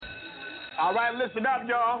All right, listen up,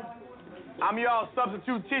 y'all. I'm y'all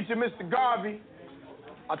substitute teacher, Mr. Garvey.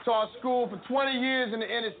 I taught school for 20 years in the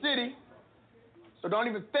inner city, so don't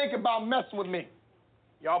even think about messing with me.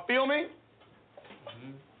 Y'all feel me?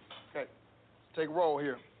 Mm-hmm. Okay, let's take a roll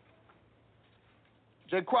here.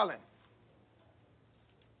 Jay Quellen.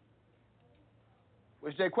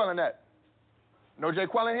 Where's Jay Quellen at? No Jay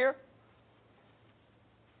Quellen here?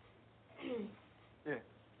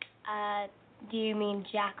 Yeah. Do you mean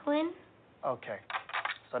Jacqueline? Okay,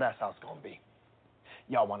 so that's how it's gonna be.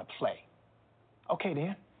 Y'all wanna play. Okay,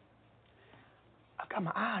 then. I got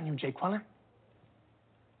my eye on you, Jay Quellen.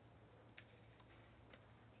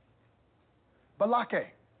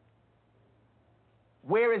 Balake.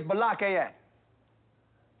 Where is Balake at?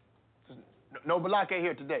 No Balake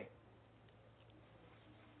here today.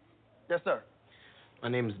 Yes, sir. My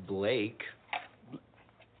name's Blake.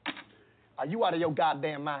 Are you out of your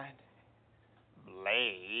goddamn mind?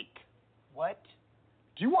 Blake? What?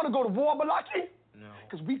 Do you want to go to war, Balake? No.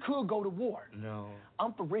 Because we could go to war. No.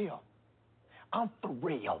 I'm for real. I'm for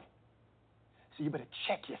real. So you better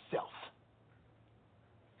check yourself.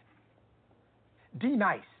 D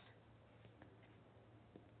nice.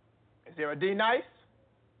 Is there a D nice?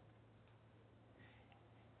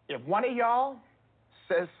 If one of y'all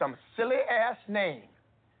says some silly ass name,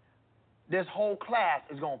 this whole class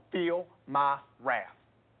is gonna feel my wrath.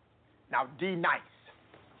 Now, D nice.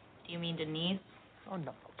 Do you mean Denise? Oh,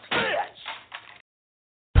 no. Bitch!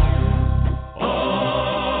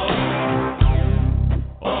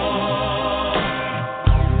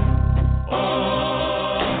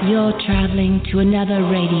 You're traveling to another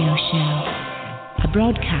radio show, a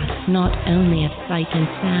broadcast not only of sight and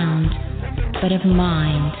sound, but of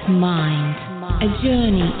mind, a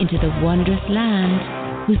journey into the wondrous land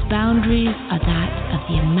whose boundaries are that of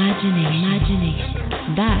the imagination.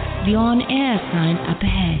 That's the on-air sign up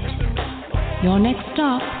ahead. Your next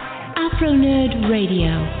stop, Afronerd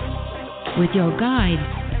Radio, with your guides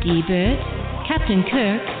D-Bert, Captain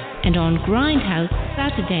Kirk, and on Grindhouse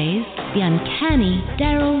Saturdays, the uncanny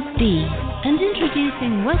Daryl B. And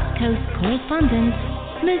introducing West Coast correspondent,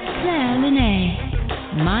 Miss Claire Monae.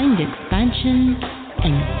 Mind expansion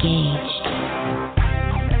engaged.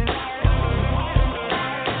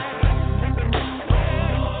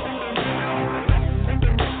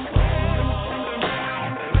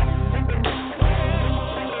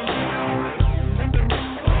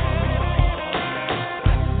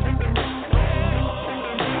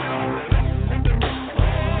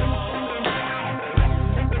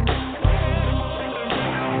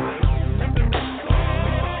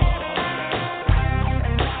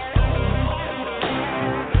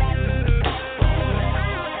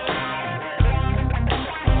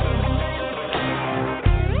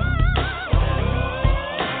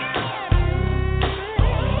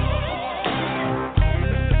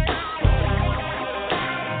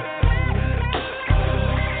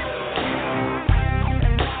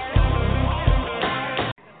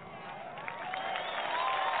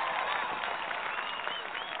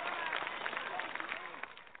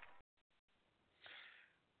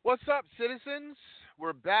 What's up, citizens?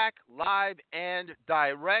 We're back live and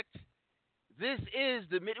direct. This is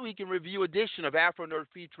the Midweek in Review edition of Afronerd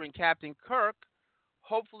featuring Captain Kirk.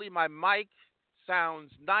 Hopefully my mic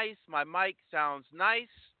sounds nice.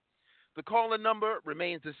 The call-in number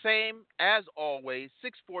remains the same, as always,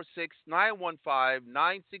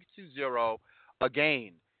 646-915-9620.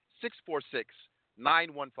 Again,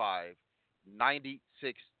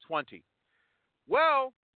 646-915-9620.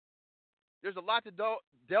 Well, there's a lot to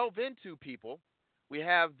delve into, people. We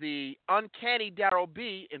have the uncanny Daryl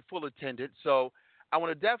B in full attendance, so I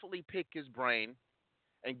want to definitely pick his brain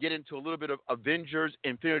and get into a little bit of Avengers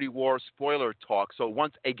Infinity War spoiler talk. So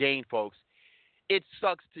once again, folks, it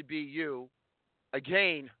sucks to be you.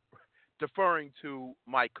 Again, deferring to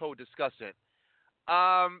my co-discussant.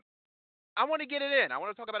 I want to get it in. I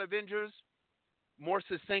want to talk about Avengers more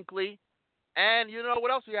succinctly. And you know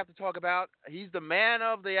what else we have to talk about? He's the man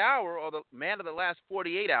of the hour, or the man of the last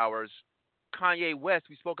 48 hours, Kanye West.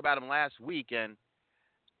 We spoke about him last week, and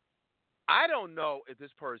I don't know if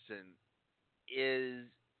this person is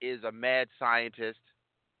a mad scientist,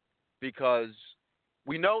 because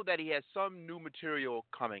we know that he has some new material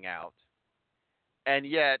coming out, and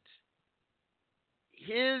yet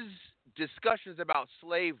his discussions about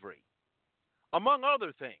slavery, among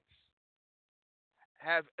other things,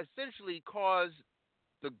 have essentially caused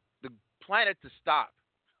the planet to stop.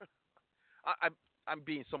 I'm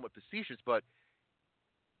being somewhat facetious, but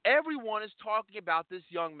everyone is talking about this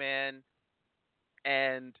young man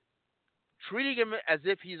and treating him as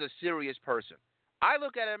if he's a serious person. I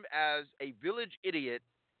look at him as a village idiot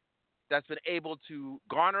that's been able to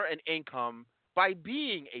garner an income by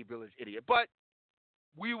being a village idiot. But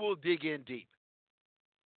we will dig in deep.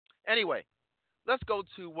 Anyway, let's go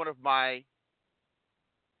to one of my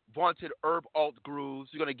vaunted herb alt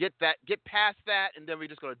grooves. We're going to get past that, and then we're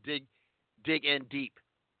just going to dig in deep.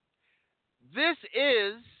 This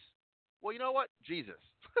is, well, you know what? Jesus.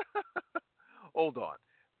 Hold on.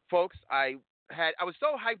 Folks, I was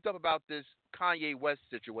so hyped up about this Kanye West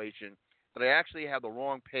situation that I actually have the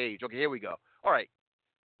wrong page. Okay, here we go. All right,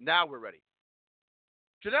 now we're ready.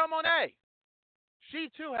 Janelle Monae, she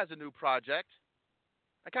too has a new project.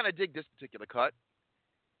 I kind of dig this particular cut.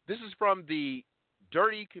 This is from the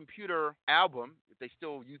Dirty Computer album, if they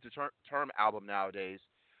still use the term album nowadays.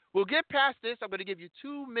 We'll get past this. I'm going to give you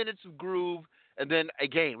 2 minutes of groove, and then,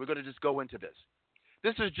 again, we're going to just go into this.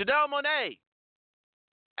 This is Janelle Monae,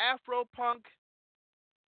 Afro-punk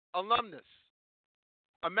alumnus,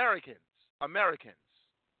 Americans.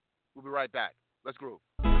 We'll be right back. Let's groove.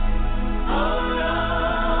 Don't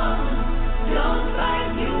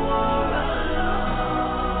fight, you are alone.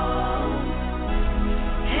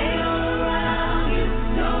 Hang around, you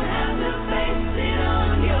don't have to face it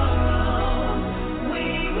on your own. We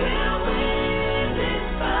will win this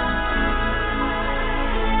fight.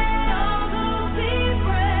 All who be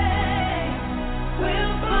brave,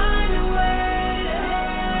 we'll find a way to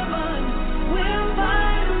heaven. We'll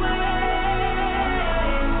find a way.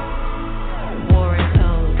 War is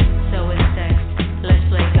old, so is sex. Let's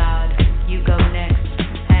play God. You go next.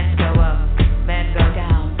 Heads go up, men go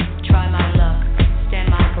down. Try my luck, stand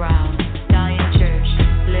my ground. Die in church,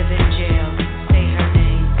 live in jail. Say her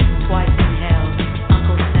name, twice in hell.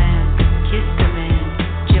 Uncle Sam, kiss the man.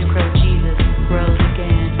 Jim Crow Jesus, rose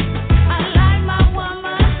again. I like my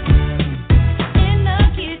woman in the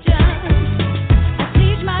kitchen. I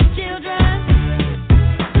teach my children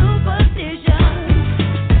superstition.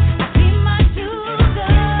 I keep my two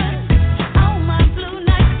guns on my blue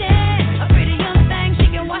nightstand. A pretty young thing, she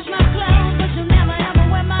can wash my clothes, but she'll never ever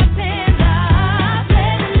wear my pants. I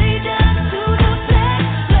pledge allegiance to the flag.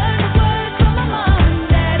 Learn the words from my mom and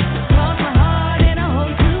dad. Cross my heart and I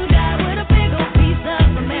hope to die with a big old piece of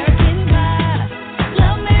American pie.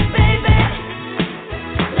 Love me, baby.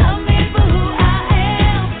 Love me for who I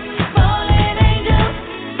am. Fallen angels,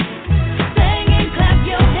 sing and clap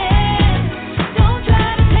your hands. Don't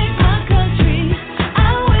try to take my country. I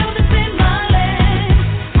will defend my land.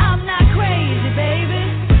 I'm not crazy, baby.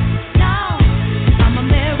 No, I'm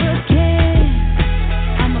American.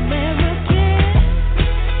 I'm American.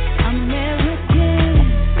 I'm American.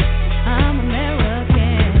 I'm American.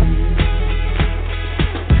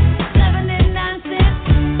 79 cents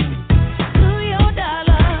to your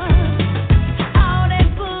dollar. All that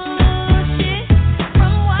bullshit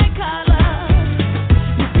from white collar.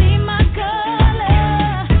 You see my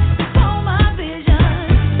color before my vision.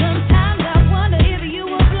 Sometimes I wonder if you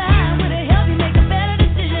were blind, would it help you make a better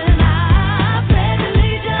decision? I pledge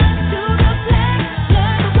allegiance to the flag.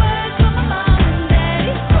 Learn the words from my mom and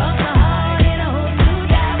daddy. Cross my heart and I hope to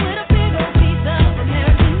die with a big old piece of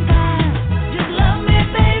American pie. Just love me,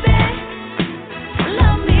 baby.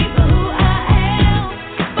 Love me for who I am.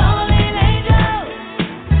 Fallen angels,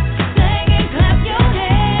 sing and clap your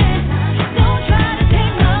hands. Don't try to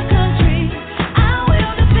take my country. I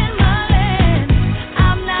will defend my land.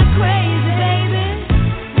 I'm not crazy, baby.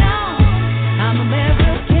 No, I'm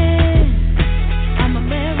American. I'm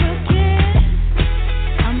American.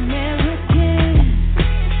 I'm American.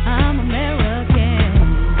 I'm American.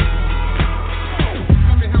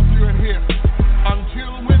 Let me help you in here.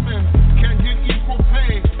 Until women can get equal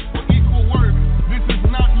pay for equal work, this is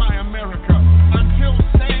not my America. Until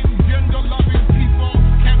same gender-loving people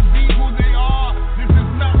can be who they are, this is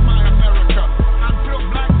not my America. Until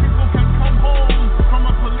black people can come home from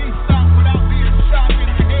a police stop without being shot in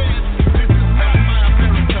the head, this is not my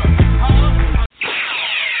America.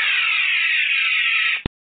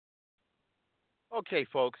 Okay,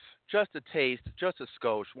 folks, just a taste, just a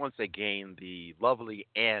skosh, once again, the lovely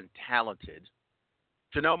and talented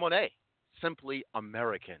Janelle Monae, simply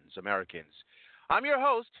Americans. I'm your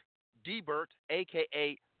host, D-Bert,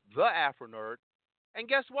 a.k.a. the Afronerd, and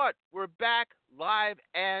guess what? We're back live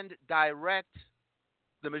and direct.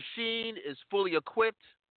 The machine is fully equipped.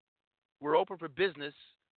 We're open for business.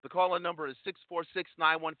 The call-in number is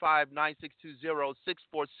 646-915-9620,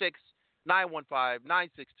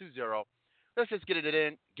 646-915-9620. Let's just get it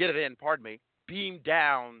in, beam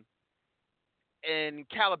down in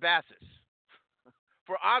Calabasas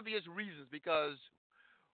for obvious reasons, because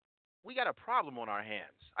we got a problem on our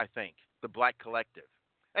hands, I think, the Black Collective.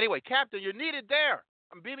 Anyway, Captain, you're needed there.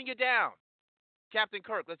 I'm beaming you down. Captain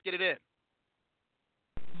Kirk, let's get it in.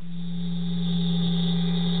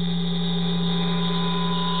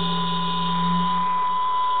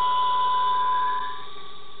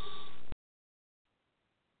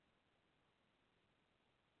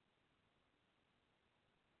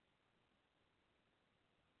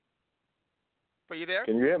 Are you there?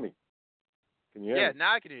 Can you hear me? Can you hear Yeah, me?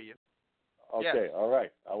 now I can hear you. Okay, all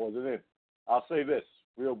right. I wasn't in. I'll say this.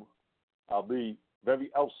 I'll be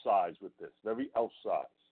very outsized with this, very outsized.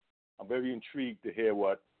 I'm very intrigued to hear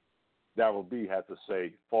what Darryl B had to say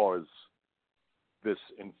as far as this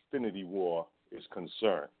Infinity War is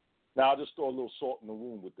concerned. Now, I'll just throw a little salt in the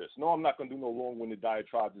wound with this. No, I'm not going to do no long-winded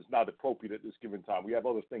diatribes. It's not appropriate at this given time. We have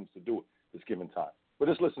other things to do at this given time. But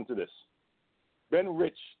just listen to this. Ben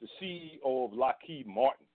Rich, the CEO of Lockheed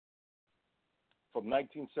Martin, from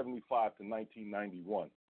 1975 to 1991,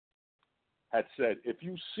 had said, if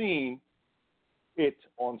you've seen it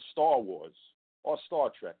on Star Wars or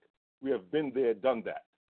Star Trek, we have been there, done that.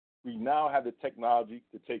 We now have the technology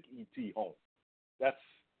to take E.T. home. That's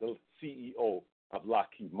the CEO of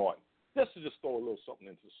Lockheed Martin. Just throw a little something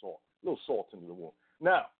into the salt, a little salt into the wound.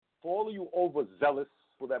 Now, for all of you overzealous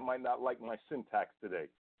people that might not like my syntax today,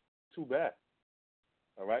 too bad.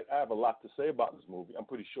 All right? I have a lot to say about this movie. I'm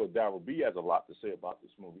pretty sure Darryl B has a lot to say about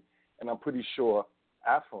this movie. And I'm pretty sure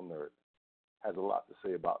Afronerd has a lot to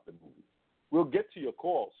say about the movie. We'll get to your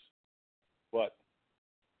calls, but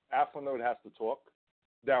Afronerd has to talk,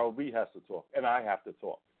 Darryl B has to talk, and I have to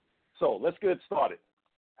talk. So let's get it started,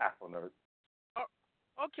 Afronerd.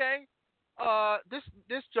 Okay.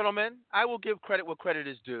 This gentleman, I will give credit where credit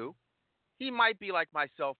is due. He might be like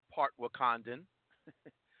myself, part Wakandan.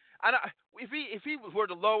 If he were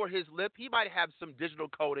to lower his lip, he might have some digital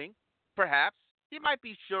coding, perhaps. He might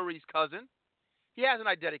be Shuri's cousin. He has an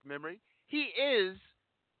eidetic memory. He is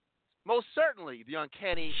most certainly the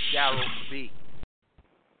uncanny Darryl B.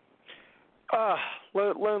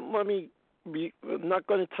 Let me be. I'm not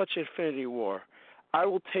going to touch Infinity War. I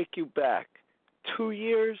will take you back 2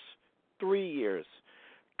 years, 3 years.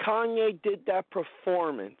 Kanye did that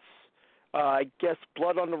performance, I guess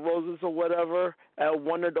Blood on the Roses or whatever, at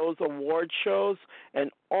one of those award shows. And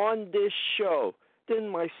on this show, then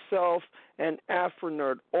myself and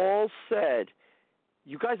Afronerd all said,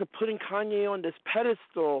 you guys are putting Kanye on this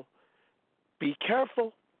pedestal. Be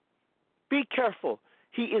careful. Be careful.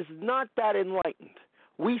 He is not that enlightened.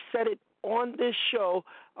 We said it on this show,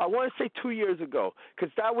 I want to say 2 years ago,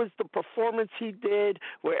 because that was the performance he did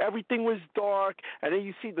where everything was dark, and then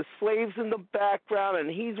you see the slaves in the background,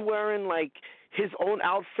 and he's wearing like his own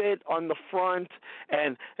outfit on the front,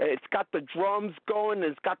 and it's got the drums going,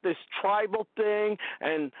 and it's got this tribal thing,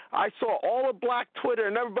 and I saw all of Black Twitter,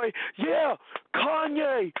 and everybody, yeah,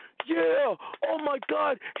 Kanye, yeah, oh my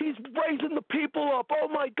God, he's raising the people up, oh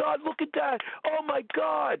my God, look at that, oh my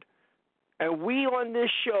God. And we on this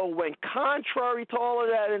show went contrary to all of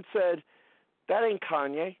that and said, that ain't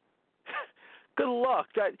Kanye. Good luck.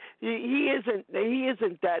 That he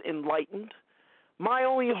isn't that enlightened. My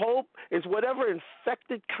only hope is whatever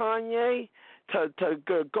infected Kanye to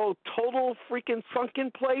go total freaking sunken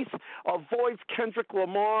place avoids Kendrick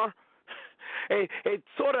Lamar. It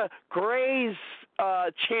sort of grazed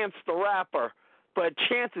Chance the Rapper, but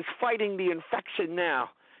Chance is fighting the infection now,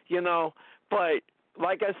 you know. But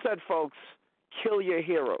like I said, folks, kill your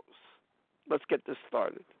heroes. Let's get this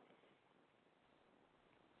started.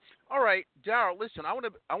 All right, Darryl, listen, I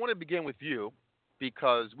want to begin with you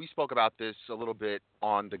because we spoke about this a little bit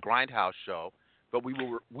on the Grindhouse show, but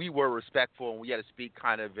we were respectful and we had to speak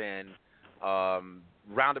kind of in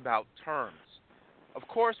roundabout terms. Of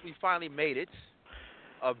course, we finally made it.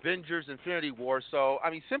 Avengers Infinity War. So, I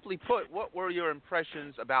mean, simply put, what were your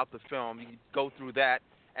impressions about the film? You can go through that,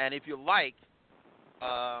 and if you like,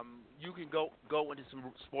 you can go into some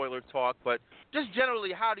spoiler talk, but just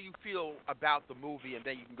generally, how do you feel about the movie, and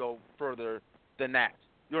then you can go further than that.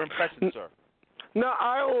 Your impression, sir. No,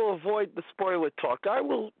 I will avoid the spoiler talk. I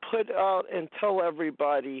will put out and tell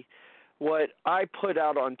everybody what I put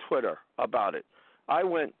out on Twitter about it. I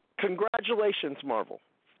went, congratulations, Marvel.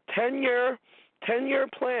 10-year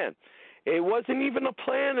plan. It wasn't even a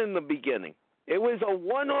plan in the beginning. It was a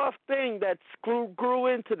one-off thing that grew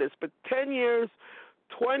into this, but 10 years,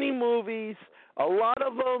 20 movies, a lot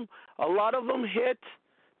of them hit.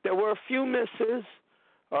 There were a few misses,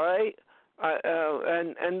 all right,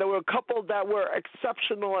 and there were a couple that were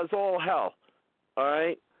exceptional as all hell, all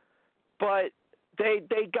right. But they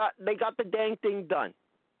got the dang thing done,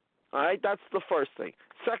 all right. That's the first thing.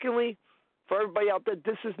 Secondly, for everybody out there,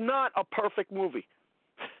 this is not a perfect movie.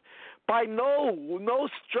 By no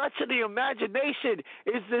stretch of the imagination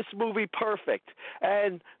is this movie perfect.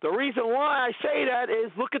 And the reason why I say that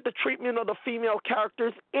is look at the treatment of the female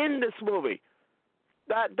characters in this movie.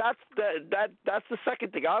 That's the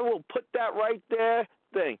second thing. I will put that right there.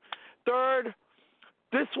 Third,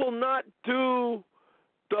 this will not do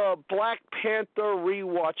the Black Panther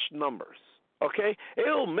rewatch numbers. Okay?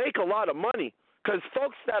 It'll make a lot of money. Because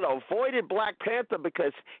folks that avoided Black Panther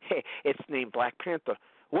because, hey, it's named Black Panther,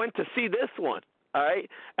 went to see this one. All right?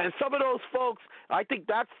 And some of those folks, I think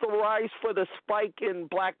that's the rise for the spike in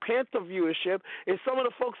Black Panther viewership, is some of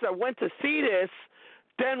the folks that went to see this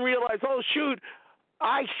then realized, oh, shoot,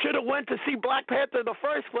 I should have went to see Black Panther in the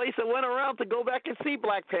first place and went around to go back and see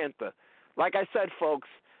Black Panther. Like I said, folks,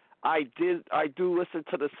 I do listen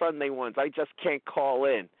to the Sunday ones. I just can't call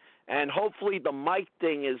in. And hopefully the mic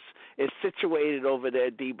thing is situated over there,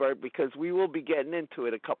 D-Bird, because we will be getting into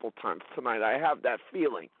it a couple times tonight. I have that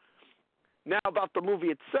feeling. Now about the movie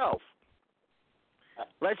itself.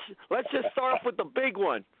 Let's just start off with the big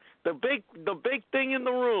one, the big thing in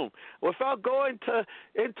the room. Without going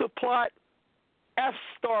into plot, F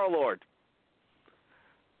Star-Lord.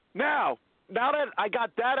 Now that I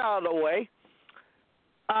got that out of the way,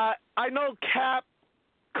 I know Cap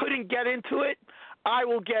couldn't get into it. I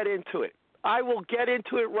will get into it. I will get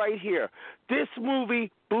into it right here. This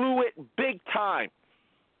movie blew it big time.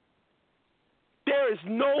 There is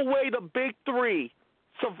no way the big three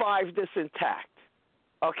survived this intact.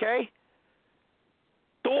 Okay?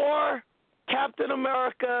 Thor, Captain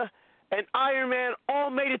America, and Iron Man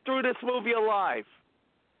all made it through this movie alive.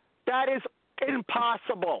 That is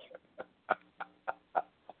impossible.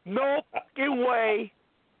 No fucking way.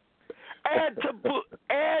 Add to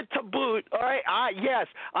boot. All right. Yes,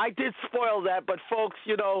 I did spoil that, but folks,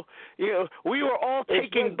 we were all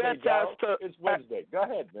taking bets as to. It's Wednesday. Go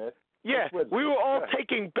ahead, man. Yeah, we were all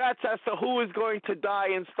taking bets as to who was going to die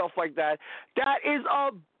and stuff like that. That is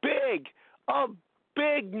a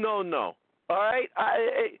big no-no. All right,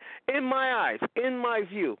 in my eyes, in my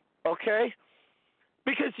view. Okay,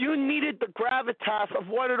 because you needed the gravitas of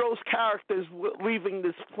one of those characters leaving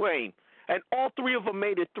this plane, and all three of them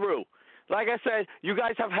made it through. Like I said, you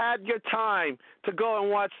guys have had your time to go and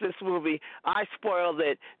watch this movie. I spoiled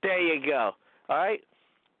it. There you go. All right?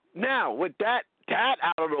 Now, with that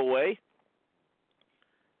out of the way,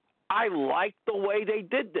 I like the way they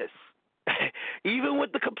did this. Even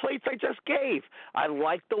with the complaints I just gave, I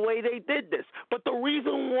like the way they did this. But the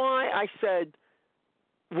reason why I said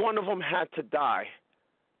one of them had to die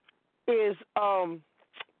is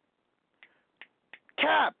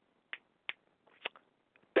Cap.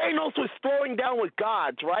 Thanos was throwing down with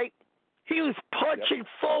gods, right? He was punching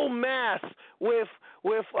full mass with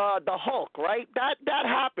the Hulk, right? That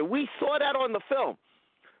happened. We saw that on the film.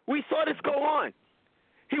 We saw this go on.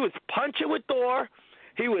 He was punching with Thor.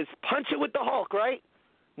 He was punching with the Hulk, right?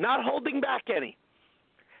 Not holding back any.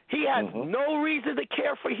 He has no reason to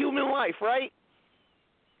care for human life, right?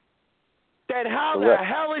 Then how the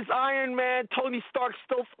hell is Iron Man, Tony Stark,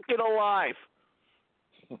 still fucking alive?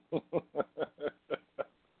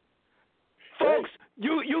 Folks,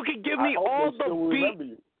 you can give me all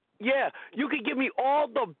the you can give me all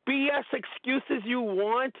the BS excuses you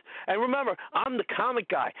want. And remember, I'm the comic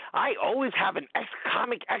guy. I always have an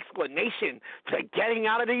comic explanation to getting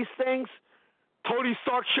out of these things. Tony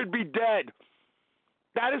Stark should be dead.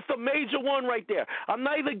 That is the major one right there. I'm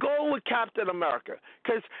not even going with Captain America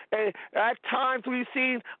because at times we've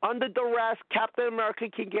seen under duress, Captain America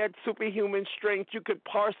can get superhuman strength. You could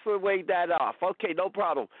parcel that off. Okay, no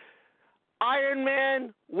problem. Iron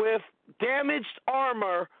Man with damaged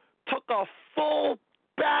armor took a full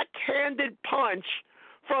backhanded punch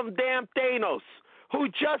from damn Thanos, who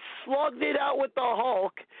just slugged it out with the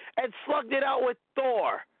Hulk and slugged it out with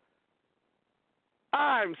Thor.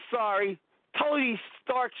 I'm sorry. Tony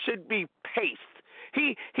Stark should be paced.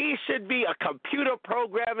 He should be a computer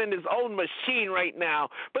program in his own machine right now,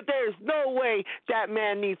 but there's no way that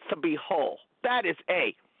man needs to be whole. That is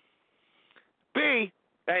A. B,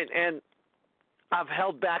 and I've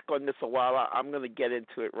held back on this a while. I'm going to get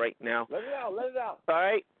into it right now. Let it out. All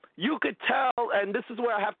right? You could tell, and this is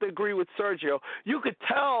where I have to agree with Sergio, you could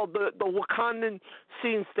tell the Wakandan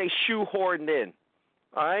scenes they shoehorned in.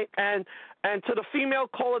 All right? And to the female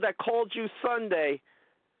caller that called you Sunday,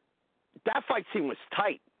 that fight scene was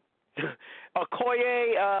tight.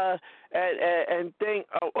 Okoye and thing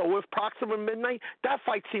with Proxima Midnight, that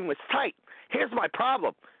fight scene was tight. Here's my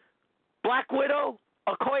problem. Black Widow,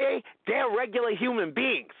 Okoye, they're regular human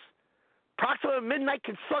beings. Proxima Midnight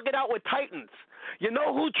can slug it out with Titans. You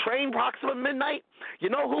know who trained Proxima Midnight? You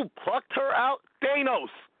know who plucked her out? Thanos.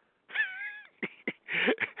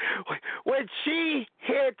 When she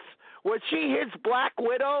hits Black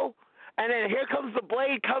Widow, and then here comes the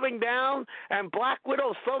blade coming down, and Black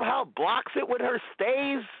Widow somehow blocks it with her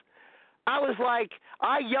staves, I was like,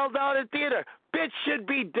 I yelled out in theater, bitch should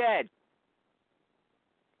be dead.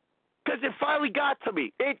 Because it finally got to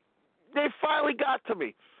me. It finally got to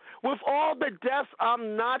me. With all the deaths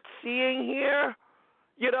I'm not seeing here,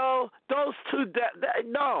 You know, those two.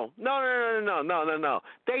 No.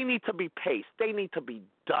 They need to be paced. They need to be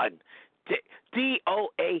done.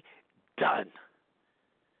 DOA done.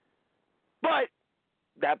 But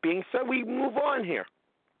that being said, we move on here.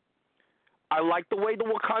 I like the way the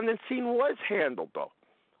Wakandan scene was handled, though.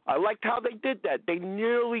 I liked how they did that. They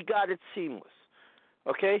nearly got it seamless.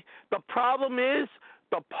 Okay? The problem is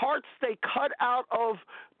the parts they cut out of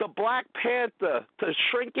the Black Panther to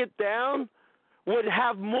shrink it down would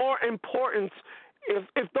have more importance.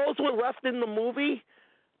 If those were left in the movie,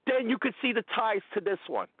 then you could see the ties to this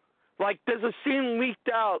one. Like, there's a scene leaked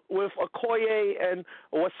out with Okoye and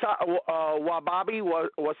Wasabi,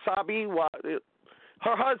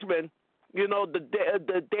 her husband, you know,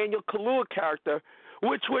 the Daniel Kaluuya character,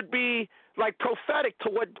 which would be like prophetic to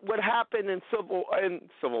what happened in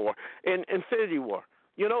Infinity War.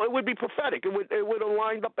 You know, it would be prophetic. It would have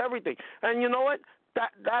lined up everything. And you know what?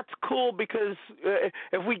 That's cool because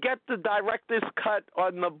if we get the director's cut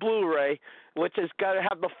on the Blu-ray, which has got to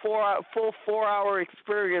have the full 4-hour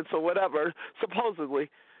experience or whatever, supposedly,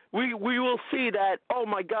 we will see that. Oh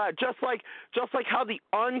my God! Just like how the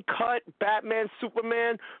uncut Batman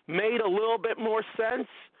Superman made a little bit more sense.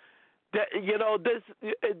 That you know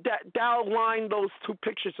that'll line those two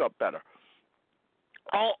pictures up better.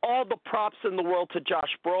 All the props in the world to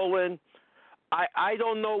Josh Brolin. I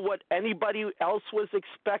don't know what anybody else was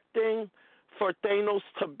expecting for Thanos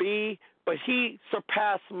to be, but he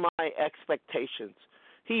surpassed my expectations.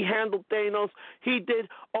 He handled Thanos. He did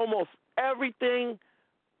almost everything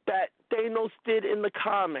that Thanos did in the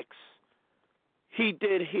comics. He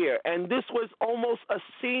did here. And this was almost a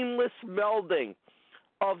seamless melding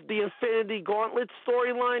of the Infinity Gauntlet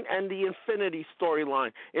storyline and the Infinity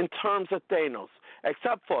storyline in terms of Thanos,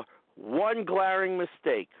 except for one glaring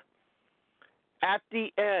mistake. At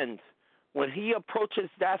the end, when he approaches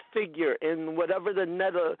that figure in whatever that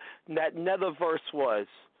netherverse was,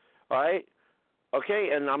 all right? Okay,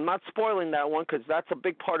 and I'm not spoiling that one because that's a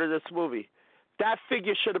big part of this movie. That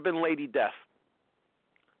figure should have been Lady Death.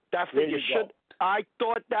 I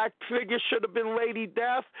thought that figure should have been Lady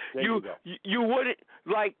Death. You wouldn't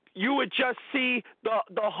you would just see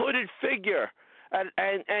the hooded figure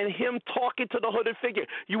and him talking to the hooded figure.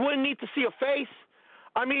 You wouldn't need to see a face.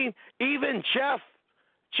 I mean, even Jeff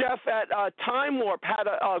at Time Warp had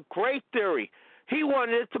a great theory. He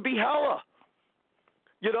wanted it to be Hela.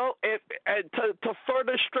 You know, and to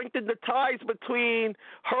further strengthen the ties between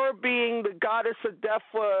her being the goddess of death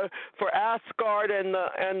for Asgard and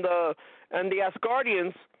the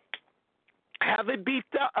Asgardians, have it beat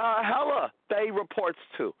Hela, they reports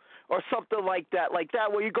to, or something like that,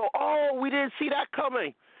 where you go, oh, we didn't see that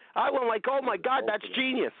coming. I went like, oh my God, that's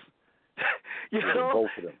genius. You know, both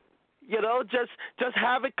of them. You know, just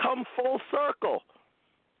have it come full circle.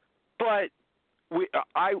 But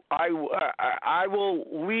I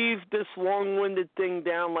will leave this long-winded thing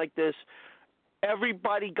down like this.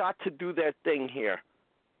 Everybody got to do their thing here.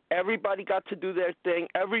 Everybody got to do their thing.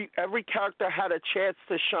 Every character had a chance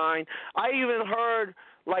to shine. I even heard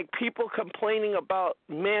like people complaining about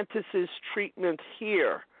Mantis's treatment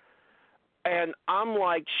here, and I'm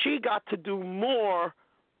like, she got to do more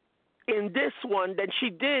in this one than she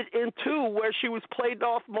did in 2, where she was played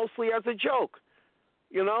off mostly as a joke.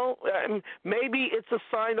 You know, maybe it's a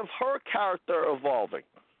sign of her character evolving.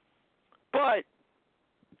 But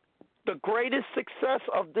the greatest success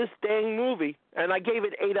of this dang movie, and I gave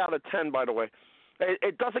it 8 out of 10, by the way.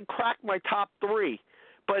 It doesn't crack my top 3,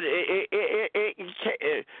 but it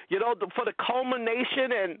you know, for the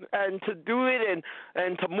culmination and to do it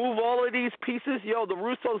and to move all of these pieces, the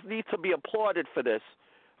Russos need to be applauded for this.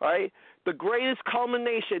 Right? The greatest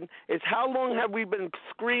culmination is how long have we been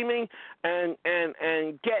screaming and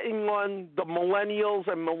getting on the millennials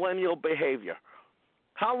and millennial behavior?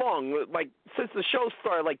 How long? Like, since the show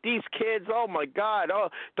started, like, these kids, oh, my God, oh,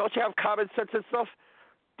 don't you have common sense and stuff?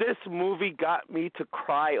 This movie got me to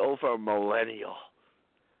cry over a millennial.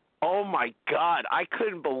 Oh, my God, I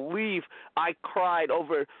couldn't believe I cried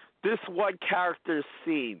over this one character's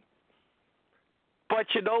scene. But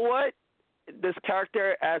you know what? This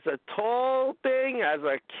character, as a tall thing, as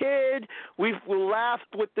a kid, we've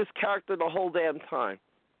laughed with this character the whole damn time.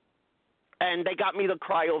 And they got me to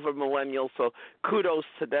cry over millennials, so kudos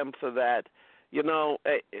to them for that. You know,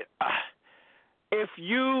 if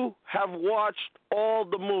you have watched all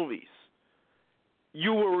the movies,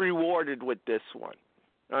 you were rewarded with this one.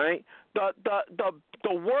 All right?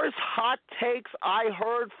 The worst hot takes I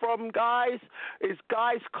heard from guys is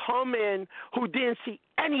guys come in who didn't see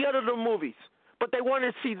any other of the movies, but they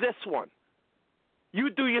wanted to see this one. You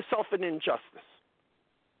do yourself an injustice.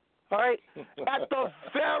 All right? At the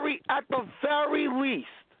very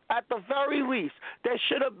least, there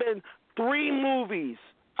should have been 3 movies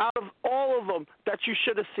out of all of them that you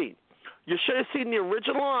should have seen. You should have seen the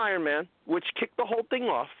original Iron Man, which kicked the whole thing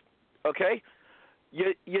off. Okay?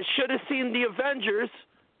 You should have seen the Avengers.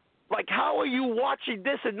 Like, how are you watching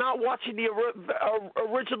this and not watching the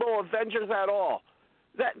original Avengers at all?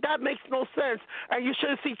 That makes no sense. And you should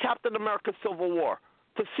have seen Captain America: Civil War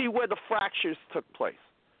to see where the fractures took place.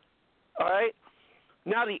 All right?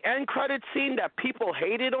 Now, the end credit scene that people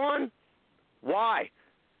hated on, why?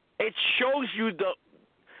 It shows you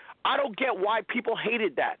I don't get why people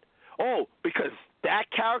hated that. Oh, because that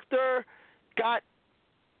character got,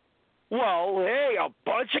 well, hey, a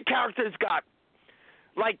bunch of characters got,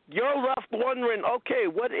 like, you're left wondering, okay,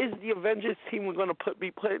 what is the Avengers team we're going to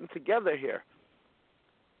be putting together here?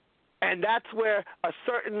 And that's where a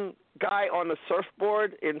certain guy on the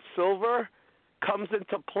surfboard in silver comes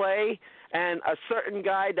into play, and a certain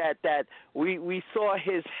guy that we saw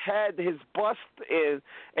his head, his bust in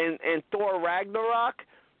Thor Ragnarok.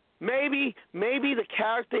 Maybe the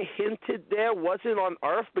character hinted there wasn't on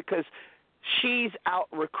Earth because she's out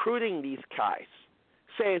recruiting these guys,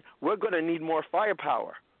 saying we're going to need more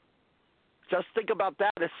firepower. Just think about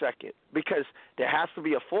that a second, because there has to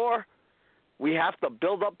be a 4. We have to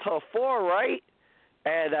build up to a 4, right?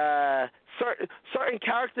 And certain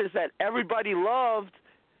characters that everybody loved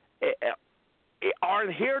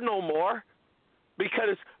aren't here no more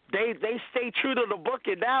because they stay true to the book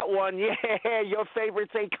in that one. Yeah, your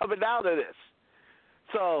favorites ain't coming out of this.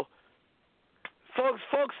 So,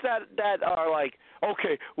 folks that are like,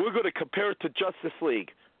 okay, we're going to compare it to Justice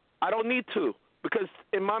League. I don't need to, because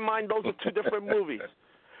in my mind, those are 2 different movies.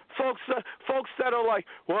 Folks that are like,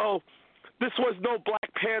 well, this was no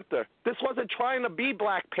Black Panther. This wasn't trying to be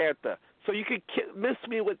Black Panther. So you could miss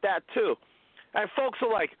me with that too. And folks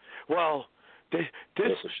are like, well, this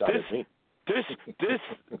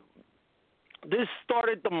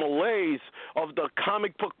started the malaise of the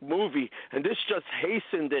comic book movie, and this just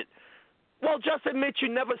hastened it. Well, just admit you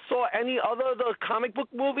never saw any other of the comic book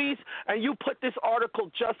movies, and you put this article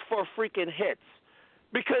just for freaking hits.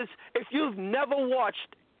 Because if you've never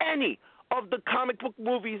watched any of the comic book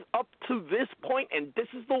movies up to this point, and this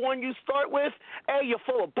is the one you start with, A, you're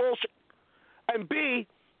full of bullshit. And B,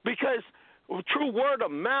 because true word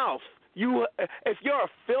of mouth, if you're a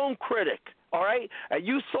film critic, all right, and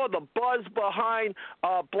you saw the buzz behind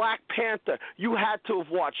Black Panther, you had to have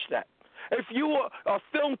watched that. If you were a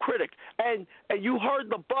film critic and you heard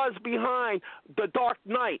the buzz behind The Dark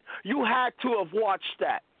Knight, you had to have watched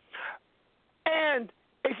that. And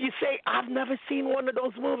if you say, I've never seen one of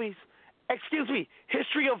those movies, excuse me,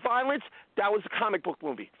 History of Violence, that was a comic book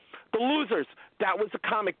movie. The Losers, that was a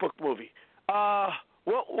comic book movie. What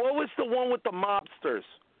was the one with the mobsters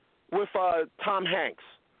with Tom Hanks?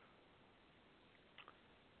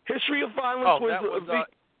 History of Violence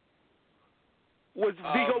was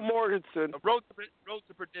Viggo Mortensen. Road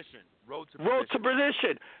to Perdition. Road to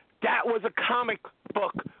Perdition. That was a comic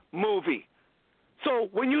book movie. So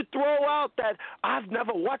when you throw out that I've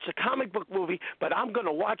never watched a comic book movie, but I'm going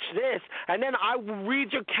to watch this, and then I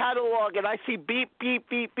read your catalog and I see beep, beep,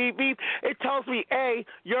 beep, beep, beep, it tells me, A,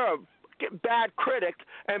 you're a bad critic,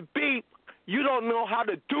 and B, you don't know how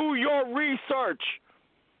to do your research.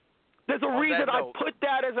 There's a reason I put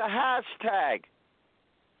that as a hashtag.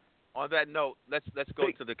 On that note, let's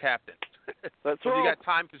go to the captain. Let's roll. You got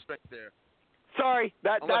time constraints there. Sorry,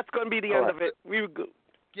 that's going to be the end of it.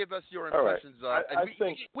 Give us your impressions. Right. I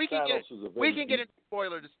think we can get into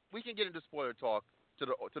spoilers. We can get into spoiler talk to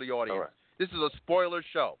the audience. Right. This is a spoiler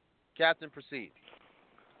show. Captain, proceed.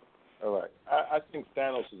 All right. I think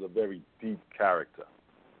Thanos is a very deep character.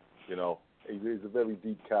 You know, he's a very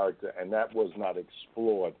deep character, and that was not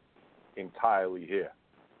explored entirely here.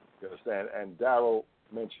 You understand? And Darryl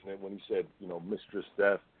mentioned it when he said, you know, Mistress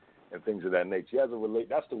Death and things of that nature. He has a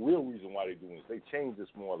that's the real reason why they're doing this. They changed this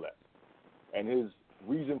more or less. And his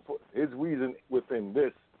reason within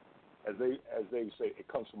this, as they say, it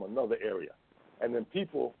comes from another area. And then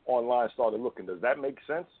people online started looking, does that make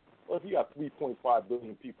sense? Well, if you got 3.5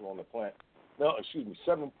 billion people on the planet,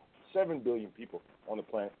 7 billion people on the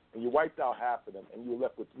planet, and you wiped out half of them, and you're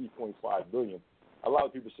left with 3.5 billion, a lot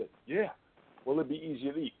of people say, yeah, well, it'd be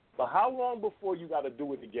easier to eat. But how long before you got to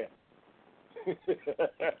do it again?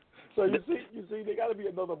 So you see, there got to be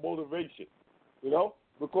another motivation, you know,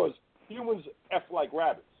 because humans F like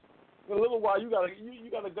rabbits. In a little while, you gotta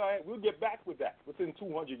go ahead. We'll get back with that within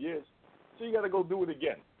 200 years. So you got to go do it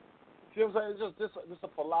again. See what I'm saying? It's just a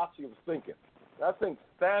philosophy of thinking. And I think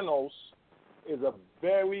Thanos is a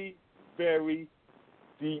very, very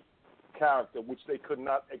deep character which they could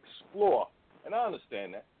not explore. And I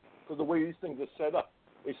understand that because the way these things are set up.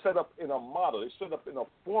 They set up in a model. They set up in a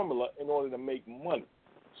formula in order to make money.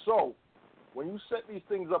 So when you set these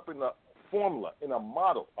things up in a formula, in a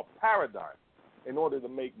model, a paradigm, in order to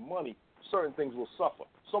make money, certain things will suffer.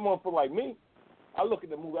 Someone like me, I look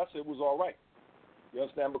at the movie, I say it was all right. You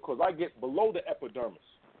understand? Because I get below the epidermis.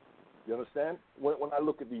 You understand? When I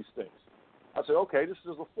look at these things. I say, okay, this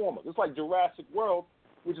is a formula. It's like Jurassic World,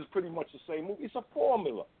 which is pretty much the same movie. It's a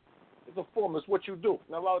formula. It's a formula. It's what you do.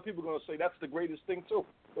 Now, a lot of people are going to say that's the greatest thing, too.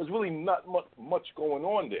 There's really not much going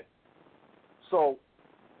on there. So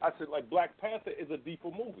I said, like, Black Panther is a deeper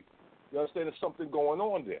movie. You understand? There's something going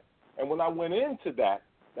on there. And when I went into that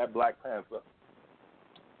Black Panther,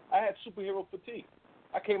 I had superhero fatigue.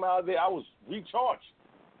 I came out of there, I was recharged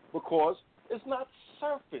because it's not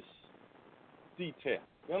surface detail.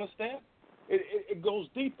 You understand? It goes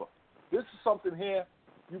deeper. This is something here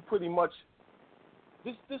you pretty much,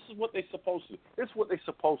 this is what they're supposed to do. This is what they're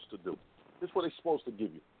supposed to do. This is what they're supposed to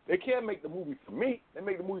give you. They can't make the movie for me. They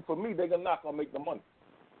make the movie for me, they're not going to make the money.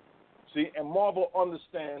 See, and Marvel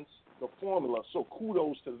understands the formula, so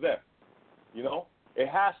kudos to them. You know? It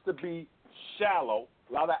has to be shallow,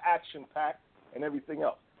 a lot of action-packed, and everything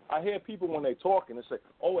else. I hear people when they talk and they say,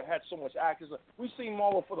 oh, it had so much action. We've seen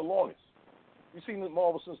Marvel for the longest. We've seen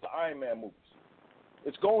Marvel since the Iron Man movies.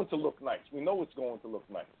 It's going to look nice. We know it's going to look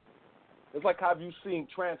nice. It's like how you've seen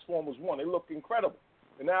Transformers 1. They look incredible.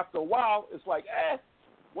 And after a while, it's like,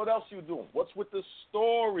 what else you doing? What's with the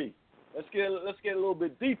story? Let's get a little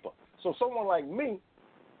bit deeper. So someone like me,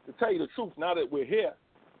 to tell you the truth, now that we're here,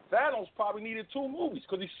 Thanos probably needed 2 movies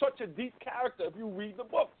because he's such a deep character if you read the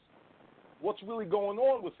books. What's really going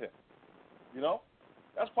on with him? You know?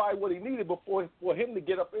 That's probably what he needed for him to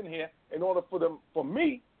get up in here in order for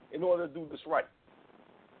me, in order to do this right.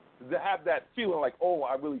 To have that feeling like, oh,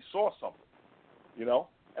 I really saw something. You know?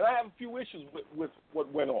 And I have a few issues with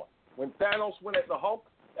what went on. When Thanos went at the Hulk,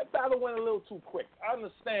 that battle went a little too quick. I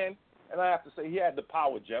understand, and I have to say he had the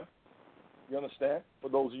power gem. You understand? For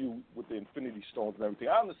those of you with the Infinity Stones and everything,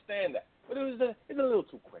 I understand that. But it's a little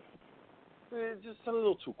too quick. It's just a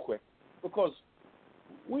little too quick. Because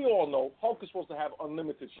we all know Hulk is supposed to have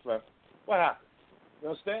unlimited strength. What happened? You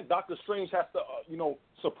understand? Doctor Strange has to,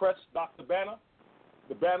 suppress Dr. Banner,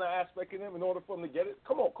 the Banner aspect in him in order for him to get it.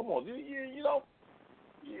 Come on. You know,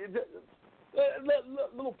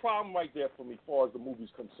 little problem right there for me as far as the movie's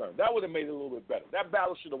concerned. That would have made it a little bit better. That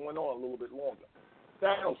battle should have went on a little bit longer.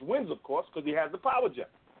 Thanos wins, of course, because he has the power gem,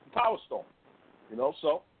 the power stone. You know,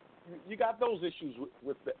 so you got those issues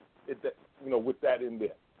with that in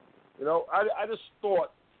there. You know, I just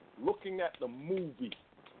thought, looking at the movie,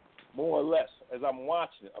 more or less, as I'm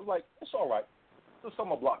watching it, I'm like, it's all right. It's a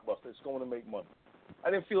summer blockbuster. It's going to make money. I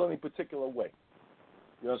didn't feel any particular way.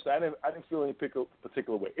 You understand? I didn't feel any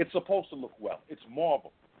particular way. It's supposed to look well. It's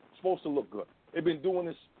Marvel. It's supposed to look good. They've been doing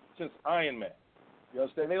this since Iron Man. You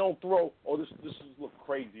understand? They don't throw, this look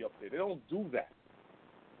crazy up there. They don't do that.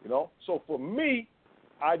 You know? So for me,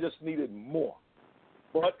 I just needed more.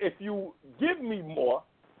 But if you give me more,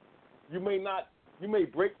 you may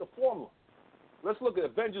break the formula. Let's look at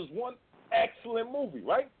Avengers 1, excellent movie,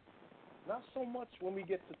 right? Not so much when we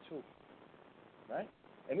get to 2, right?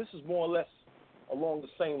 And this is more or less along the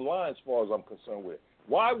same line as far as I'm concerned with.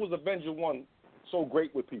 Why was Avenger 1 so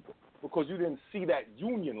great with people? Because you didn't see that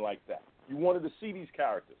union like that. You wanted to see these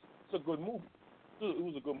characters. It's a good movie. It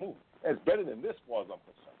was a good movie. And it's better than this as far as I'm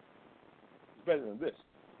concerned. It's better than this.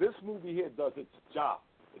 This movie here does its job.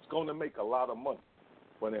 It's going to make a lot of money.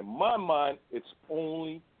 But in my mind, it's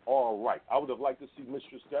only all right. I would have liked to see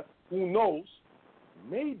Mistress Death. Who knows?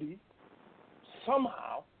 Maybe,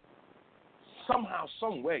 somehow,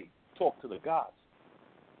 some way, talk to the gods.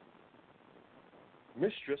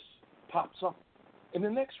 Mistress pops up in the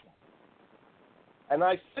next one. And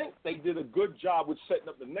I think they did a good job with setting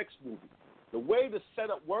up the next movie. The way the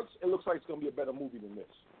setup works, it looks like it's going to be a better movie than this.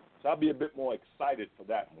 So I'll be a bit more excited for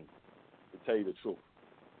that movie, to tell you the truth.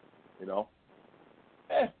 You know?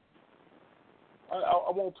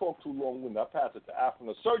 I won't talk too long-winded. I'll pass it to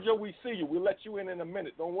Afronerd. Sergio, we see you. We'll let you in a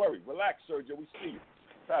minute. Don't worry. Relax, Sergio. We see you.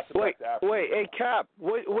 Pass it back to Afronerd. Wait, hey, Cap,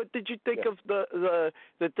 what did you think of the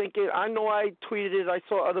thinking? I know I tweeted it. I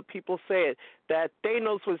saw other people say it, that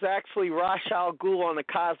Thanos was actually Ra's al Ghul on a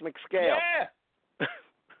cosmic scale. Yeah.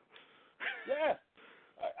 Yeah.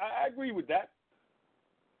 I agree with that.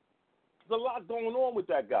 There's a lot going on with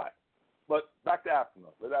that guy. But back to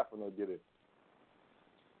Afronerd. Let Afronerd get in.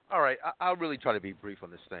 All right, I'll really try to be brief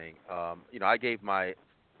on this thing. I gave my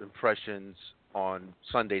impressions on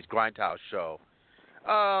Sunday's Grindhouse show.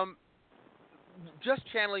 just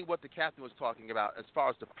channeling what the captain was talking about as far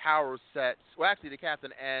as the power sets. Well, actually, the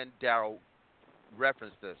captain and Daryl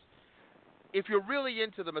referenced this. If you're really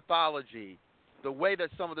into the mythology, the way that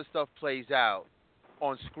some of this stuff plays out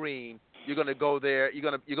on screen, you're going to go there.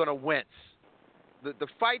 You're going to wince. The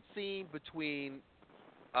fight scene between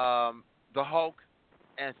the Hulk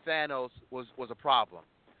and Thanos was a problem.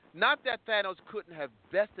 Not that Thanos couldn't have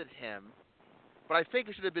bested him, but I think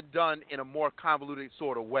it should have been done in a more convoluted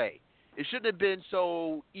sort of way. It shouldn't have been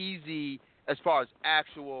so easy as far as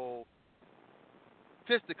actual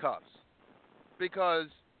fisticuffs, because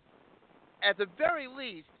at the very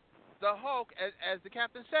least, the Hulk, as the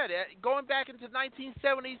captain said, going back into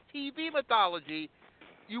 1970s TV mythology,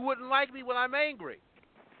 you wouldn't like me when I'm angry.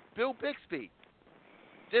 Bill Bixby.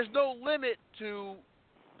 There's no limit to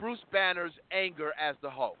Bruce Banner's anger as the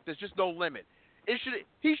Hulk. There's just no limit.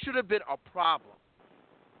 He should have been a problem.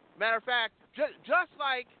 Matter of fact, just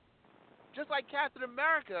like Captain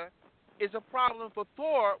America is a problem for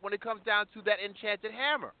Thor when it comes down to that enchanted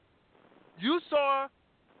hammer. You saw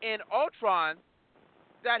in Ultron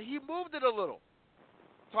that he moved it a little.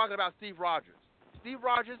 Talking about Steve Rogers. Steve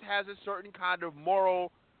Rogers has a certain kind of moral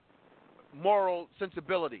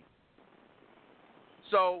sensibility.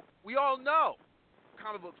 So we all know,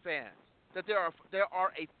 comic book fans, that there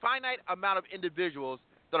are a finite amount of individuals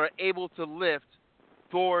that are able to lift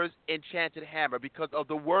Thor's enchanted hammer because of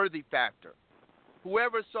the worthy factor.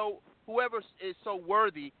 Whoever is so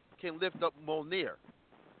worthy can lift up Mjolnir.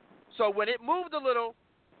 So when it moved a little,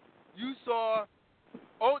 you saw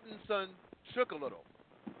Odinson shook a little.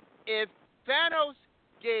 If Thanos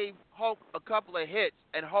gave Hulk a couple of hits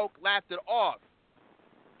and Hulk laughed it off,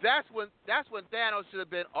 that's when Thanos should have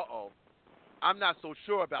been, I'm not so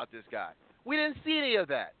sure about this guy. We didn't see any of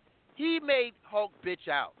that. He made Hulk bitch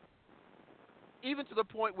out, even to the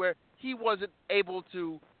point where he wasn't able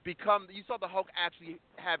to become. You saw the Hulk actually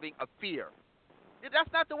having a fear.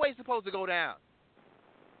 That's not the way it's supposed to go down.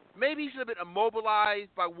 Maybe he should have been immobilized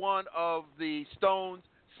by one of the stones,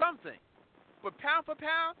 something. But pound for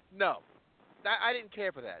pound, no. I didn't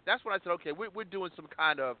care for that. That's when I said, okay, we're doing some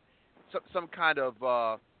kind of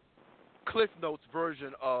Cliff Notes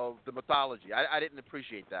version of the mythology. I didn't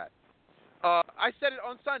appreciate that. I said it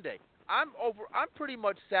on Sunday. I'm pretty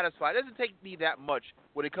much satisfied. It doesn't take me that much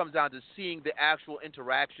when it comes down to seeing the actual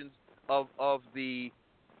interactions of the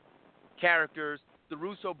characters. The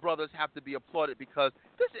Russo brothers have to be applauded because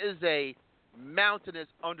this is a mountainous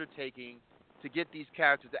undertaking to get these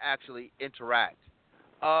characters to actually interact.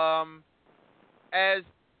 As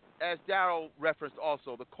Daryl referenced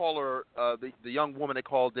also, the caller, the young woman that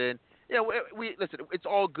called in, we listen, it's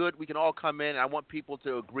all good. We can all come in, and I want people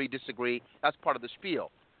to agree, disagree. That's part of the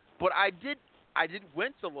spiel. But I did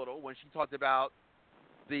wince a little when she talked about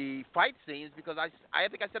the fight scenes because I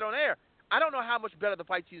think I said on air, I don't know how much better the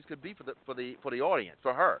fight scenes could be for the audience,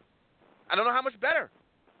 for her. I don't know how much better.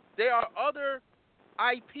 There are other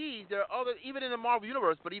IPs, there are other, even in the Marvel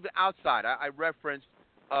Universe, but even outside. I referenced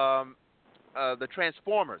the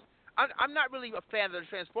Transformers. I'm not really a fan of the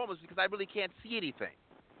Transformers because I really can't see anything.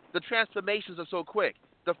 The transformations are so quick.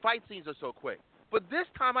 The fight scenes are so quick. But this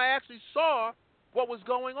time I actually saw what was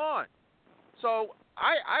going on. So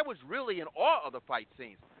I was really in awe of the fight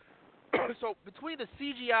scenes. So between the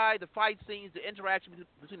CGI, the fight scenes, the interaction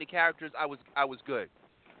between the characters, I was good.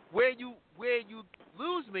 Where you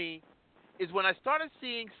lose me is when I started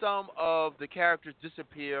seeing some of the characters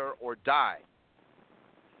disappear or die.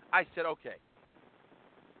 I said, okay,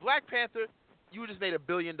 Black Panther, you just made $1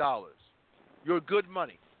 billion. You're good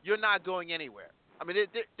money. You're not going anywhere. I mean,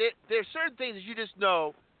 there's certain things that you just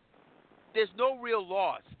know there's no real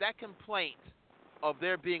loss. That complaint of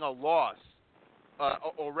there being a loss,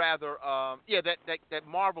 or rather, that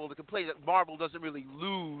Marvel, the complaint that Marvel doesn't really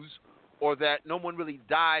lose, or that no one really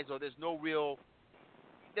dies, or there's no real,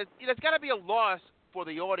 there's got to be a loss for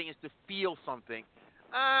the audience to feel something.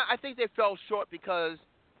 I think they fell short because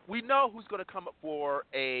we know who's going to come up for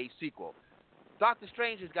a sequel. Doctor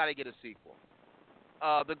Strange has got to get a sequel.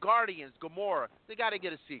 The Guardians, Gamora, they got to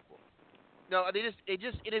get a sequel. No, they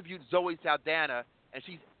just interviewed Zoe Saldana, and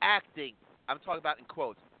she's acting. I'm talking about in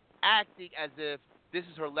quotes, acting as if this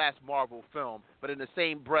is her last Marvel film. But in the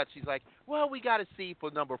same breath, she's like, "Well, we got to see for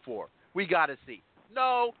number 4. We got to see."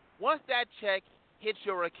 No, once that check hits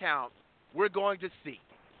your account, we're going to see.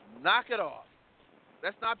 Knock it off.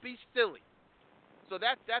 Let's not be silly. So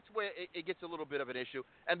that's where it gets a little bit of an issue.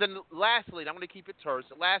 And then lastly, and I'm going to keep it terse.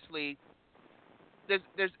 Lastly,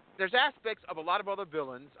 there's aspects of a lot of other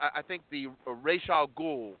villains. I think the Ra's al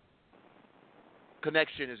Ghul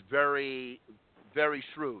connection is very, very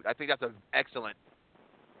shrewd. I think that's excellent.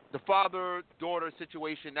 The father-daughter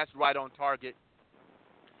situation, that's right on target.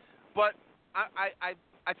 But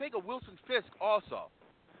I think of Wilson Fisk also,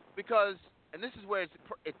 because, and this is where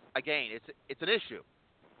it's an issue.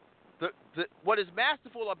 What is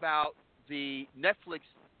masterful about the Netflix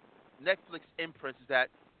imprints is that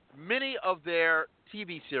many of their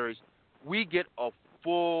TV series, we get a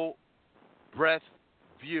full breadth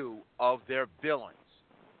view of their villains.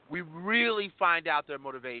 We really find out their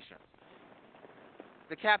motivation.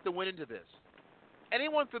 The Captain went into this.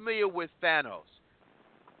 Anyone familiar with Thanos?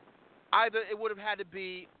 Either it would have had to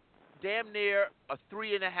be damn near a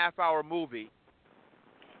 3.5-hour movie.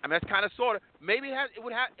 I mean, that's kind of sort of. Maybe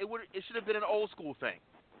it should have been an old school thing.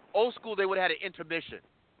 Old school, they would have had an intermission.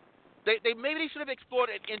 Maybe they should have explored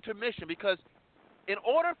an intermission, because in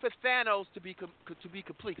order for Thanos to be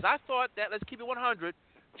complete, because I thought that, let's keep it 100,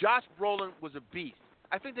 Josh Brolin was a beast.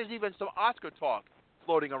 I think there's even some Oscar talk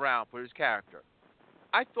floating around for his character.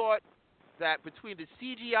 I thought that between the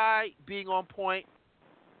CGI being on point,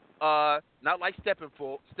 not like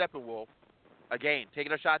Steppenwolf, again,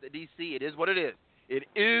 taking a shot at DC, it is what it is. It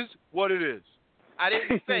is what it is. I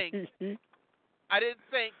didn't think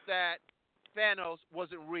that Thanos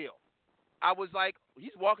wasn't real. I was like,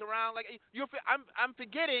 he's walking around like I'm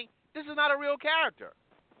forgetting this is not a real character.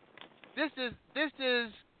 This is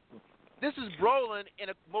Brolin in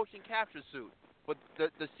a motion capture suit, but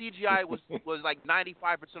the CGI was like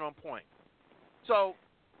 95% on point. So,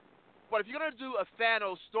 but if you're gonna do a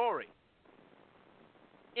Thanos story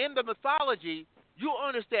in the mythology, you'll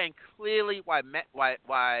understand clearly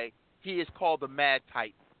why he is called the Mad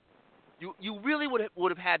Titan. You really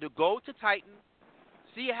would have had to go to Titan,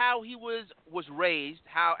 see how he was raised,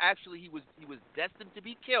 how actually he was destined to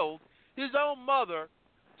be killed. His own mother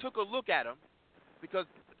took a look at him, because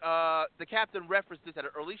the Captain referenced this at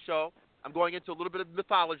an early show. I'm going into a little bit of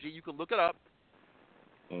mythology. You can look it up.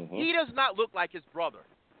 Mm-hmm. He does not look like his brother.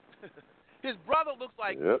 His brother looks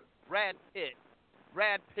like Brad Pitt.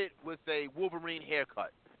 Brad Pitt with a Wolverine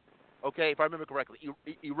haircut. Okay, if I remember correctly.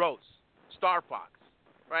 Eros, Star Fox,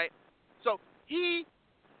 right? So he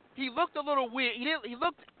looked a little weird. He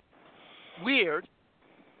looked weird.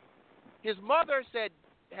 His mother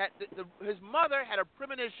his mother had a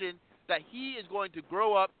premonition that he is going to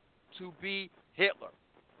grow up to be Hitler,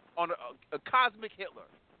 on a cosmic Hitler,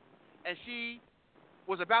 and she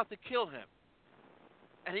was about to kill him,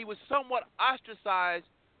 and he was somewhat ostracized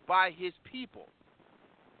by his people.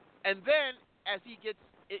 And then, as he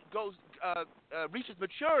reaches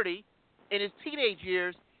maturity in his teenage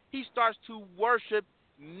years, he starts to worship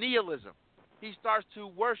nihilism. He starts to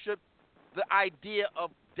worship the idea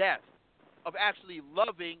of death, of actually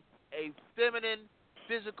loving a feminine,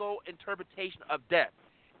 physical interpretation of death.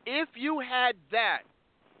 If you had that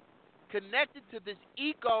connected to this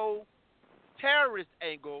eco-terrorist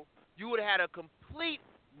angle, you would have had a complete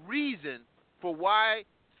reason for why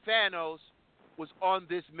Thanos was on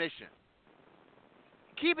this mission.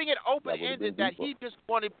 Keeping it open-ended that he just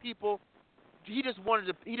wanted to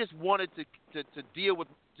deal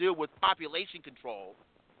with population control.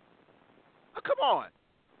 Oh, come on.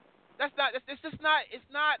 It's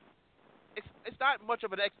not much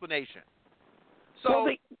of an explanation. So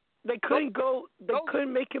well, they couldn't go. They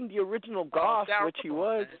couldn't make him the original Goth, which he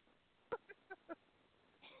was.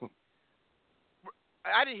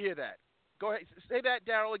 I didn't hear that. Go ahead. Say that,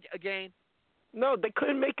 Daryl, again. No, they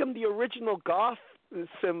couldn't make him the original Goth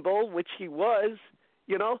symbol, which he was.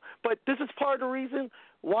 You know, but this is part of the reason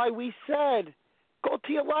why we said, go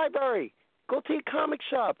to your library, go to your comic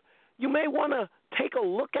shop. You may want to take a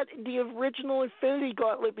look at the original Infinity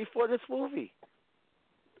Gauntlet before this movie.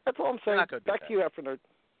 That's all I'm saying. Back to you, Afronerd.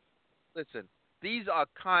 Listen, these are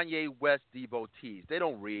Kanye West devotees. They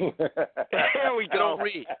don't read. There we go. They don't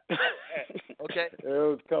read. Okay? It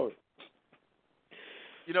was coming.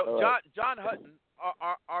 You know, John Hutton,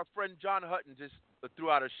 our friend John Hutton just threw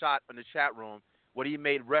out a shot in the chat room when he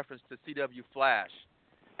made reference to CW Flash,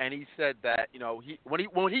 and he said that, you know, when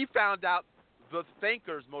he found out the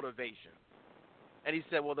Thinker's motivation, and he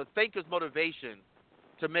said, well, the Thinker's motivation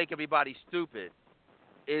to make everybody stupid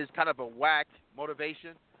is kind of a whack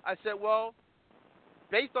motivation. I said, well,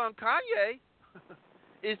 based on Kanye,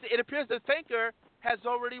 it appears the Thinker has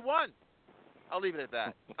already won. I'll leave it at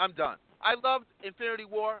that. I'm done. I loved Infinity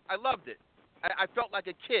War. I loved it. I felt like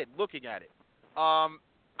a kid looking at it.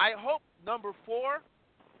 I hope number 4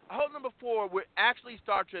 will actually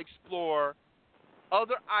start to explore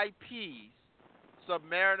other IPs,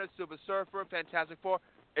 Submariner, Silver Surfer, Fantastic Four.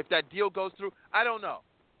 If that deal goes through, I don't know.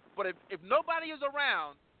 But if nobody is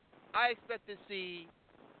around, I expect to see,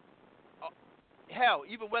 hell,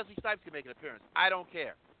 even Wesley Snipes can make an appearance. I don't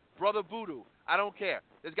care. Brother Voodoo, I don't care.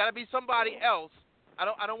 There's got to be somebody else. I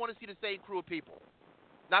don't want to see the same crew of people.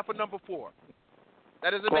 Not for number 4.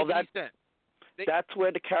 That doesn't Well, make any sense. That's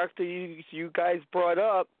where the character you guys brought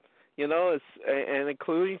up, you know, and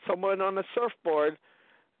including someone on the surfboard,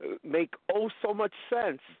 make so much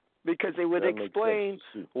sense because they would explain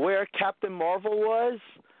where Captain Marvel was,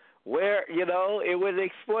 where, you know, it would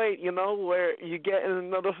explain, you know, where you get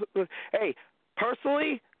another. Hey,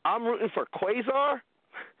 personally, I'm rooting for Quasar,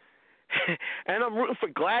 and I'm rooting for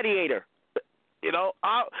Gladiator. You know,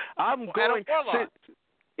 I'm going to.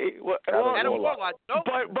 Adam Warlock. No.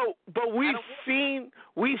 But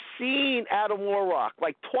we've seen Adam Warlock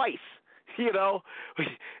like twice. You know,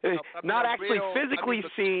 not actually physically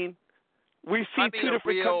seen. We've seen two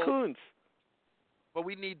different cocoons. But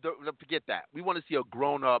we need to forget that. We want to see a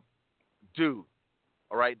grown-up dude.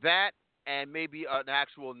 All right, that and maybe an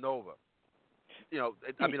actual Nova. You know,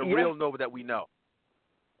 I mean a real Nova that we know.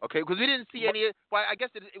 Okay, because we didn't see any. Well, I guess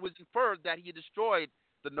it was inferred that he destroyed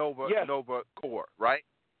the Nova core, right?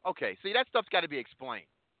 Okay, see, that stuff's got to be explained.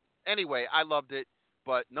 Anyway, I loved it,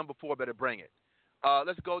 but number 4 better bring it.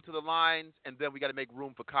 Let's go to the lines, and then we got to make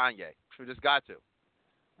room for Kanye. We just got to.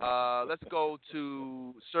 Let's go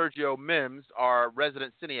to Sergio Mims, our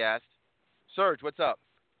resident cineast. Serge, what's up?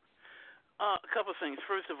 A couple of things.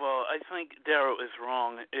 First of all, I think Darrow is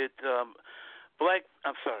wrong.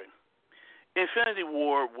 Infinity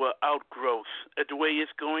War will outgrow, the way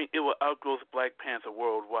it's going, it will outgrow Black Panther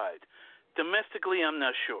worldwide. Domestically, I'm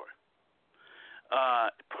not sure.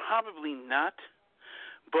 Probably not.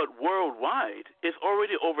 But worldwide, it's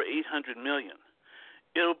already over 800 million.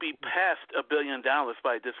 It'll be past $1 billion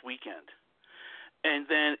by this weekend. And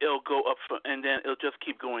then it'll go up, and then it'll just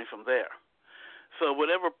keep going from there. So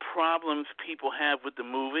whatever problems people have with the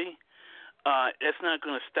movie, that's not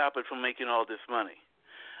going to stop it from making all this money.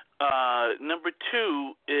 Number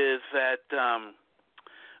 2 is that,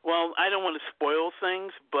 well, I don't want to spoil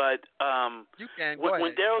things, but you can.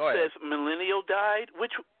 When Daryl says Millennial died,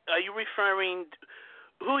 which are you referring?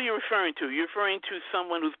 Who are you referring to? You're referring to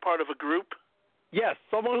someone who's part of a group? Yes,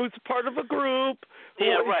 someone who's part of a group.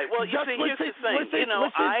 Yeah, right. Well, you see, here's the thing.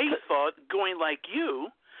 I thought, going like you,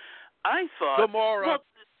 I thought Gamora.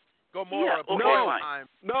 Yeah, okay,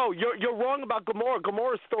 no, you're wrong about Gamora.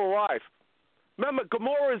 Gamora's still alive. Remember,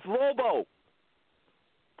 Gamora is Lobo.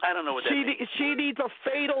 I don't know what that means. She needs a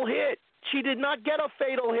fatal hit. She did not get a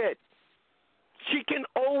fatal hit. She can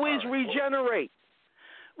always regenerate.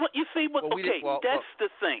 Well, you see, that's the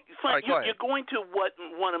thing. You're going to what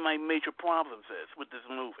one of my major problems is with this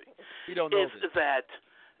movie. We don't know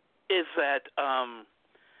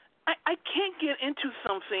I can't get into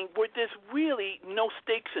something where there's really no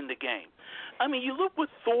stakes in the game. I mean, you look what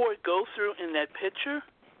Thor goes through in that picture,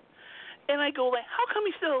 and I go like, how come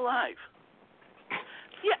he's still alive?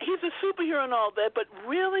 Yeah, he's a superhero and all that, but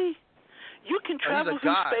really? You can travel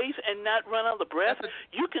through space and not run out of breath.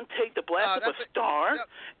 You can take the blast of a star,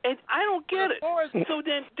 and I don't get it. So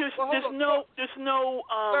then there's no.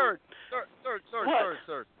 Third.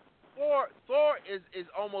 Thor is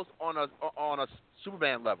almost on a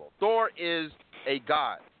Superman level. Thor is a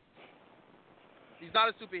god. He's not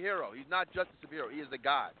a superhero. He's not just a superhero. He is a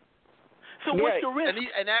god. So what's the risk?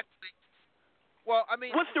 And actually, well, I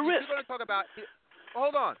mean, what's the risk? You're going to talk about.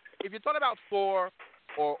 Hold on. If you're talking about Thor.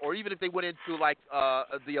 Or even if they went into like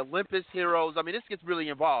the Olympus heroes, I mean, this gets really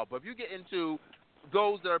involved. But if you get into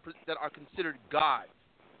those that are considered gods,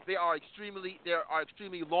 they are extremely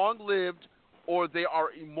long-lived, or they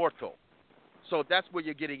are immortal. So that's what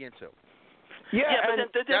you're getting into. Yeah,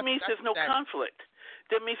 but that means there's no conflict.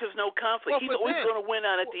 That means there's no conflict. He's always going to win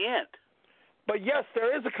out at the end. But yes,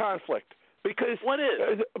 there is a conflict. Because what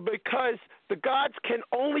is? Because the gods can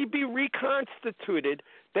only be reconstituted.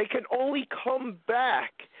 They can only come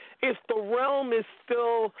back if the realm is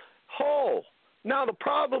still whole. Now, the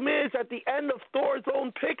problem is, at the end of Thor's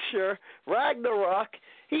own picture, Ragnarok,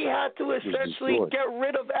 he had to essentially get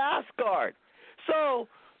rid of Asgard. So,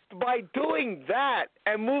 by doing that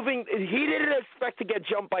and moving, he didn't expect to get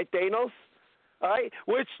jumped by Thanos. All right,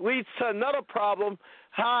 which leads to another problem.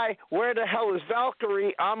 Hi, where the hell is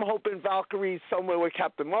Valkyrie? I'm hoping Valkyrie's somewhere with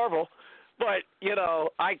Captain Marvel. But, you know,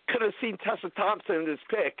 I could have seen Tessa Thompson in this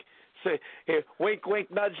pick. Say, here, wink, wink,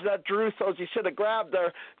 nudge, nudge, Russo's. You should have grabbed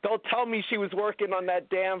her. Don't tell me she was working on that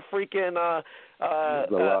damn freaking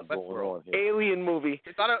alien movie.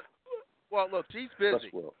 It's not well, look, she's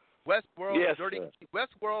busy. Westworld, yes,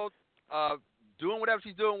 Westworld, doing whatever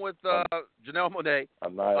she's doing with Janelle Monae.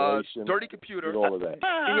 Annihilation. Dirty Computer. All of that.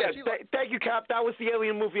 Thank you, Cap. That was the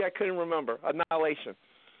alien movie I couldn't remember. Annihilation.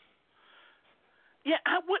 Yeah,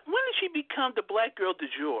 when did she become the black girl du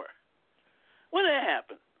jour? When did that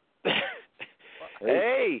happen?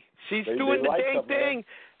 Hey, She's They doing the like dang her, man. thing,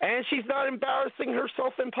 and she's not embarrassing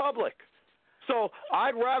herself in public. So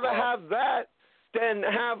I'd rather have that than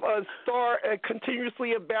have a star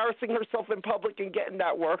continuously embarrassing herself in public and getting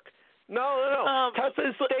that work. No. Tessa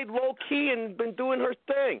has stayed low key and been doing her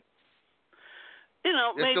thing. You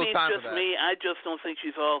know, There's maybe still time it's just for that. me. I just don't think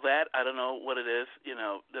she's all that. I don't know what it is. You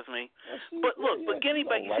know, that's me. But look, but getting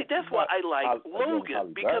back, see, that's why I like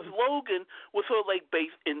Logan, because Logan was sort of like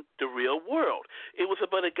based in the real world. It was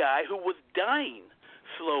about a guy who was dying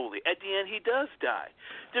slowly. At the end, he does die.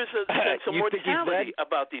 There's some mortality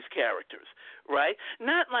about these characters, right?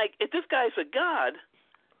 Not like if this guy's a god.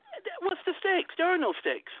 What's the stakes? There are no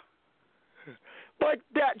stakes. But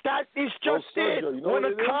that is just it. You know when a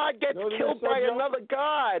what it is? god gets You know what it killed is, by Sergio? another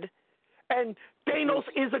god, and Thanos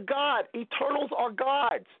is a god. Eternals are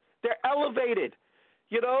gods. They're elevated.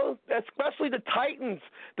 You know, especially the Titans.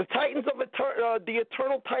 The Titans of the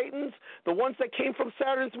Eternal Titans, the ones that came from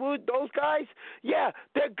Saturn's moon, those guys, yeah,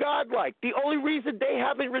 they're godlike. The only reason they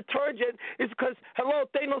haven't returned yet is because, hello,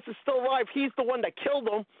 Thanos is still alive. He's the one that killed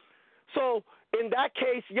them. So in that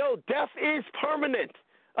case, death is permanent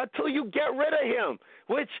until you get rid of him,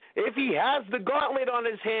 which if he has the gauntlet on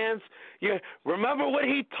his hands, you remember what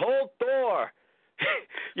he told Thor.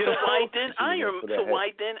 Why didn't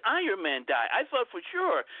Iron Man die? I thought for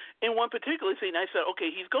sure in one particular scene I said, okay,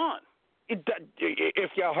 he's gone.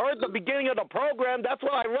 If you heard the beginning of the program, that's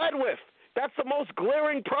what I led with. That's the most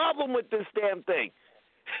glaring problem with this damn thing.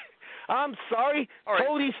 I'm sorry, right.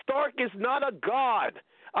 Tony Stark is not a god.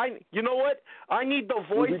 You know what? I need the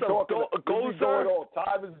voice of Gozer.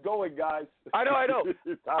 Time is going, guys. I know.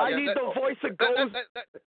 I need the voice of Gozer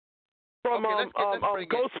from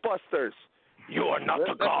Ghostbusters. You are not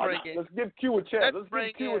the god. Let's give Q a chance. Let's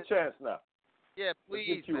give Q a chance now. Yeah,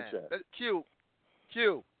 please, Q a man. chance.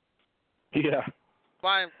 Q. Yeah.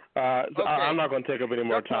 Fine. Okay. I'm not going to take up any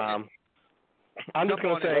more time. I'm just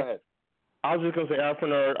going to say. I was just going to say,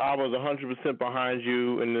 Afronerd, I was 100% behind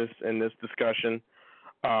you in this discussion.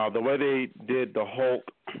 The way they did the Hulk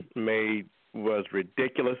was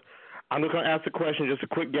ridiculous. I'm just going to ask the question, just a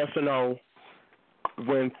quick yes or no.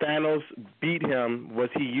 When Thanos beat him, was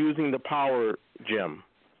he using the power gem?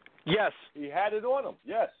 Yes. He had it on him.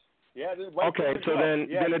 Yes. He had it right okay, so then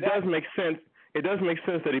it does make sense. It does make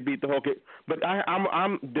sense that he beat the Hulk. But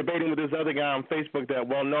I'm debating with this other guy on Facebook that,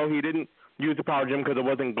 well, no, he didn't use the power gem because it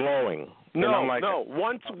wasn't glowing. No.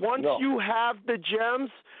 Once you have the gems,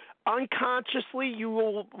 unconsciously you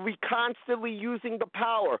will be constantly using the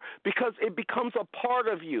power because it becomes a part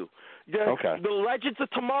of you. The Legends of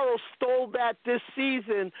Tomorrow stole that this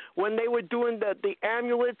season when they were doing the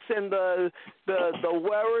amulets and the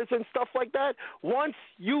wearers and stuff like that. Once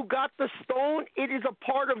you got the stone, it is a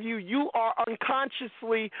part of you. You are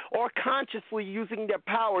unconsciously or consciously using their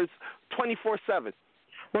powers 24/7.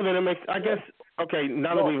 Well, then it makes, I guess, okay,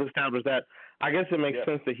 now that we've established that, I guess it makes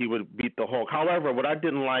sense that he would beat the Hulk. However, what I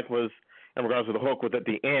didn't like was, in regards to the Hulk, was at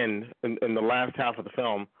the end, in the last half of the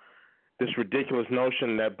film, this ridiculous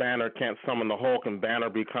notion that Banner can't summon the Hulk and Banner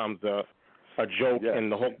becomes a joke in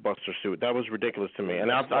the Hulkbuster suit. That was ridiculous to me. And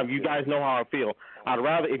you guys know how I feel. I'd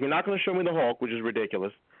rather, if you're not going to show me the Hulk, which is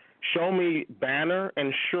ridiculous, show me Banner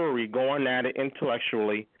and Shuri going at it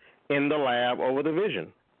intellectually in the lab over the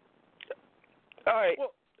Vision. All right.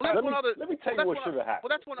 Well, let me tell you what should have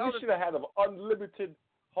happened. We should have had an unlimited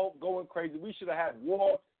Hulk going crazy. We should have had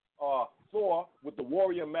Thor with the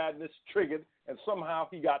Warrior Madness triggered, and somehow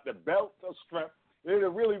he got the belt of strength. It would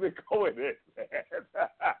have really been going in.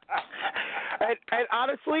 and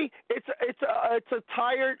honestly, it's a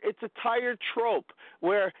tired trope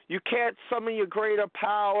where you can't summon your greater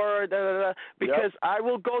power. Because I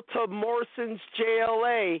will go to Morrison's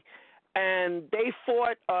JLA. And they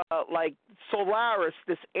fought like Solaris,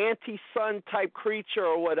 this anti-sun type creature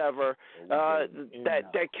or whatever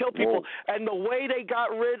that killed people. And the way they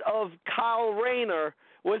got rid of Kyle Rayner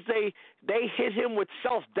was they hit him with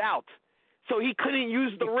self-doubt. So he couldn't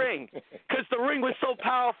use the ring because the ring was so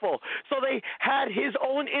powerful. So they had his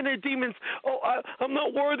own inner demons. I'm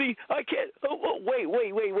not worthy. I can't. Wait.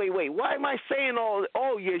 Why am I saying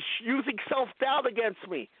you're using self-doubt against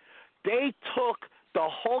me? They took the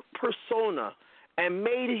Hulk persona and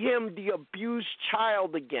made him the abused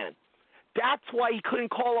child again. That's why he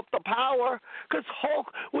couldn't call up the power, because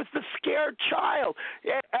Hulk was the scared child.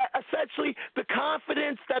 Essentially, the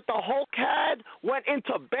confidence that the Hulk had went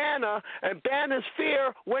into Banner, and Banner's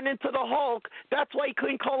fear went into the Hulk. That's why he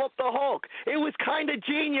couldn't call up the Hulk. It was kind of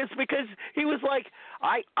genius because he was like,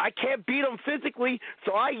 I can't beat him physically,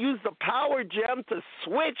 so I use the power gem to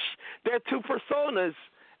switch their two personas,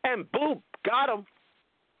 and boom, got him.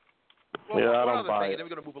 Well, I don't buy it. Then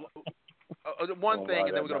we're going to move along. one thing,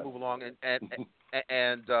 and then we're going to move along.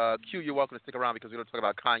 And Q, you're welcome to stick around because we're going to talk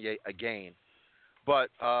about Kanye again. But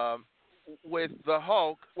with the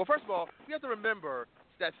Hulk, well, first of all, we have to remember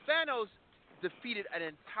that Thanos defeated an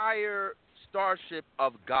entire starship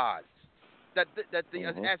of gods. That the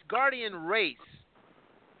Asgardian race,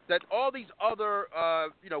 that all these other,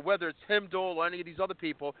 whether it's Heimdall or any of these other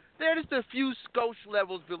people, they're just a few skosh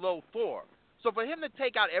levels below Thor. So for him to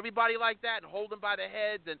take out everybody like that and hold them by the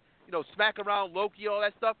heads and, smack around Loki, all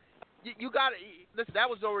that stuff, you got to listen. That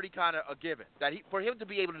was already kind of a given. That for him to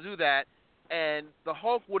be able to do that, and the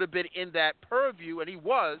Hulk would have been in that purview, and he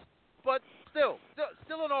was. But still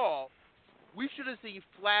in all, we should have seen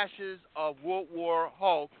flashes of World War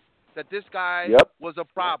Hulk. That this guy was a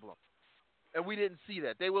problem, and we didn't see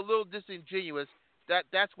that. They were a little disingenuous.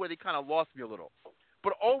 That's where they kind of lost me a little.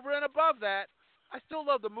 But over and above that, I still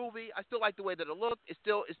love the movie. I still like the way that it looked. It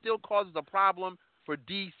still causes a problem for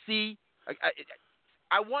DC.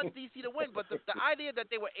 I want DC to win, but the idea that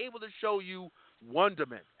they were able to show you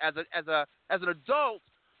wonderment as an adult,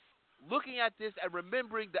 looking at this and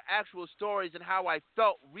remembering the actual stories and how I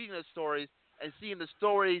felt reading the stories and seeing the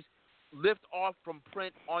stories lift off from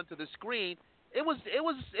print onto the screen, it was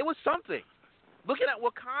something. Looking at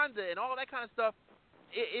Wakanda and all that kind of stuff,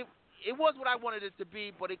 it was what I wanted it to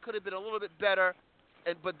be, but it could have been a little bit better.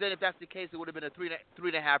 But then if that's the case, it would have been a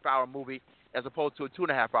 3.5 hour movie as opposed to a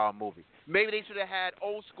 2.5 hour movie. Maybe they should have had the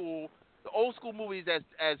old school movies,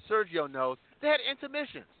 as Sergio knows, they had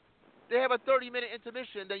intermissions. They have a 30-minute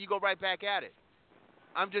intermission, then you go right back at it.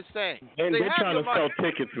 I'm just saying. And they're trying to sell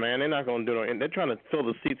tickets, man. They're not going to do it. And they're trying to fill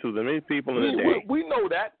the seats with as many people in a day. We know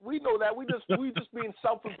that. We just being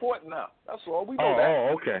self-important now. That's all. We know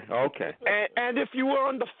that. Oh, okay. And if you were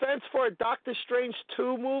on the fence for a Doctor Strange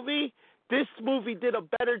 2 movie, this movie did a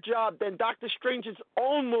better job than Doctor Strange's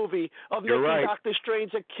own movie of making Doctor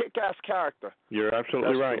Strange a kick-ass character. You're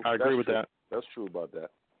absolutely right. I agree with that. That's true about that.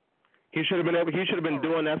 He should have been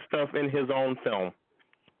doing that stuff in his own film.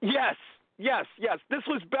 Yes. This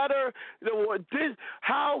was better.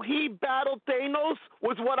 How he battled Thanos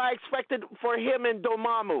was what I expected for him and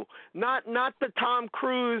Dormammu. Not the Tom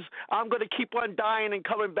Cruise, I'm going to keep on dying and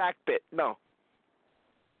coming back bit. No.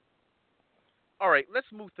 All right, let's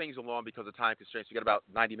move things along because of time constraints. We got about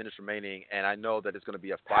 90 minutes remaining, and I know that it's going to be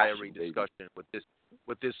a fiery discussion with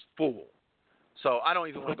this fool. So I don't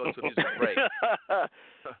even want to go to a music break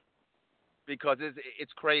because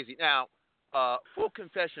it's crazy. Now, full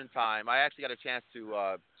confession time. I actually got a chance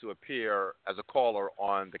to appear as a caller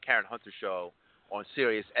on the Karen Hunter show on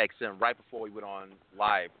Sirius XM right before we went on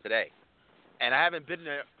live today, and I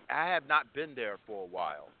have not been there for a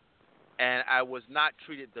while. And I was not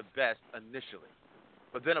treated the best initially.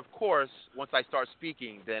 But then, of course, once I start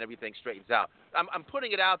speaking, then everything straightens out. I'm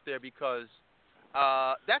putting it out there because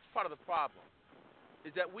that's part of the problem,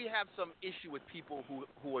 is that we have some issue with people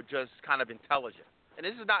who are just kind of intelligent. And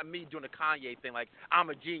this is not me doing a Kanye thing like,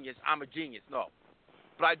 I'm a genius. No.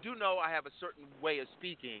 But I do know I have a certain way of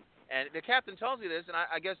speaking. And the captain tells me this, and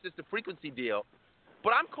I guess it's the frequency deal.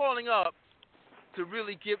 But I'm calling up to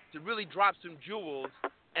really drop some jewels,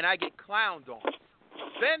 and I get clowned on.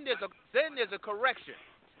 Then there's a correction.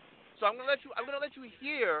 So I'm gonna let you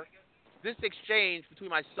hear this exchange between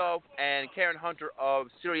myself and Karen Hunter of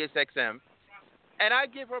Sirius XM, and I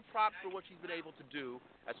give her props for what she's been able to do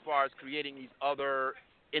as far as creating these other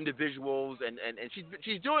individuals, and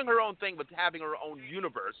she's doing her own thing, but having her own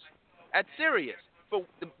universe at Sirius. But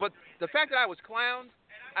the fact that I was clowned,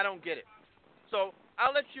 I don't get it. So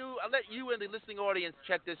I'll let you and the listening audience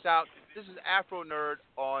check this out. This is Afronerd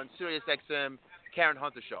on Sirius XM, Karen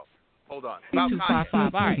Hunter show. Hold on.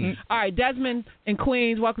 255. All right. Desmond in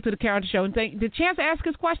Queens, welcome to the Karen Hunter show. And did Chance ask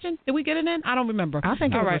his question? Did we get it in? I don't remember. I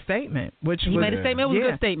think it was a statement. He made a statement. It was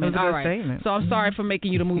a good statement. It was a good statement. So I'm sorry for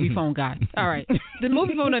making you the movie phone guy. All right. The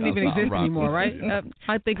movie phone doesn't even exist anymore, right?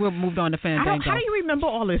 I think we've moved on to Fandango. How do you remember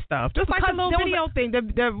all this stuff? Just like the little video thing.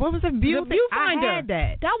 What was it? The viewfinder. I had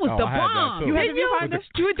that. That was the bomb. You had the viewfinder?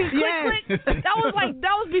 You would do click. That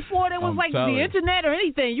was before there was the internet or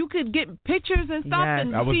anything. You could get pictures and stuff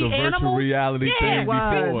and that was see the virtual animals. reality thing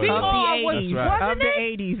before. Of the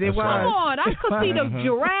 80s, it was. Come on, I could see the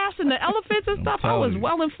giraffes and the elephants and stuff. I was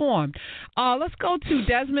well informed. Let's go to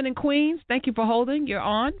Desmond in Queens. Thank you for holding. You're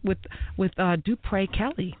on with Dupre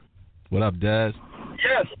Kelly. What up, Des?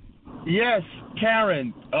 Yes,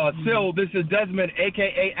 Karen. Sil, this is Desmond,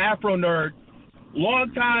 a.k.a. Afronerd.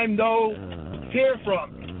 Long time no hear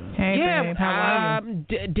from. Hey, babe, how are you?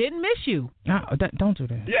 Didn't miss you. Don't do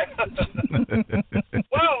that. Yeah.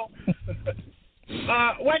 Well,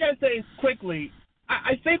 what I gotta say quickly,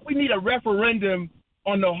 I think we need a referendum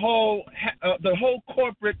on the whole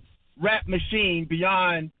corporate rap machine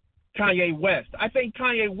beyond Kanye West. I think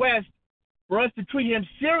Kanye West, for us to treat him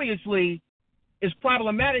seriously, is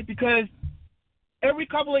problematic because every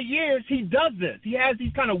couple of years he does this. He has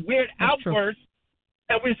these kind of weird outbursts,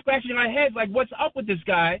 and we're scratching our heads like, what's up with this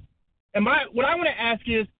guy? And what I want to ask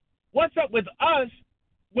is, what's up with us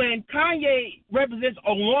when Kanye represents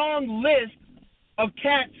a long list of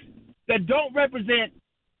cats that don't represent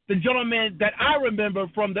the gentleman that I remember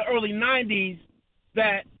from the early 90s,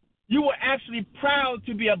 that you were actually proud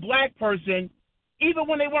to be a black person, even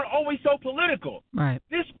when they weren't always so political. Right.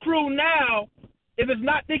 This crew now, if it's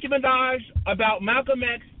not Nicki Minaj about Malcolm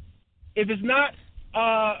X, if it's not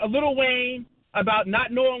a Lil Wayne about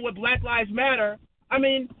not knowing what Black Lives Matter, I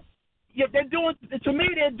mean, yeah, they're doing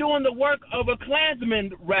the work of a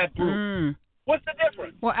Klansman rap group. What's the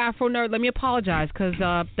difference? Well, Afronerd, let me apologize because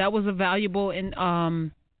that was a valuable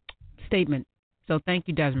statement. So thank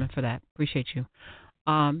you, Desmond, for that. Appreciate you.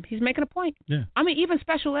 He's making a point. Yeah. I mean, even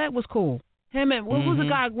Special Ed was cool. Him and what was the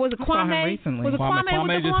guy? Was it Kwame? Was it Kwame?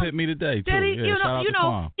 Kwame just hit me today too. Did he? Yeah, you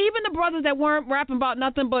know, even the brothers that weren't rapping about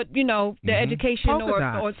nothing but their education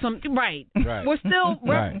or some right. We're still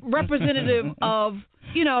representative of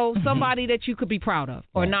somebody that you could be proud of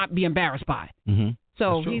or not be embarrassed by. Mm-hmm.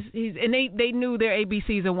 So he's and they knew their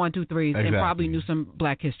ABCs and 1, 2, 3s and probably knew some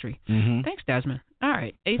Black history. Mm-hmm. Thanks, Desmond. All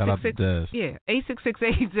right, 866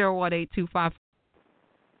 866-801-825.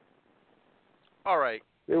 All right.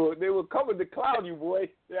 They were coming to clown you, boy.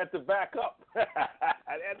 They had to back up.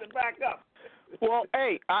 Well,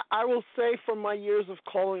 hey, I will say from my years of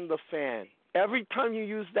calling the fan, every time you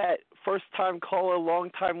use that first time caller,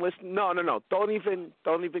 long time listener, no, don't even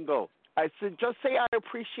go. I said just say I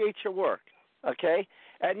appreciate your work, okay?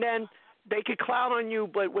 And then they could clown on you,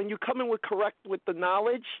 but when you come in with the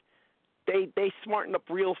knowledge, they smarten up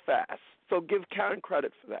real fast. So give Karen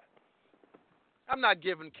credit for that. I'm not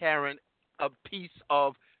giving Karen a piece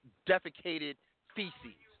of defecated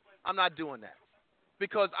feces. I'm not doing that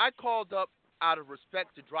because I called up out of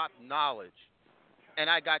respect to drop knowledge, and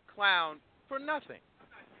I got clowned for nothing.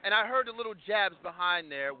 And I heard the little jabs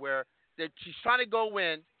behind there where she's trying to go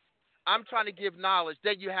in. I'm trying to give knowledge.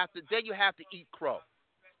 Then you have to eat crow.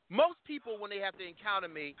 Most people, when they have to encounter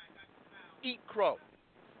me, eat crow.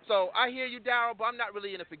 So I hear you, Darryl, but I'm not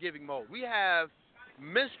really in a forgiving mode. We have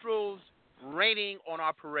minstrels raining on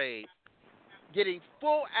our parade, getting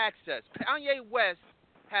full access. Kanye West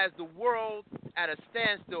has the world at a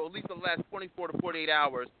standstill, at least the last 24 to 48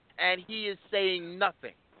 hours, and he is saying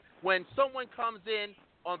nothing. When someone comes in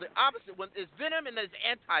on the opposite, when there's venom and there's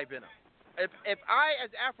anti-venom. If I, as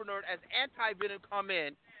Afronerd, as anti-venom, come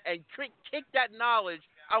in and kick that knowledge,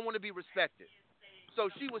 I want to be respected. So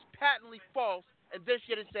she was patently false, and then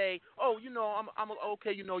she had to say, oh, I'm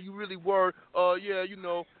okay, you really were,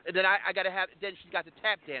 and then I got to have, then she got the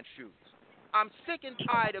tap dance shoes. I'm sick and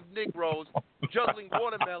tired of Negroes juggling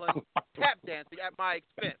watermelon tap dancing at my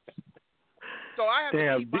expense. So I have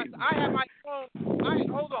I have my own.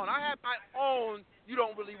 I have my own. You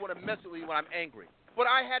don't really want to mess with me when I'm angry. But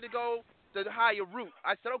I had to go the higher route.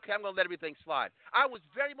 I said, okay, I'm going to let everything slide. I was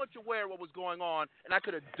very much aware of what was going on, and I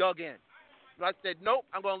could have dug in. But I said, nope,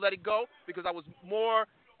 I'm going to let it go because it was more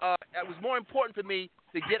important for me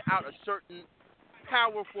to get out a certain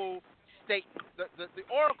powerful statement. The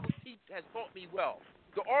Oracle has taught me well.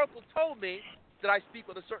 The Oracle told me that I speak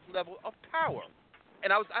with a certain level of power.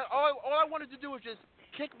 And all I wanted to do was just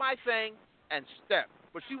kick my thing and step.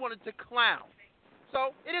 But she wanted to clown.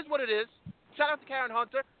 So it is what it is. Shout out to Karen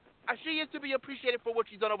Hunter. She is to be appreciated for what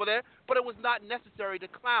she's done over there, but it was not necessary to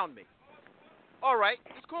clown me. All right,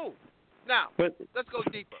 it's cool. Now, let's go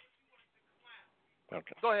deeper.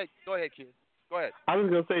 Okay. Go ahead, kid. Go ahead. I was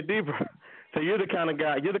going to say deeper. So you're the kind of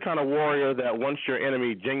guy, you're the kind of warrior that once your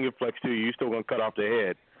enemy genuflects to you, you're still going to cut off their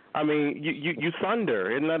head. I mean, you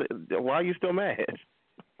thunder. Isn't that, why are you still mad?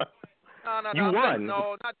 No. You won.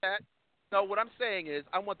 No, not that. No, what I'm saying is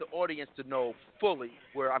I want the audience to know fully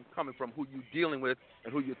where I'm coming from, who you're dealing with,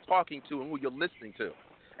 and who you're talking to, and who you're listening to.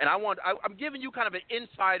 And I'm giving you kind of an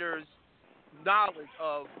insider's knowledge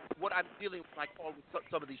of what I'm dealing with when I call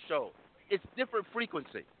some of these shows. It's different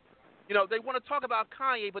frequency. They want to talk about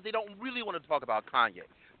Kanye, but they don't really want to talk about Kanye.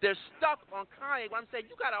 They're stuck on Kanye. When I'm saying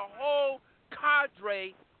you got a whole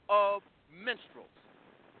cadre of minstrels.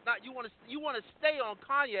 Now you want to stay on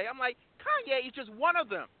Kanye. I'm like, Kanye is just one of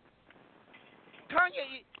them.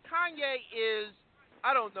 Kanye is,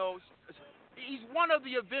 I don't know, he's one of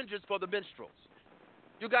the Avengers for the minstrels.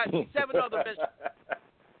 You got 7 other minstrels.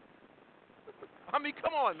 I mean,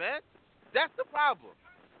 come on, man. That's the problem.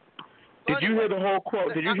 Did you hear the whole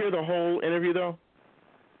quote? Did you hear the whole interview, though?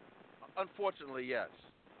 Unfortunately, yes.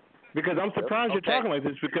 Because I'm surprised you're talking like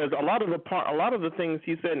this, because a lot of the things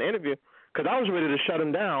he said in the interview, because I was ready to shut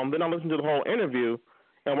him down. Then I listened to the whole interview,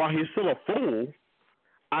 and while he's still a fool,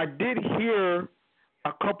 I did hear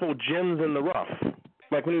a couple gems in the rough.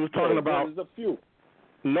 Like when he was talking about there's a few.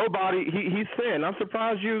 Nobody, he said, and I'm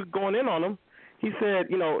surprised you going in on him. He said,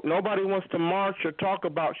 nobody wants to march or talk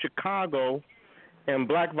about Chicago and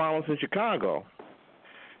black violence in Chicago.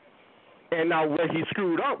 And now where he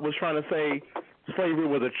screwed up was trying to say slavery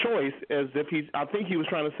was a choice, as if I think he was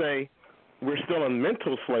trying to say we're still in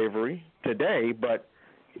mental slavery today, but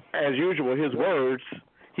as usual, his words,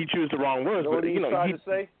 he chose the wrong words. You know what he's trying to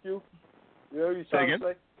say, Q? You know what he's trying to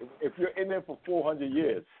say? If you're in there for 400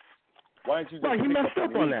 years, why don't you just he messed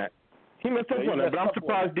up on that. He messed up on that, but I'm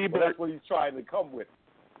surprised D-Bird... That's what he's trying to come with.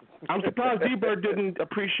 I'm surprised D-Bird didn't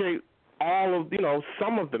appreciate all of,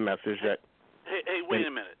 some of the message that... Hey, wait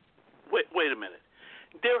a minute. Wait a minute.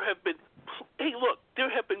 There have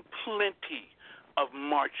been plenty of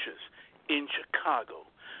marches in Chicago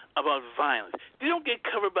about violence. They don't get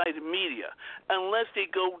covered by the media unless they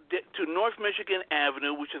go to North Michigan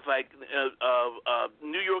Avenue, which is like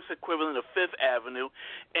New York's equivalent of Fifth Avenue,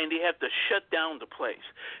 and they have to shut down the place.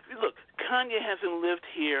 Look, Kanye hasn't lived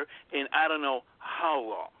here in I don't know how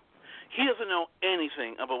long. He doesn't know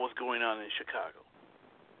anything about what's going on in Chicago.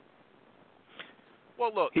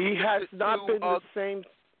 Well, look, he has not been the same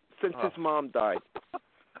since his mom died.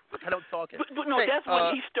 I don't talk it. But no, that's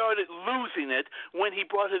when he started losing it, when he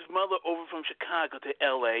brought his mother over from Chicago to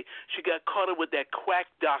L.A. She got caught up with that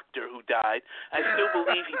quack doctor who died. I still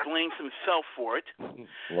believe he blames himself for it.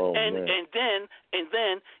 Oh, and then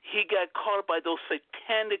he got caught up by those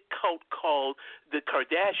satanic cult called the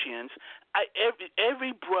Kardashians.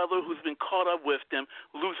 Every brother who's been caught up with them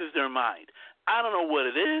loses their mind. I don't know what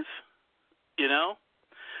it is,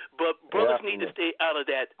 but brothers need to stay out of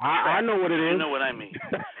that trap. I know what it is. You know what I mean.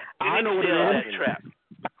 I know what it is. Trap.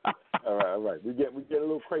 All right. We get a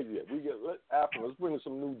little crazy. Let's bring in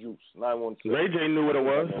some new juice. 916. Ray J knew what it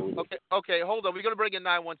was. Okay, hold on. We're gonna bring in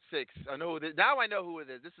 916. I know who it is. Now I know who it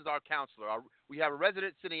is. This is our counselor. We have a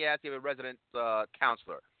resident cineast. We have a resident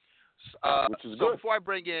counselor. Which is so good. Before I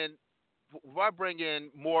bring in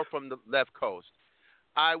more from the left coast,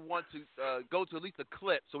 I want to go to at least a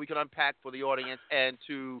clip so we can unpack for the audience and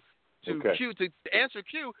to Q to answer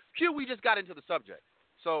Q. We just got into the subject.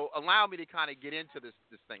 So allow me to kind of get into this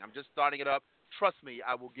thing. I'm just starting it up. Trust me,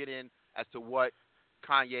 I will get in as to what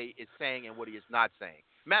Kanye is saying and what he is not saying.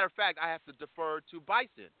 Matter of fact, I have to defer to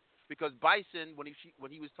Bison because Bison,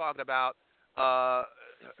 when he was talking about, I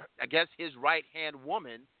guess his right-hand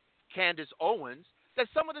woman, Candace Owens, that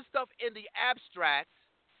some of the stuff in the abstract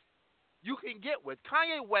you can get with.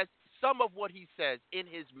 Kanye West, some of what he says in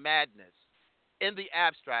his madness, in the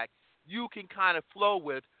abstract, you can kind of flow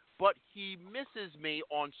with, but he misses me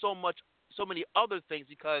on so many other things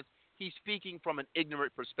because he's speaking from an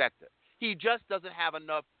ignorant perspective. He just doesn't have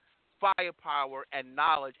enough firepower and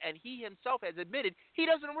knowledge, and he himself has admitted he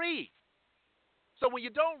doesn't read. So when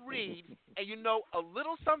you don't read and you know a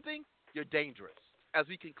little something, you're dangerous, as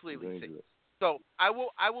we can clearly see. So I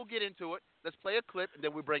will get into it. Let's play a clip, and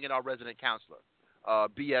then we bring in our resident counselor,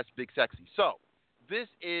 BS Big Sexy. So this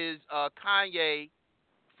is Kanye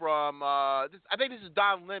from I think this is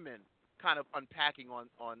Don Lemon kind of unpacking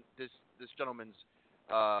on this gentleman's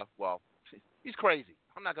he's crazy.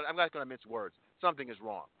 I'm not gonna mince words. Something is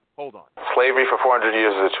wrong. Hold on. Slavery for 400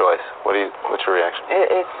 years is a choice. What's your reaction?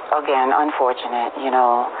 It's again unfortunate.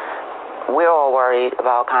 We're all worried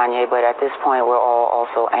about Kanye, but at this point we're all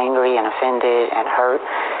also angry and offended and hurt.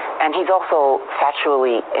 And he's also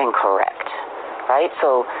factually incorrect, right?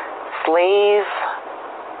 So slave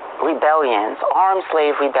rebellions, armed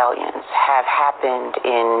slave rebellions have happened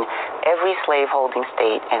in every slaveholding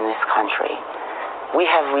state in this country. We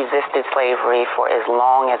have resisted slavery for as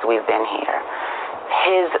long as we've been here.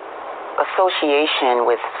 His association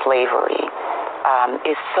with slavery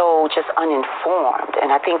is so just uninformed.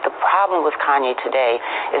 And I think the problem with Kanye today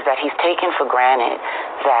is that he's taken for granted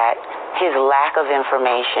that his lack of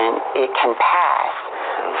information, it can pass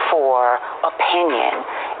for opinion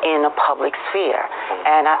in a public sphere.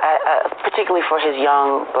 And particularly for his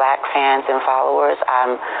young black fans and followers,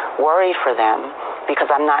 I'm worried for them because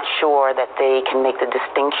I'm not sure that they can make the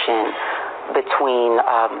distinction between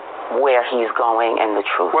where he's going and the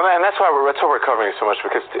truth. Well, and that's why we're covering it so much,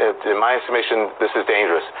 because in my estimation, this is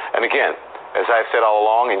dangerous. And again, as I've said all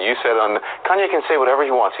along, and you said Kanye can say whatever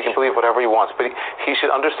he wants. He can believe whatever he wants, but he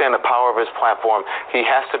should understand the power of his platform. He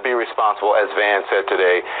has to be responsible, as Van said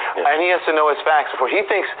today, and he has to know his facts before he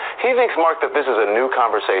thinks, Mark, that this is a new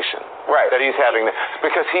conversation that he's having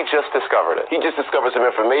because he just discovered it. He just discovered some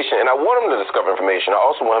information, and I want him to discover information. I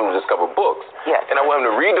also want him to discover books. Yes. And I want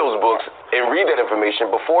him to read those books and read that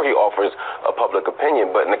information before he offers a public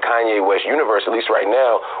opinion. But in the Kanye West universe, at least right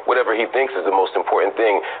now, whatever he thinks is the most important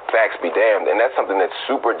thing, facts be damned. And that's something that's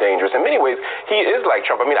super dangerous. In many ways, he is like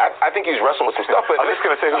Trump. I mean, I think he's wrestling with some stuff, but I'm just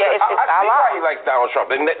going to say, I see why he likes Donald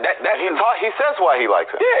Trump. And he says why he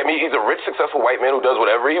likes him. Yeah, I mean, he's a rich, successful white man who does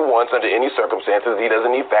whatever he wants under any circumstances. He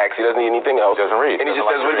doesn't need facts. He doesn't need anything else. He doesn't read. And he just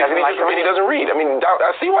does what he doesn't read. I mean,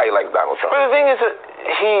 I see why he likes Donald Trump. But the thing is that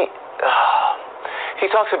he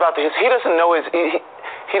talks about he doesn't know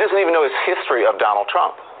he doesn't even know his history of Donald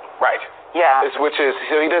Trump. Right. Yeah. Which is,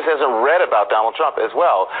 so he just hasn't read about Donald Trump as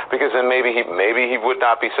well, because then maybe he would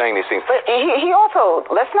not be saying these things. But he also,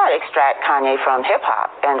 let's not extract Kanye from hip hop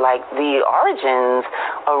and like the origins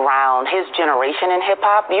around his generation in hip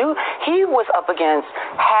hop. He was up against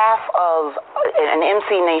half of an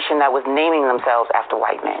MC nation that was naming themselves after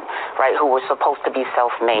white men, right? Who were supposed to be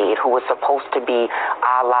self-made, who were supposed to be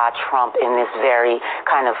a la Trump in this very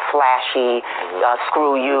kind of flashy,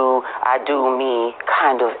 screw you, I do me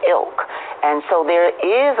kind of ilk. And so there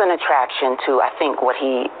is an attraction to, I think, what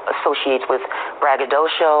he associates with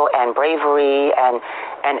braggadocio and bravery and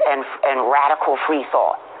radical free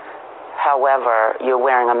thought. However, you're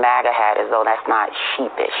wearing a MAGA hat as though that's not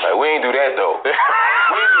sheepish. We ain't do that, though. We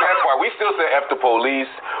ain't do that part. We still say F the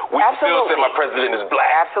police. We still say my president is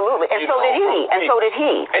black. Absolutely. And so did he. And so did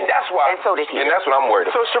he. And that's why. And so did he. And that's what I'm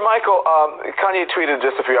worried about. So, Sir Michael, Kanye tweeted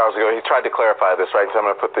just a few hours ago, he tried to clarify this, right? So I'm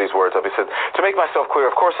going to put these words up. He said, to make myself clear,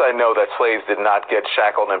 of course I know that slaves did not get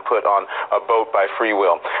shackled and put on a boat by free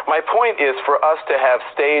will. My point is for us to have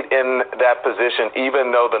stayed in that position,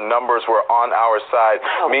 even though the numbers were on our side,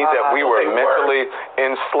 means that we were mentally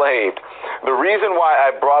enslaved. The reason why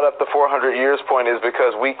I brought up the 400 years point is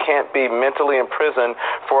because we can't be mentally imprisoned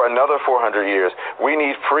for another 400 years. We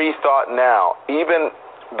need free thought now. Even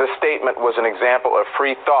the statement was an example of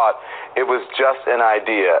free thought. It was just an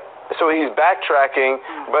idea. So he's backtracking,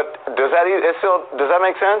 but does that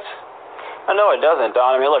make sense? No, it doesn't,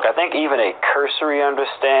 Don. I mean, look, I think even a cursory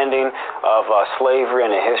understanding of slavery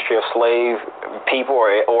and the history of slave people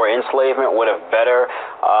or enslavement would have better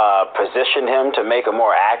positioned him to make a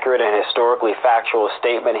more accurate and historically factual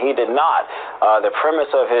statement. He did not. The premise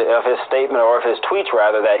of his statement, or of his tweets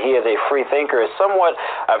rather, that he is a free thinker is somewhat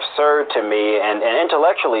absurd to me. And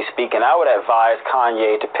intellectually speaking, I would advise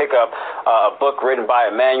Kanye to pick up a book written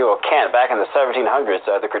by Immanuel Kant back in the 1700s,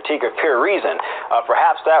 The Critique of Pure Reason.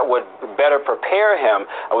 Perhaps that would better prepare him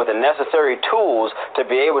with the necessary tools to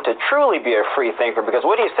be able to truly be a free thinker, because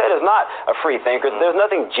what he said is not a free thinker. There's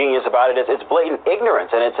nothing genius about it. It's blatant ignorance,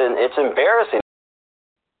 and it's embarrassing.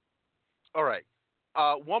 All right.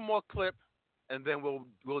 One more clip, and then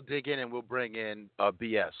we'll dig in and we'll bring in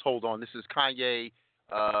BS. Hold on. This is Kanye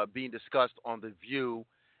being discussed on The View,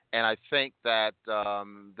 and I think that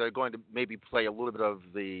they're going to maybe play a little bit of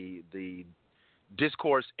the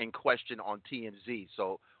discourse in question on TMZ.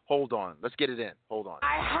 So hold on. Let's get it in. Hold on.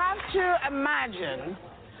 I have to imagine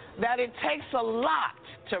that it takes a lot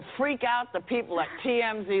to freak out the people at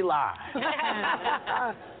TMZ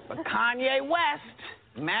Live. But Kanye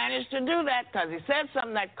West managed to do that because he said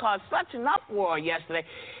something that caused such an uproar yesterday.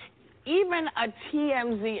 Even a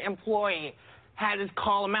TMZ employee had to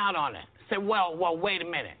call him out on it. Said, well, wait a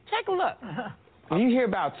minute. Take a look. When you hear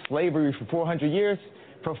about slavery for 400 years,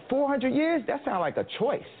 for 400 years, that sounds like a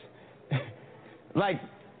choice. Like,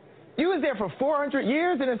 you was there for 400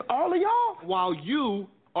 years and it's all of y'all? While you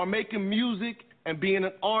are making music and being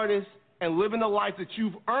an artist and living the life that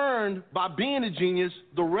you've earned by being a genius,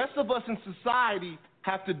 the rest of us in society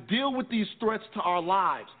have to deal with these threats to our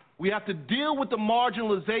lives. We have to deal with the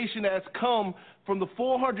marginalization that has come from the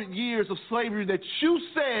 400 years of slavery that you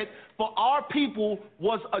said for our people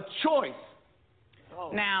was a choice.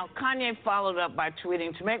 Now, Kanye followed up by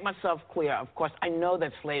tweeting, to make myself clear, of course, I know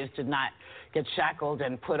that slaves did not get shackled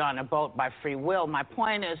and put on a boat by free will. My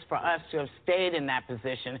point is for us to have stayed in that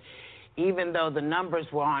position, even though the numbers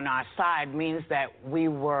were on our side, means that we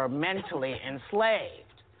were mentally enslaved.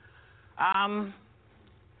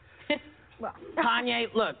 Kanye,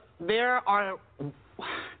 look, there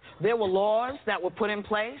were laws that were put in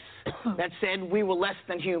place that said we were less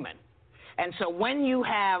than human. And so when you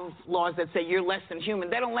have laws that say you're less than human,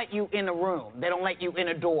 they don't let you in a room. They don't let you in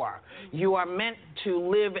a door. You are meant to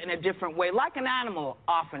live in a different way, like an animal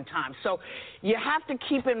oftentimes. So you have to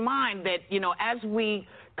keep in mind that, as we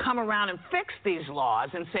come around and fix these laws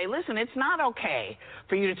and say, listen, it's not okay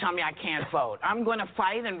for you to tell me I can't vote. I'm going to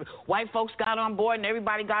fight, and white folks got on board, and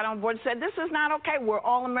everybody got on board and said, this is not okay. We're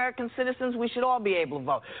all American citizens. We should all be able to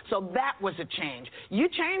vote. So that was a change. You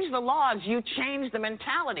change the laws, you change the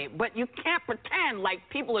mentality, but you can't pretend like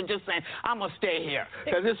people are just saying, I'm going to stay here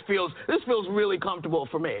because this feels really comfortable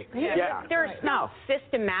for me. There's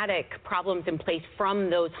systematic problems in place from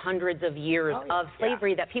those hundreds of years of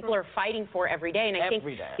slavery that people are fighting for every day. And I think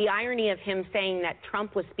the irony of him saying that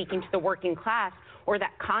Trump was speaking to the working class, or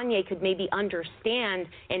that Kanye could maybe understand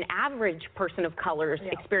an average person of color's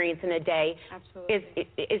experience in a day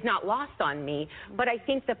is not lost on me. But I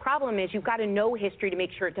think the problem is you've got to know history to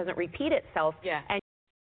make sure it doesn't repeat itself. And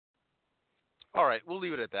all right, we'll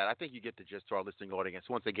leave it at that. I think you get the gist to our listening audience.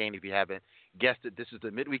 Once again, if you haven't guessed it, this is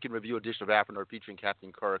the Midweek in Review edition of Afronerd featuring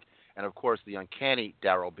Captain Kirk and, of course, the uncanny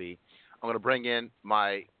Daryl B. I'm going to bring in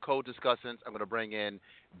my co-discussants. I'm going to bring in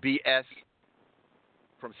BS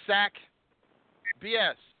from SAC.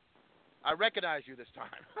 BS, I recognize you this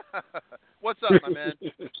time. What's up, my man?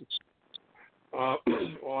 Well,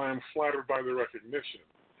 I am flattered by the recognition.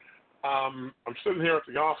 I'm sitting here at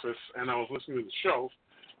the office, and I was listening to the show,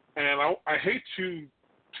 and I hate to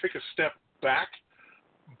take a step back,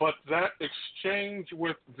 but that exchange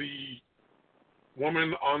with the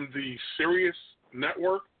woman on the Sirius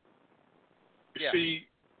network, see,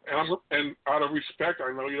 and out of respect,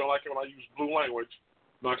 I know you don't like it when I use blue language.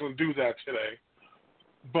 I'm not going to do that today.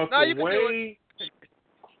 But the way...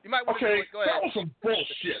 You might want to do it. Go ahead. That was some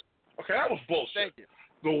bullshit. Okay, that was bullshit. Thank you.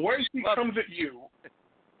 The way she comes at you,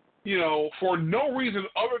 for no reason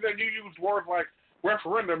other than you used words like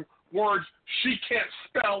referendum, words she can't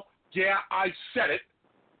spell. Yeah, I said it.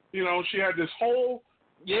 She had this whole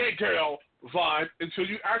girl vibe until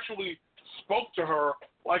you actually spoke to her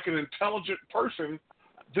like an intelligent person.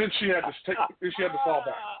 Then she had to fall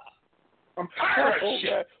back. I'm tired of that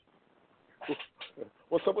shit.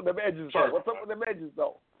 What's up with them edges, though? What's up with them edges,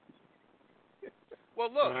 though?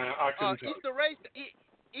 Well, look,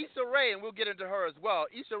 Issa Rae, and we'll get into her as well.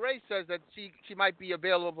 Issa Rae says that she might be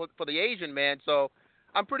available for the Asian man, so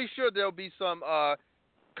I'm pretty sure there'll be some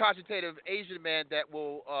cogitative Asian man that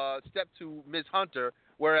will step to Ms. Hunter,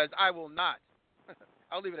 whereas I will not.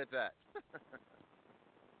 I'll leave it at that.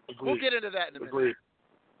 We'll get into that in a minute. Agreed.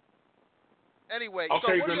 Anyway, okay,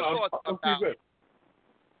 so what are your thoughts about...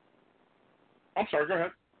 I'm sorry, go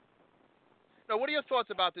ahead. No, what are your thoughts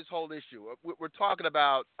about this whole issue? We're talking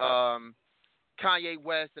about Kanye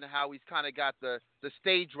West and how he's kind of got the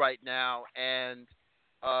stage right now. And,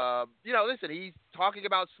 listen, he's talking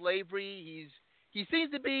about slavery. He seems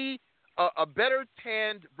to be a better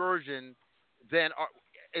tanned version than,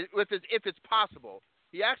 if it's possible.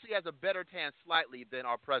 He actually has a better tan slightly than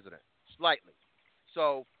our president. Slightly.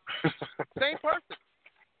 So, same person.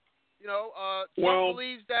 Trump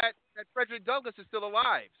believes that Frederick Douglass is still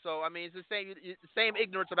alive. So, I mean, it's the same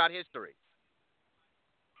ignorance about history.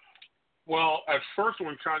 Well, at first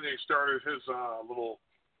when Kanye started his little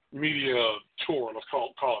media tour, let's call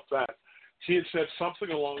it that, he had said something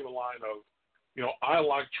along the line of, I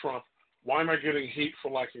like Trump. Why am I getting heat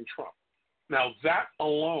for liking Trump? Now, that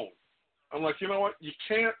alone, I'm like, you know what? You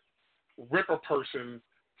can't rip a person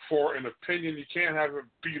for an opinion. You can't have him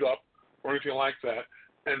beat up or anything like that.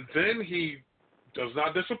 And then he does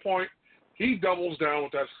not disappoint. He doubles down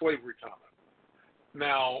with that slavery comment.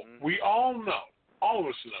 Now, we all of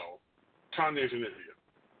us know, Kanye's an idiot.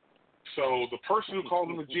 So the person who calls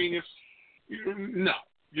him a genius, no,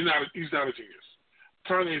 he's not a genius.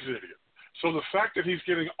 Kanye's an idiot. So the fact that he's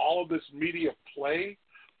getting all of this media play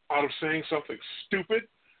out of saying something stupid,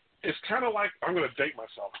 it's kind of like, I'm going to date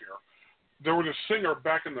myself here. There was a singer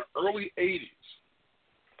back in the early 80s.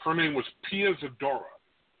 Her name was Pia Zadora.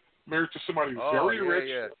 Married to somebody very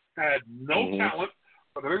rich, had no talent,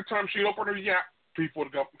 but every time she opened her yap, people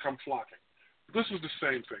would come flocking. This is the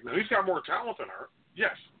same thing. Now, he's got more talent than her.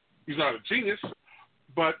 Yes, he's not a genius,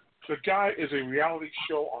 but the guy is a reality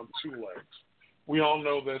show on two legs. We all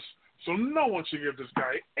know this, so no one should give this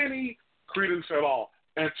guy any credence at all.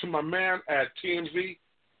 And to my man at TMZ,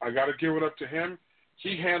 I got to give it up to him.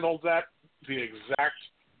 He handled that the exact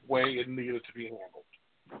way it needed to be handled.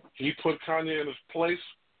 He put Kanye in his place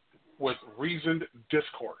with reasoned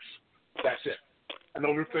discourse. That's it. And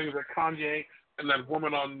those are things that Kanye and that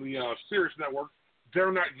woman on the Sirius network,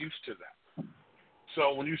 they're not used to that.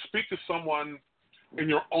 So when you speak to someone in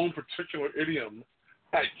your own particular idiom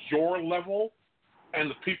at your level and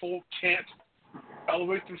the people can't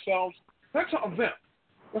elevate themselves, that's on them.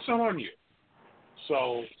 That's not on you.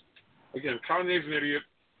 So, again, Kanye's an idiot.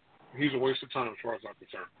 He's a waste of time as far as I'm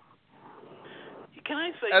concerned. Can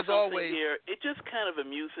I say As something always, here? It just kind of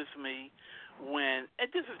amuses me when, and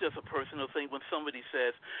this is just a personal thing, when somebody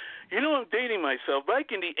says, I'm dating myself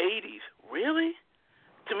back in the 80s. Really?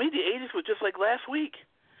 To me, the 80s were just like last week.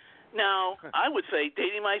 Now, I would say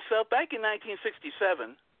dating myself back in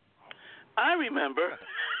 1967. I remember.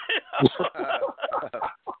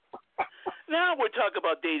 Now we're talking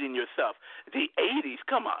about dating yourself. The 80s,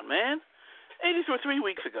 come on, man. 80s were 3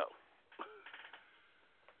 weeks ago.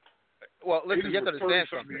 Well, listen, you have to understand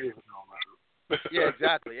something. Yeah,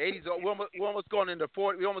 exactly. 80s. We're almost going into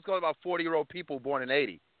 40. We're almost going about 40-year-old people born in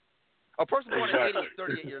 80. A person born in 80 is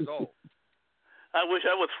 38 years old. I wish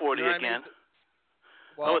I was 40 again. I mean?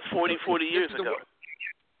 Well, I was 40 years ago.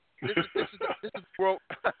 This is the world.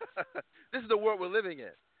 This is the world we're living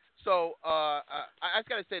in. So I just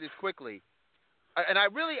got to say this quickly, and I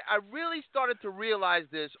really started to realize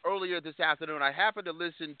this earlier this afternoon. I happened to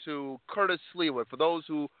listen to Curtis Slewa. For those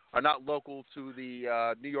who are not local to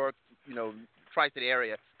the New York, tri-state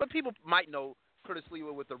area, but people might know Curtis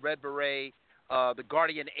Slewa with the Red Beret, the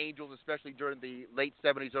Guardian Angels, especially during the late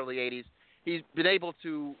 70s, early 80s. He's been able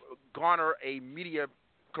to garner a media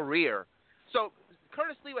career. So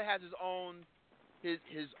Curtis Slewa has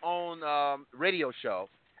his own radio show.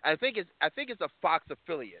 I think it's a Fox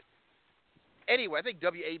affiliate. Anyway, I think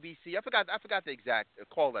WABC. I forgot the exact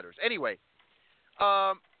call letters. Anyway,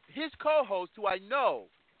 his co-host, who I know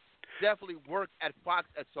definitely worked at Fox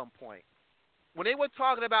at some point, when they were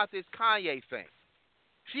talking about this Kanye thing,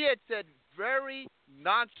 she had said very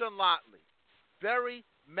nonchalantly, very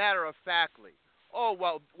matter-of-factly, "Oh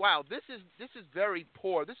well, wow, this is very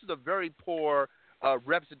poor. This is a very poor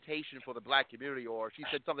representation for the black community." Or she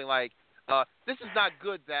said something like, "This is not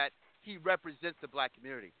good that he represents the black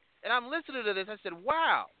community." And I'm listening to this. I said,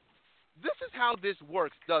 "Wow, this is how this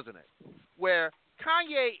works, doesn't it? Where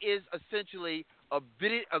Kanye is essentially a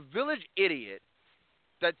village idiot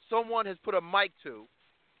that someone has put a mic to,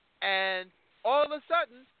 and all of a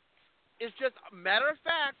sudden, it's just a matter of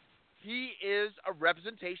fact, he is a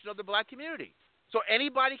representation of the black community. So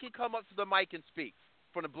anybody can come up to the mic and speak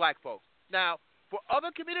from the black folks. Now, for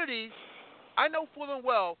other communities, I know full and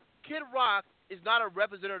well, Kid Rock is not a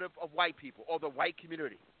representative of white people or the white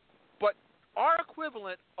community. But our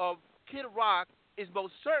equivalent of Kid Rock is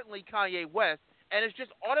most certainly Kanye West, and it's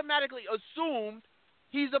just automatically assumed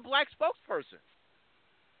he's a black spokesperson.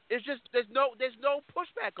 It's just there's no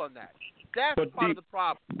pushback on that. That's part of the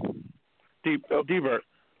problem. D-Bert,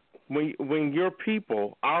 when your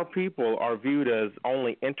people, our people, are viewed as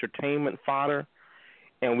only entertainment fodder,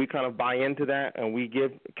 and we kind of buy into that, and we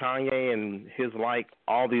give Kanye and his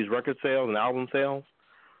all these record sales and album sales,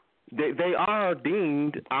 they are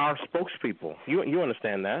deemed our spokespeople. You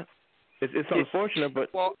understand that? It's unfortunate,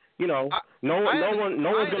 but no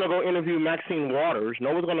one's going to go interview Maxine Waters.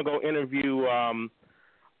 No one's going to go interview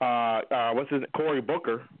Cory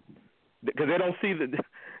Booker, because they don't see that.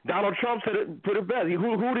 Donald Trump put it best.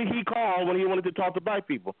 Who did he call when he wanted to talk to black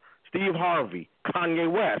people? Steve Harvey,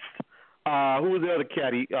 Kanye West. Who was the other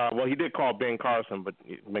cat? He did call Ben Carson, but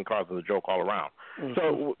Ben Carson's a joke all around. Mm-hmm.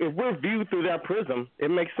 So if we're viewed through that prism, it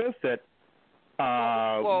makes sense that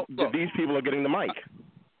that these people are getting the mic.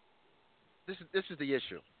 This is the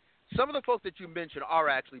issue. Some of the folks that you mentioned are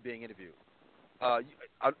actually being interviewed,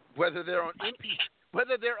 whether they're on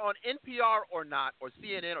NPR or not, or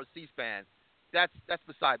CNN or C-SPAN. That's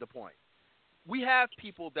beside the point. We have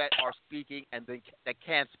people that are speaking and that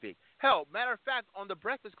can't speak. Hell, matter of fact, on the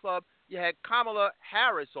Breakfast Club, you had Kamala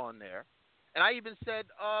Harris on there, and I even said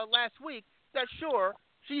last week that sure,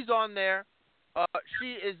 she's on there.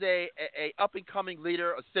 She is a up and coming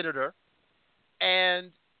leader, a senator,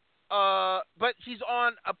 and but she's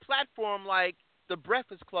on a platform like the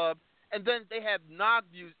Breakfast Club, and then they have Nog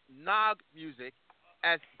music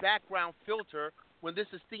as background filter when this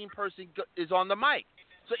esteemed person is on the mic.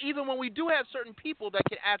 So even when we do have certain people that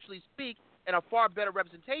can actually speak and are far better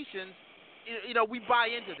representations, we buy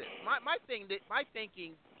into this. My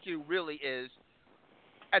thinking, Q, really is,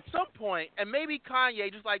 at some point, and maybe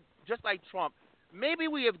Kanye, just like Trump, maybe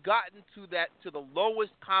we have gotten to the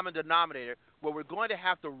lowest common denominator where we're going to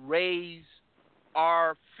have to raise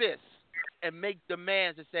our fists and make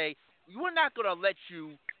demands to say, we're not going to let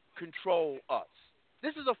you control us.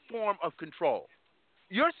 This is a form of control.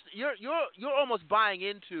 You're almost buying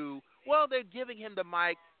into, well, they're giving him the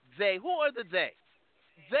mic. Who are the they?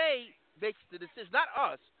 They makes the decision, not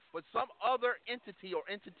us, but some other entity or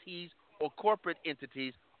entities or corporate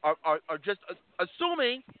entities are just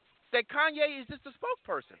assuming that Kanye is just a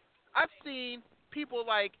spokesperson. I've seen people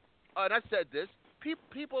like, and I said this,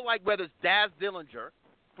 people like, whether it's Daz Dillinger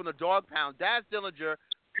from the Dog Pound, Daz Dillinger,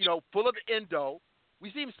 full of endo,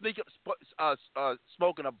 We see him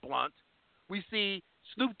smoking a blunt. We see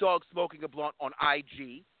Snoop Dogg smoking a blunt on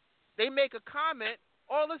IG. They make a comment.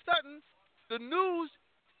 All of a sudden, the news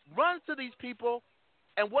runs to these people,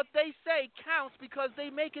 and what they say counts because they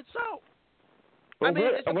make it so. Well, I mean,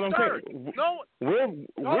 it's absurd.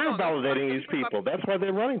 We're validating these people. That's why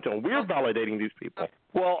they're running to them. We're validating these people.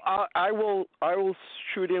 Well, I will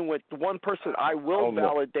shoot in with the one person I will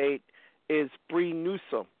validate is Bree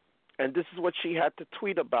Newsom, and this is what she had to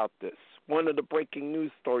tweet about this. One of the breaking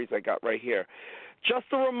news stories I got right here. Just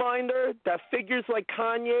a reminder that figures like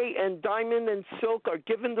Kanye and Diamond and Silk are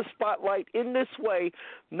given the spotlight in this way,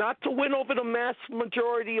 not to win over the mass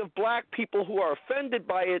majority of black people who are offended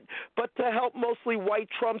by it, but to help mostly white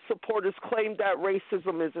Trump supporters claim that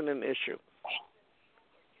racism isn't an issue.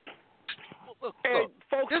 And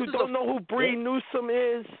folks who don't know who Bree Newsom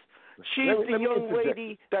is, she's the young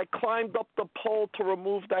lady that climbed up the pole to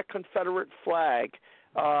remove that Confederate flag,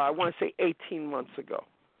 I want to say 18 months ago.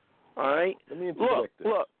 All right. Look.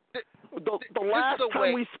 The last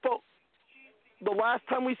time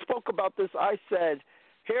we spoke about this, I said,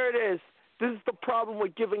 here it is. This is the problem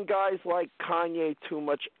with giving guys like Kanye too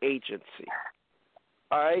much agency.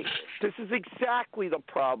 All right. This is exactly the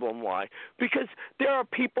problem. Why? Because there are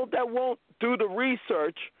people that won't do the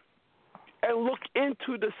research and look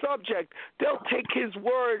into the subject. They'll take his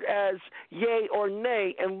word as yay or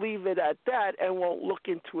nay and leave it at that and won't look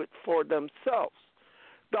into it for themselves.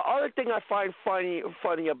 The other thing I find funny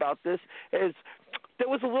about this is there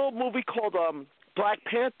was a little movie called Black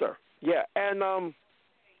Panther. Yeah, and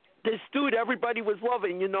this dude everybody was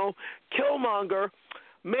loving, Killmonger,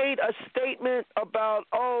 made a statement about,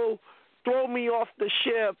 throw me off the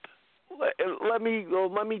ship, let me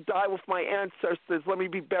die with my ancestors, let me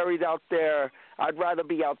be buried out there. I'd rather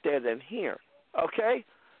be out there than here. Okay?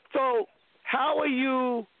 So how are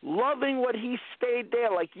you loving what he stayed there,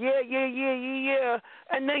 like, yeah,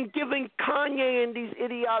 and then giving Kanye and these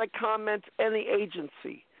idiotic comments any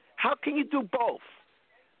agency? How can you do both?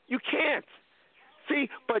 You can't. See,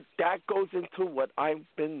 but that goes into what I've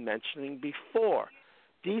been mentioning before.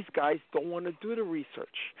 These guys don't want to do the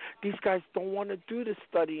research. These guys don't want to do the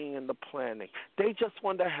studying and the planning. They just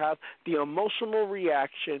want to have the emotional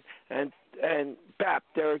reaction and bap,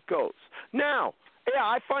 there it goes. Now, yeah,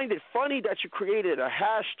 I find it funny that you created a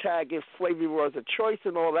hashtag if slavery was a choice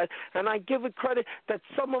and all that, and I give it credit that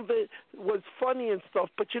some of it was funny and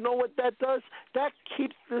stuff, but you know what that does? That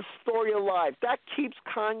keeps this story alive. That keeps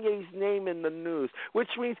Kanye's name in the news,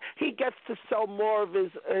 which means he gets to sell more of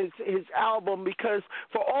his album because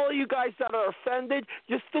for all you guys that are offended,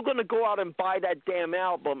 you're still going to go out and buy that damn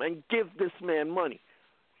album and give this man money.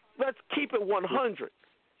 Let's keep it 100.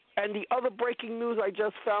 And the other breaking news I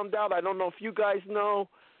just found out, I don't know if you guys know,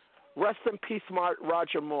 rest in peace,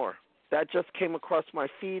 Roger Moore. That just came across my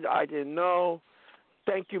feed. I didn't know.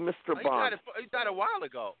 Thank you, Mr. Bond. He died a while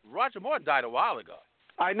ago. Roger Moore died a while ago.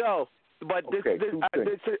 I know, but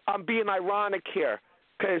I'm being ironic here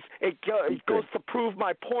because it goes to prove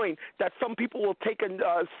my point that some people will take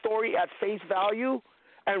a story at face value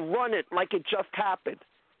and run it like it just happened.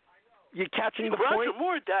 You catching the point? Roger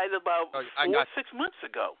Moore died about 6 months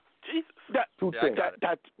ago. Jesus.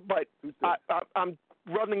 I'm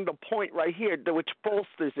running the point right here, which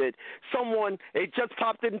bolsters it. It just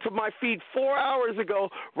popped into my feed 4 hours ago,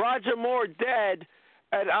 Roger Moore dead,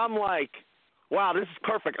 and I'm like, wow, this is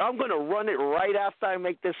perfect. I'm going to run it right after I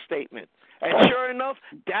make this statement. And sure enough,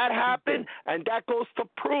 that happened, and that goes to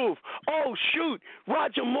prove, oh, shoot,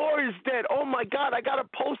 Roger Moore is dead. Oh, my God, I got to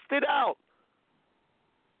post it out.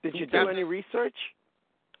 Did you do any research?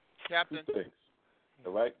 Captain? Two things.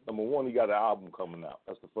 All right? Number one, he got an album coming out.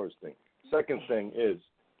 That's the first thing. Second thing is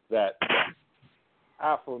that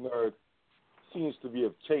Afronerd seems to be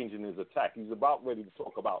changing his attack. He's about ready to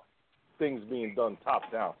talk about things being done top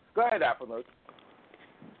down. Go ahead, Afronerd.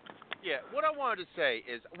 Yeah, what I wanted to say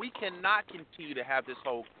is we cannot continue to have this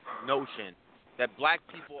whole notion that black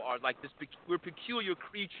people are like this. We're peculiar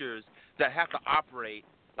creatures that have to operate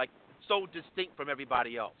like so distinct from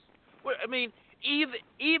everybody else. I mean,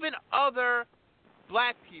 even other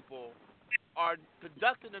black people are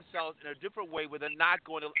conducting themselves in a different way where they're not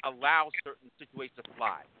going to allow certain situations to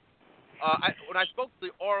fly. When I spoke to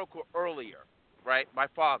the Oracle earlier, right, my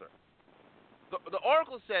father, the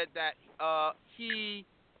Oracle said that he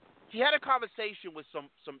had a conversation with some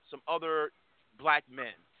other black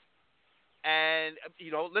men. And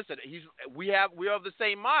listen, we are of the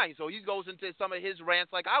same mind, so he goes into some of his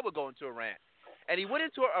rants like I would go into a rant, and he went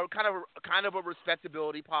into a kind of a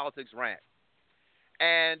respectability politics rant,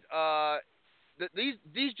 and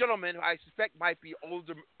these gentlemen, I suspect, might be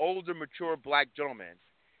older, mature black gentlemen.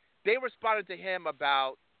 they responded to him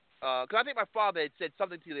about, because I think my father had said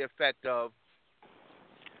something to the effect of,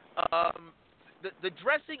 the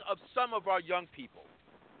dressing of some of our young people.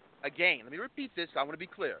 Again, let me repeat this. I want to be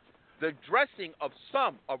clear. The dressing of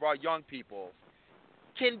some of our young people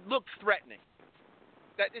can look threatening.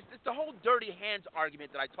 That it's the whole dirty hands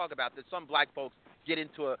argument that I talk about that some black folks get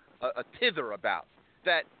into a tither about.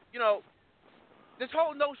 That, this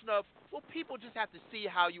whole notion of, well, people just have to see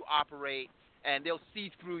how you operate and they'll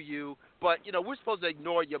see through you. But, we're supposed to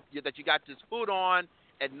ignore that you got this hood on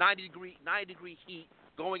at 90 degree heat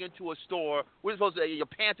going into a store. We're supposed to, your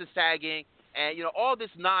pants are sagging and, all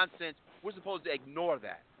this nonsense. We're supposed to ignore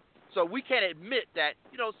that. So we can't admit that,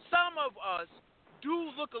 some of us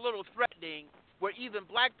do look a little threatening where even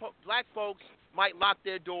black folks might lock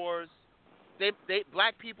their doors. They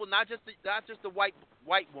black people, not just the white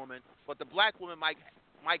woman, but the black woman might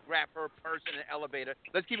grab her purse in an elevator.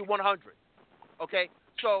 Let's keep it 100. Okay?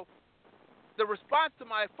 So the response to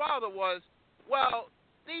my father was, well,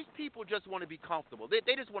 these people just want to be comfortable. They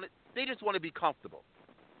just want to be comfortable.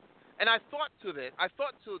 And I thought to this. I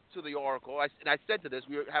thought to the oracle, and I said to this,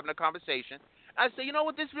 we were having a conversation. I said, you know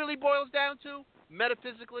what this really boils down to,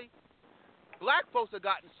 metaphysically? Black folks have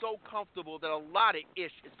gotten so comfortable that a lot of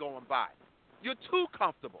ish is going by. You're too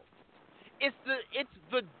comfortable. It's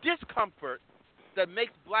the discomfort that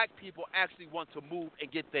makes black people actually want to move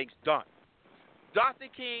and get things done. Dr.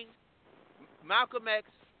 King, Malcolm X,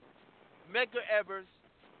 Medgar Evers,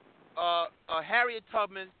 Harriet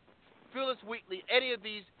Tubman, Phyllis Wheatley, any of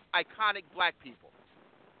these iconic black people,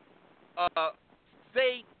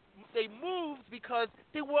 they moved because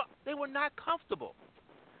they were not comfortable.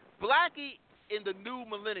 Blackie in the new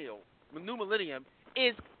millennium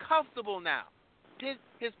is comfortable now.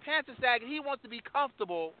 His pants are sagging. He wants to be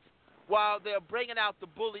comfortable while they're bringing out the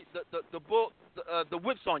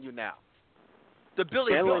whips on you now. The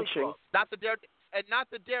Billy Club, not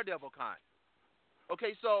the Daredevil kind.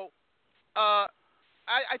 Okay, so I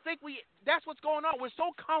think that's what's going on. We're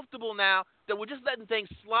so comfortable now that we're just letting things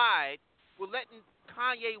slide. We're letting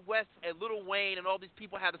Kanye West and Lil Wayne and all these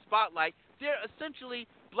people have the spotlight. They're essentially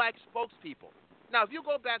black spokespeople. Now, if you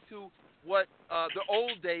go back to what the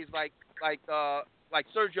old days, like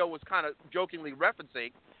Sergio was kind of jokingly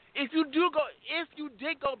referencing, if you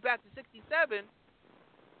did go back to '67,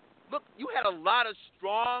 look, you had a lot of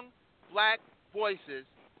strong black voices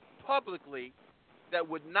publicly that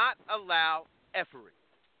would not allow effery.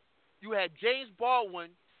 You had James Baldwin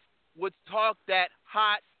would talk that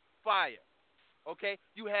hot fire. Okay?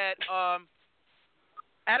 You had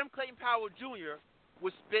Adam Clayton Powell Jr.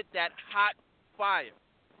 would spit that hot fire.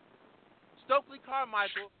 Stokely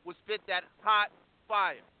Carmichael would spit that hot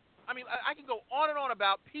fire. I mean, I can go on and on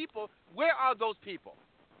about people. Where are those people?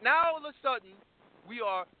 Now, all of a sudden,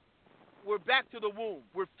 we're back to the womb.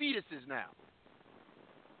 We're fetuses now.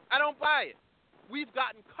 I don't buy it. We've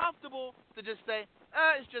gotten comfortable to just say,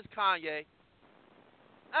 it's just Kanye.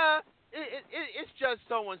 It's just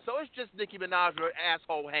so-and-so. It's just Nicki Minaj or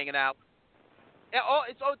asshole hanging out.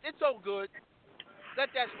 It's so good.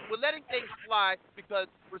 We're letting things slide because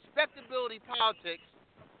respectability politics,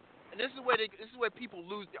 and this is where people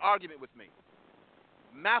lose the argument with me.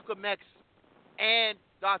 Malcolm X and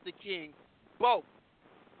Dr. King both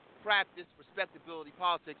practice respectability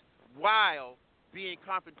politics while being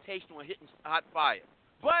confrontational and hitting hot fire.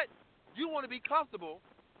 But you want to be comfortable,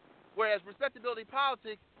 whereas respectability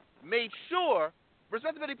politics made sure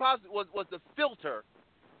respectability politics was the filter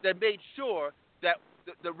that made sure that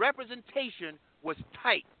the representation was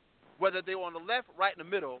tight, whether they were on the left, right, in the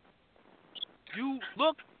middle. You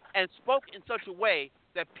looked and spoke in such a way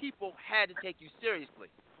that people had to take you seriously.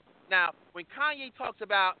 Now, when Kanye talks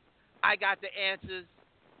about, I got the answers,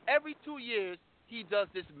 every 2 years he does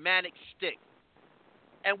this manic shtick.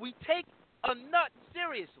 And we take a nut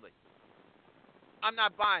seriously. I'm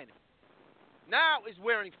not buying it. Now it's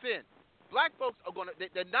wearing thin. Black folks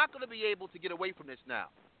they're not gonna be able to get away from this now.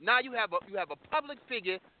 Now you have a public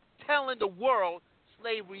figure telling the world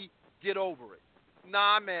slavery, get over it.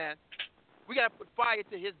 Nah, man. We gotta put fire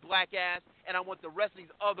to his black ass, and I want the rest of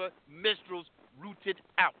these other minstrels rooted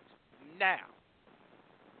out. Now.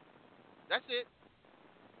 That's it.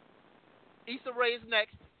 Issa Rae is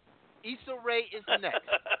next. Issa Rae is next.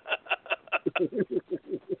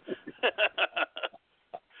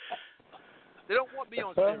 They don't want me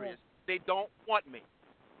on Sirius. They don't want me.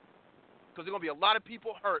 Because there's going to be a lot of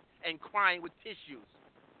people hurt and crying with tissues.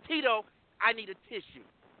 Tito, I need a tissue.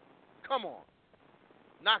 Come on.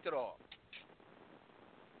 Knock it off.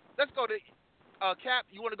 Let's go to, Cap,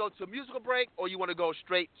 you want to go to a musical break or you want to go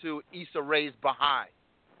straight to Issa Rae's behind?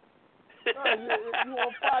 You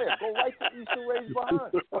on fire. Go right to Issa Rae's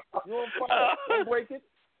behind. You on fire. Don't break it.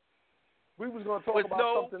 We was going to talk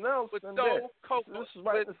about something else. With and no cocoa. This is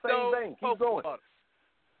right in the same vein. Keep going. Butter.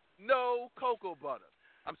 No cocoa butter.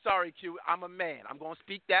 I'm sorry, Q. I'm a man. I'm going to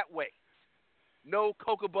speak that way. No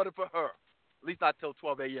cocoa butter for her. At least not till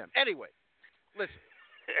 12 a.m. Anyway, listen.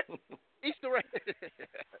 Issa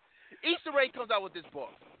Rae comes out with this book.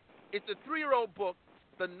 It's a 3-year-old book.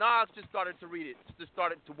 The Nogs just started to read it. Just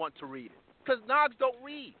started to want to read it. Because Nogs don't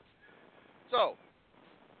read. So,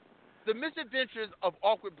 The Misadventures of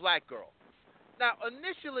Awkward Black Girl. Now,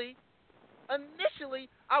 initially,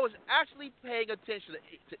 I was actually paying attention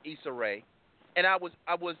to Issa Rae, and I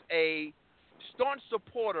was a staunch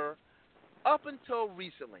supporter up until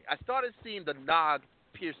recently. I started seeing the Nog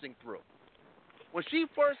piercing through. When she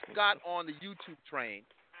first got on the YouTube train,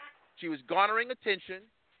 she was garnering attention.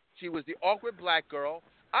 She was the awkward black girl.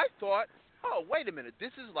 I thought, oh, wait a minute,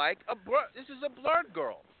 this is a blurred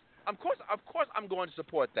girl. Of course, I'm going to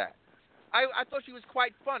support that. I thought she was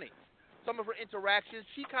quite funny. Some of her interactions,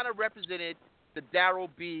 she kind of represented the Daryl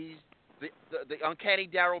B's, the uncanny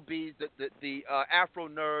Daryl B's, the Afro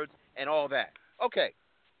nerds, and all that. Okay.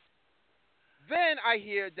 Then I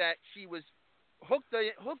hear that she was hooked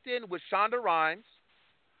in with Shonda Rhimes.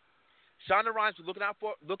 Shonda Rhimes was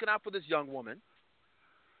looking out for this young woman,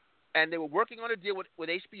 and they were working on a deal with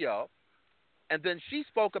HBO. And then she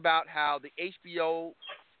spoke about how the HBO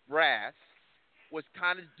brass was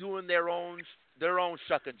kind of doing their own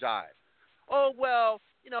shuck and jive. Oh, well,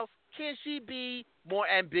 can she be more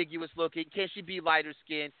ambiguous looking? Can she be lighter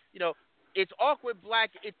skinned? It's the awkward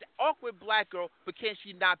black girl, but can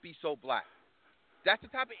she not be so black? That's the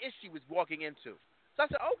type of issue she was walking into. So I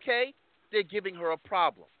said, okay, they're giving her a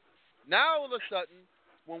problem. Now all of a sudden,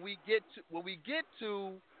 when we get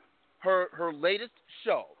to her latest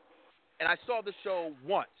show, and I saw the show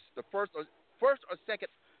once, the first or second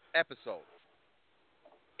episode,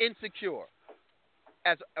 Insecure,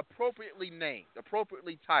 as appropriately named,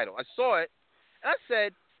 appropriately titled. I saw it, and I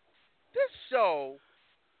said, this show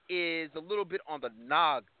is a little bit on the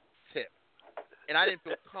nog tip, and I didn't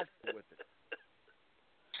feel comfortable with it.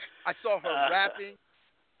 I saw her rapping.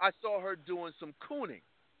 I saw her doing some cooning.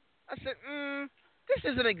 I said,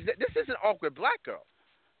 this isn't awkward black girl.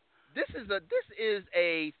 This is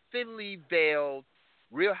a thinly veiled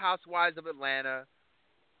Real Housewives of Atlanta.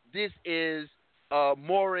 This is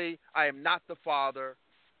Monae, I am not the father.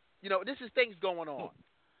 This is things going on.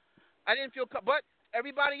 I didn't feel, but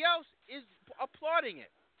everybody else is applauding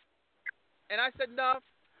it. And I said, no,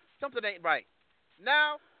 something ain't right.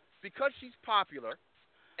 Now, because she's popular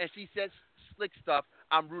and she says slick stuff,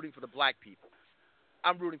 I'm rooting for the black people.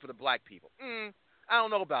 I don't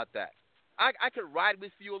know about that. I could ride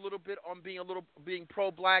with you a little bit on being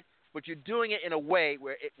pro-black, but you're doing it in a way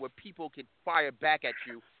where people can fire back at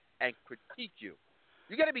you and critique you.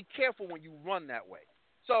 You got to be careful when you run that way.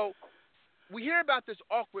 So we hear about this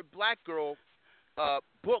awkward black girl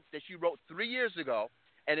book that she wrote 3 years ago,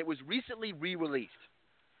 and it was recently re-released.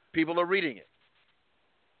 People are reading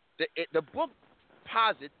it. The book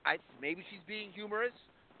posits, maybe she's being humorous.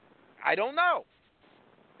 I don't know.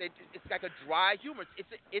 It's like a dry humor.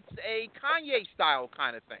 It's a Kanye style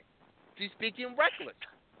kind of thing. She's speaking reckless,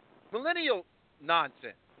 millennial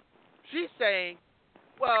nonsense. She's saying,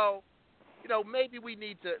 well,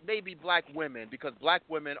 maybe black women, because black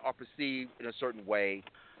women are perceived in a certain way.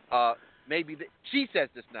 She says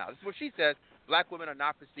this now. This is what she says. Black women are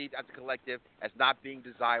not perceived as a collective as not being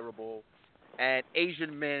desirable, and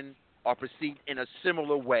Asian men are perceived in a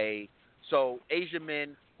similar way. So Asian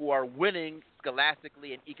men who are winning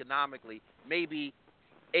scholastically and economically, maybe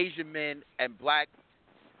Asian men and black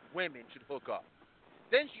women should hook up.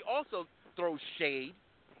 Then she also throws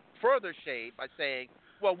further shade by saying,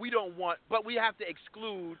 well, we have to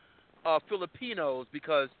exclude Filipinos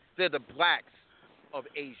because they're the blacks of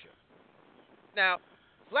Asia. Now,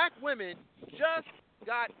 black women just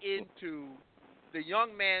got into the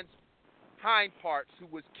young man's hind parts who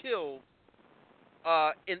was killed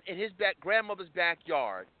in his grandmother's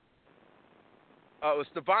backyard. It was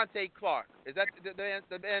Stevante Clark. Is that the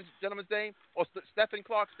gentleman's name? Or Stephen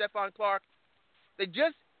Clark? They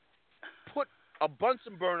just put a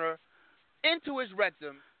Bunsen burner into his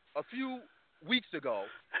rectum a few weeks ago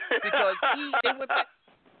because they went back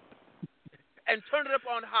and turned it up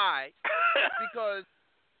on high because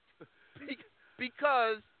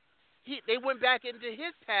they went back into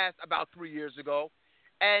his past about 3 years ago,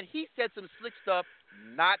 and he said some slick stuff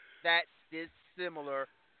not that dissimilar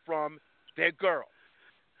from their girl.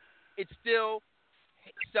 It's still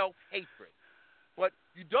self-hatred, but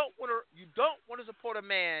you don't want to support a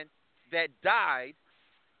man that died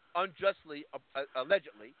unjustly,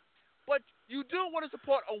 allegedly, but you do want to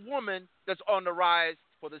support a woman that's on the rise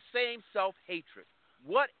for the same self-hatred.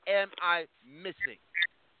 What am I missing?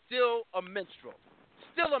 Still a minstrel.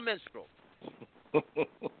 Still a minstrel. Let's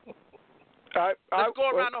go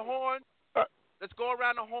around the horn. Let's go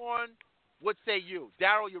around the horn. What say you?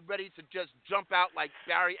 Daryl, you ready to just jump out like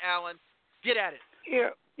Barry Allen? Get at it.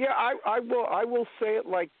 Yeah, I will say it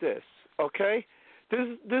like this, okay?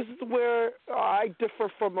 This is where I differ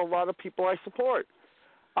from a lot of people I support.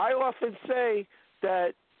 I often say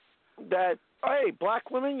that hey, black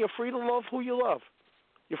women, you're free to love who you love.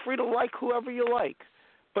 You're free to like whoever you like.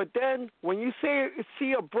 But then when you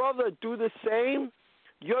see a brother do the same,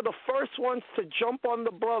 you're the first ones to jump on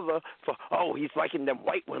the brother for, oh, he's liking them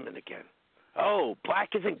white women again. Oh, black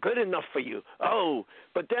isn't good enough for you. Oh,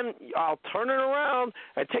 but then I'll turn it around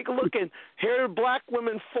and take a look and hear black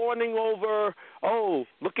women fawning over, oh,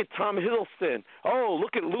 look at Tom Hiddleston. Oh,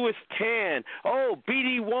 look at Louis Tan. Oh,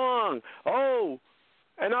 B.D. Wong. Oh,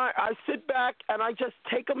 and I sit back and I just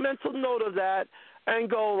take a mental note of that and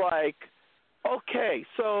go like, okay,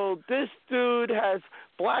 so this dude has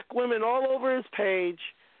black women all over his page,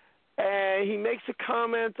 and he makes a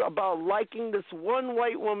comment about liking this one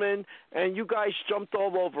white woman, and you guys jumped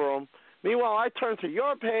all over him. Meanwhile, I turn to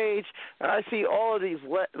your page, and I see all of these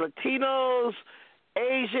Latinos,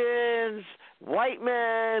 Asians, white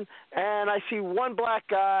men, and I see one black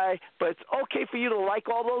guy, but it's okay for you to like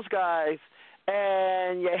all those guys,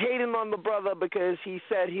 and you're hating on the brother because he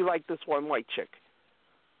said he liked this one white chick.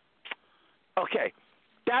 Okay.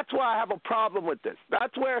 That's why I have a problem with this.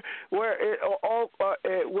 That's where it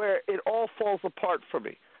all falls apart for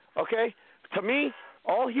me. Okay? To me,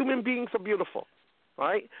 all human beings are beautiful.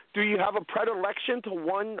 Right? Do you have a predilection to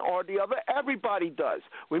one or the other? Everybody does.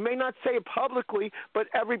 We may not say it publicly, but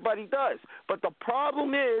everybody does. But the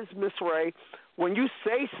problem is, Miss Rae, when you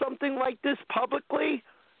say something like this publicly,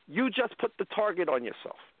 you just put the target on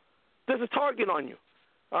yourself. There's a target on you.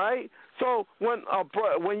 All right. So when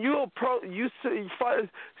you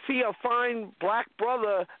see a fine black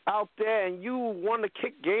brother out there and you want to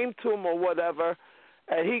kick game to him or whatever,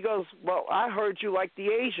 and he goes, "Well, I heard you like the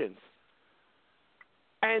Asians,"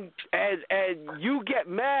 and you get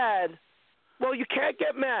mad. Well, you can't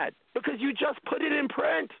get mad because you just put it in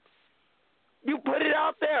print. You put it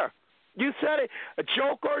out there. You said it, a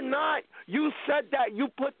joke or not. You said that. You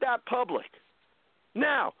put that public.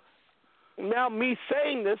 Now, me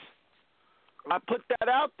saying this, I put that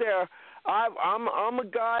out there. I'm a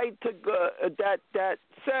guy that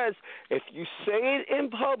says if you say it in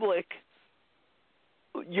public,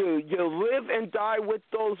 you live and die with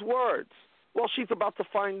those words. Well, she's about to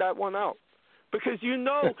find that one out because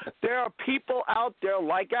there are people out there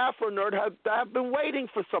like Afronerd that have been waiting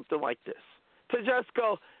for something like this to just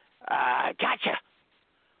go, gotcha.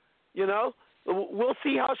 We'll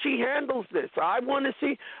see how she handles this. I want to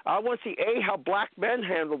see how black men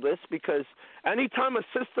handle this because anytime a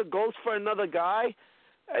sister goes for another guy,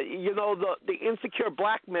 the insecure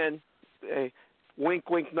black men, wink,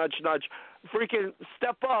 wink, nudge, nudge, freaking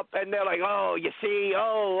step up and they're like, oh, you see,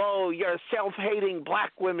 you're self-hating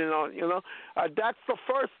black women, that's the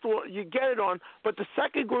first one you get it on. But the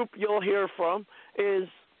second group you'll hear from is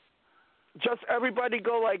just everybody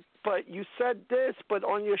go like, but you said this, but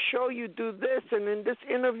on your show you do this, and in this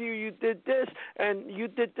interview you did this, and you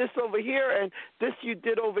did this over here, and this you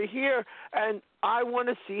did over here, and I want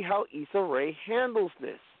to see how Issa Rae handles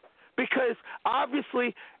this. Because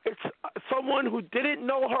obviously it's someone who didn't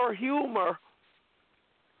know her humor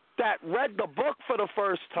that read the book for the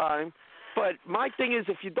first time. But my thing is,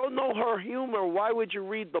 if you don't know her humor, why would you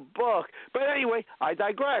read the book? But anyway, I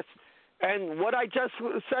digress. And what I just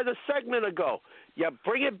said a segment ago, you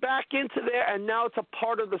bring it back into there, and now it's a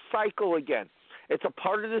part of the cycle again. It's a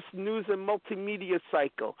part of this news and multimedia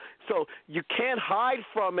cycle. So you can't hide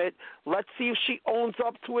from it. Let's see if she owns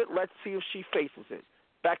up to it. Let's see if she faces it.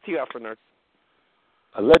 Back to you, Afronerd.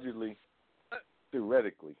 Allegedly,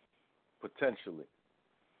 theoretically, potentially,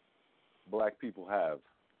 black people have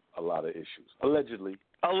a lot of issues. Allegedly,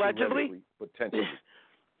 potentially,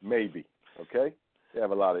 maybe, okay? They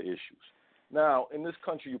have a lot of issues. Now, in this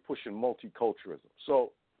country, you're pushing multiculturalism.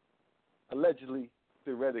 So, allegedly,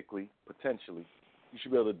 theoretically, potentially, you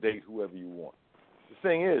should be able to date whoever you want. The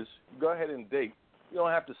thing is, you go ahead and date. You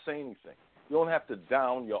don't have to say anything. You don't have to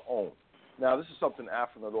down your own. Now, this is something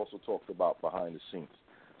Afronerd also talked about behind the scenes.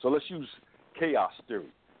 So let's use chaos theory,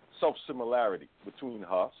 self-similarity between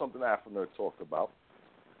her, something Afronerd talked about,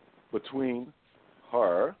 between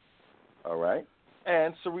her, all right,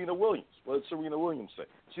 and Serena Williams. What did Serena Williams say?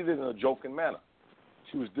 She did it in a joking manner.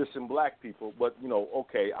 She was dissing black people, but,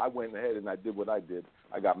 okay, I went ahead and I did what I did.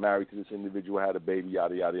 I got married to this individual, had a baby,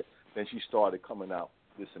 yada, yada, yada. Then she started coming out,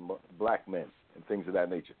 dissing black men and things of that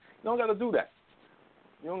nature. You don't got to do that.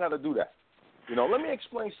 You don't got to do that. You know, let me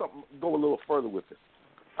explain something, go a little further with it.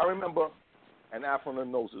 I remember, and Afronerd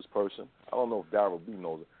knows this person. I don't know if Daryl B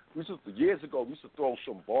knows it. Years ago, we used to throw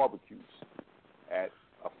some barbecues at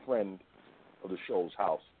a friend of the show's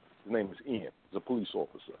house. His name is Ian. He's a police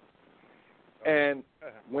officer. And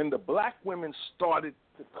when the black women started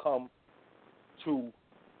to come to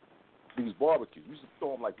these barbecues, we used to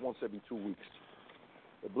throw them like once every 2 weeks.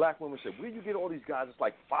 The black women said, where do you get all these guys that's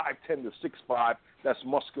like 5'10" to 6'5", that's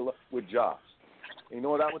muscular with jobs? And you know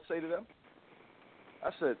what I would say to them?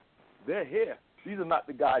 I said, they're here. These are not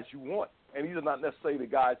the guys you want. And these are not necessarily the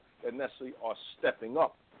guys that necessarily are stepping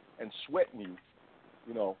up and sweating you,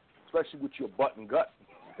 you know, especially with your butt and gut.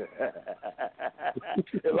 They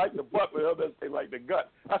like the butt, but others they like the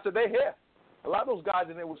gut. I said, they're here. A lot of those guys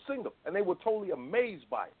in there were single, and they were totally amazed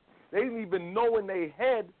by it. They didn't even know in their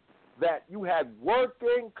head that you had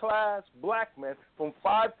working class black men from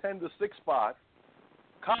 5'10" to 6'5",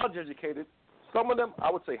 college educated. Some of them, I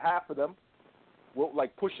would say half of them, were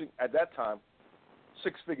like pushing at that time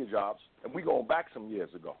 6-figure jobs, and we going back some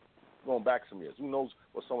years ago. Going back some years. Who knows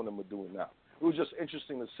what some of them are doing now? It was just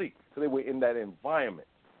interesting to see because they were in that environment,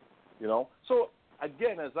 you know. So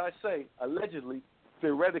again, as I say, allegedly,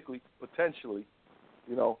 theoretically, potentially,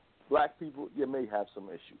 you know, black people, you may have some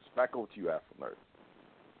issues. Back over to you, Afronerd.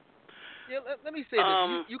 Yeah, let me say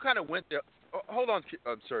this. You kind of went there. Hold on,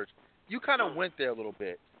 Serge. You kind of went there a little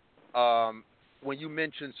bit when you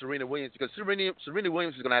mentioned Serena Williams, because Serena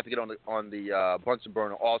Williams is going to have to get on the Bunsen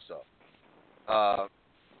burner also. Well,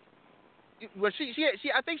 she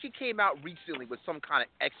I think she came out recently with some kind of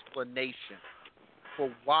explanation for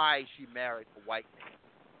why she married a white man,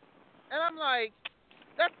 and I'm like,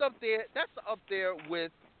 that's up there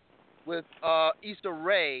with Issa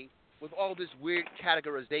Rae, with all this weird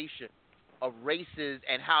categorization of races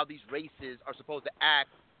and how these races are supposed to act.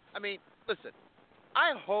 I mean, listen,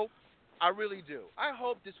 I really do. I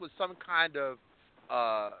hope this was some kind of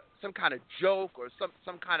joke or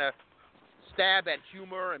some kind of stab at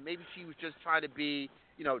humor, and maybe she was just trying to be,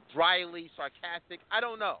 you know, dryly sarcastic. I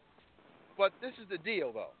don't know. But this is the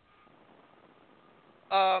deal, though.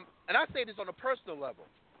 And I say this on a personal level.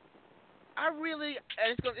 I really,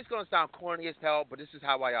 and it's going to sound corny as hell, but this is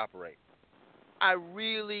how I operate. I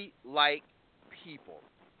really like people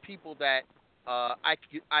that I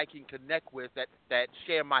can connect with, that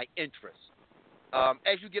share my interests.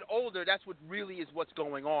 As you get older, that's what really is what's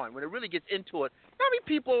going on. When it really gets into it, how many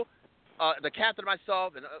people, the captain,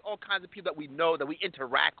 myself, and all kinds of people that we know, that we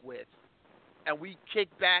interact with, and we kick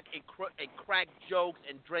back and crack jokes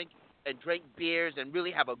and drink beers and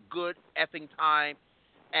really have a good effing time.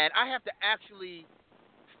 And I have to actually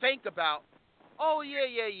think about, oh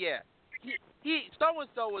yeah. He so and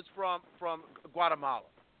so is from Guatemala.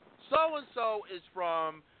 So and so is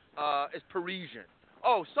is Parisian.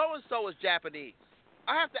 Oh, so and so is Japanese.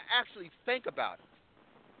 I have to actually think about it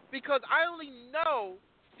because I only know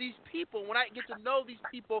these people when I get to know these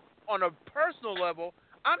people on a personal level.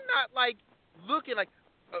 I'm not like looking like,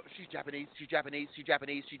 oh, she's Japanese.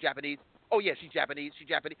 Oh yeah, she's Japanese.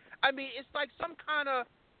 I mean, it's like some kind of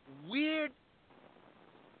weird.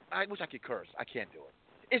 I wish I could curse. I can't do it.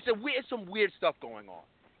 It's some weird stuff going on.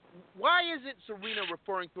 Why isn't Serena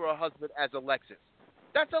referring to her husband as Alexis?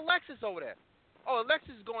 That's Alexis over there. Oh,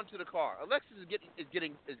 Alexis is going to the car. Alexis is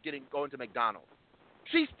going to McDonald's.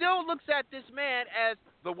 She still looks at this man as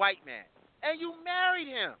the white man, and you married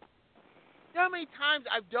him. You know how many times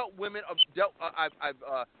I've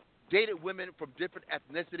dated women from different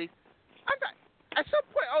ethnicities? At some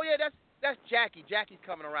point, oh yeah, that's Jackie. Jackie's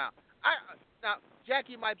coming around. Now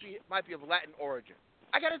Jackie might be of Latin origin.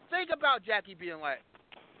 I got to think about Jackie being Latin.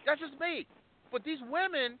 That's just me. But these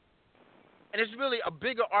women, and it's really a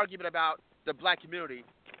bigger argument about the black community,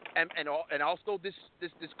 and also this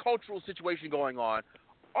cultural situation going on.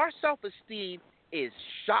 Our self-esteem is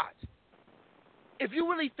shot. If you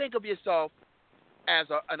really think of yourself as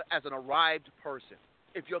an arrived person,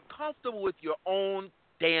 if you're comfortable with your own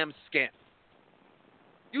damn skin,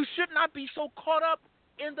 you should not be so caught up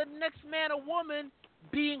in the next man or woman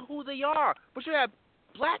being who they are. But you have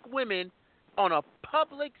black women on a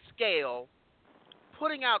public scale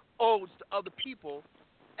putting out odes to other people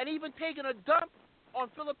and even taking a dump on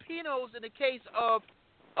Filipinos in the case of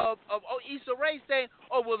Issa Rae saying,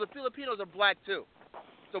 oh, well, the Filipinos are black too,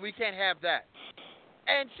 so we can't have that.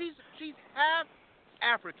 And she's half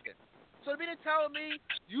African. So to be telling me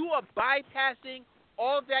you are bypassing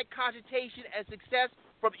all of that cogitation and success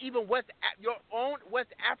from even your own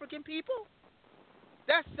West African people?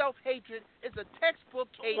 That self-hatred is a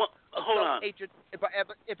textbook case of self-hatred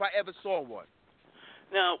if I ever saw one.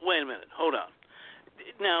 Now, wait a minute. Hold on.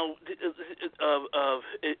 Now,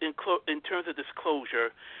 in terms of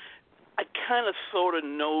disclosure, I kind of sort of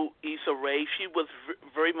know Issa Rae. She was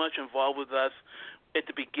very much involved with us at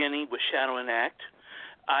the beginning with Shadow and Act.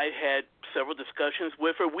 I had several discussions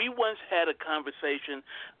with her. We once had a conversation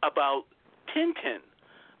about Tintin,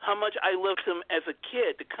 how much I loved him as a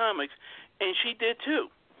kid, the comics, and she did too.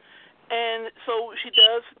 And so she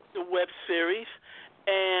does the web series.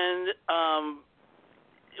 And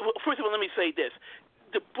first of all, let me say this.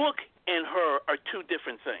 The book and her are two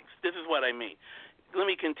different things. This is what I mean. Let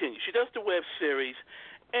me continue. She does the web series,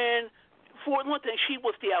 and for one thing, she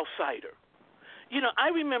was the outsider. You know, I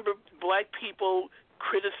remember black people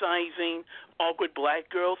criticizing awkward black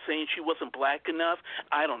girls, saying she wasn't black enough.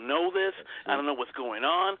 I don't know this. I don't know what's going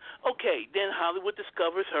on. Okay, then Hollywood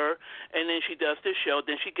discovers her, and then she does this show.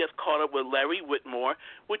 Then she gets caught up with Larry Whitmore,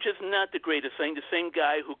 which is not the greatest thing. The same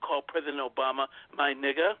guy who called President Obama my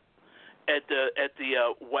nigga at the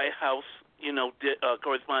White House,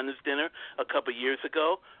 Correspondents dinner a couple years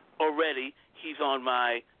ago. Already, he's on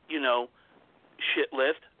my, shit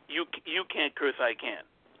list. You can't curse, I can.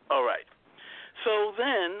 All right. So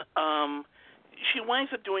then she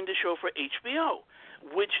winds up doing the show for HBO,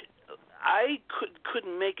 which I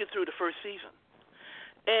couldn't make it through the first season.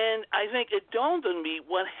 And I think it dawned on me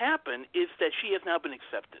what happened is that she has now been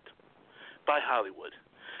accepted by Hollywood.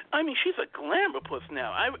 I mean, she's a glamour puss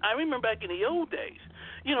now. I remember back in the old days,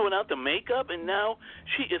 without the makeup, and now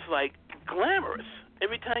she is like glamorous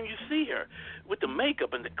every time you see her with the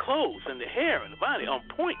makeup and the clothes and the hair and the body on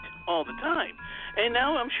point all the time. And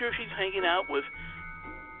now I'm sure she's hanging out with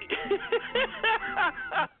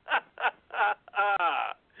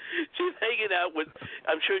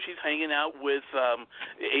I'm sure she's hanging out with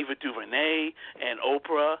Ava DuVernay and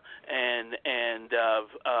Oprah and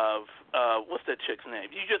what's that chick's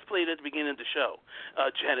name? You just played at the beginning of the show,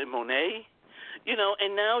 Janet Monae.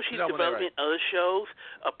 And now she's developing other shows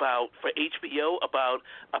for HBO about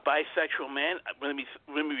a bisexual man. Let me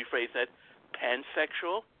rephrase that: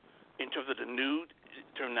 pansexual, in terms of the new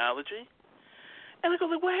terminology. And I go,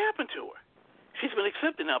 what happened to her? She's been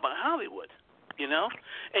accepted now by Hollywood, and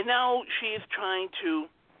now she is trying to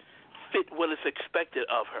fit what is expected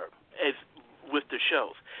of her as with the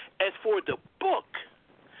shows. As for the book,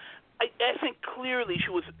 I think clearly she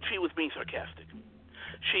was being sarcastic.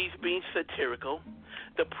 She's being satirical.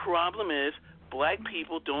 The problem is black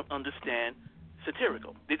people don't understand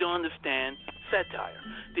satirical. They don't understand satire.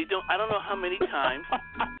 I don't know how many times.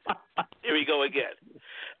 Here we go again.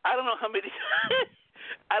 I don't know how many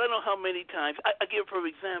times. I give for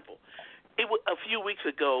example. A few weeks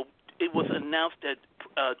ago, it was announced that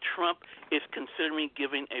Trump is considering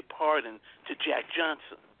giving a pardon to Jack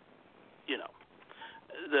Johnson,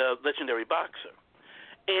 the legendary boxer.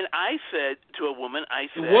 And I said to a woman,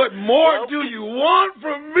 what more do you want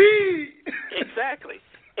from me? Exactly.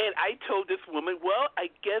 And I told this woman, I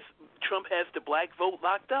guess Trump has the black vote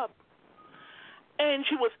locked up. And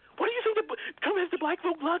she was, what do you think Trump has the black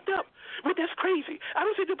vote locked up? Well, that's crazy. I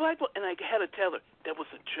don't see the black vote. And I had to tell her, that was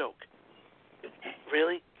a joke.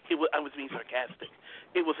 Really? I was being sarcastic.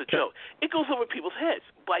 It was a joke. It goes over people's heads,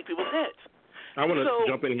 black people's heads. I want to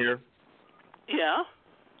jump in here. Yeah?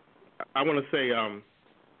 I want to say,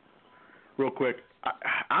 real quick,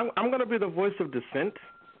 I'm going to be the voice of dissent.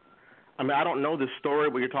 I mean, I don't know the story,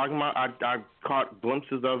 what you're talking about. I caught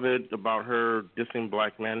glimpses of it about her dissing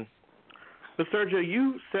black men. But Sergio,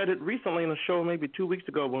 you said it recently in a show maybe 2 weeks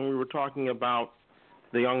ago when we were talking about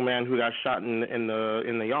the young man who got shot in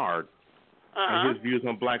the yard and his views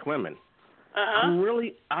on black women. I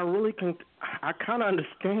kind of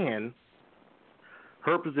understand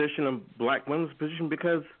her position and black women's position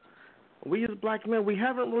because we as black men, we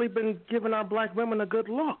haven't really been giving our black women a good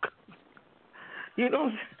look. Wait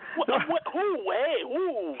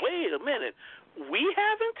a minute. We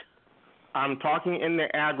haven't? I'm talking in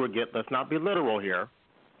the aggregate. Let's not be literal here.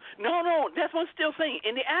 No, that's what I'm still saying.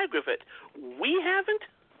 In the aggregate, we haven't?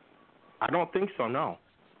 I don't think so, no.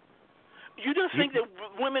 You don't think that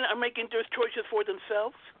women are making those choices for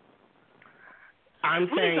themselves? We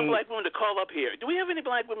need some black women to call up here. Do we have any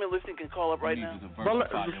black women listening can call up right now? Well,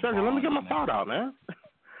 Sergio, let me get my thought out, man.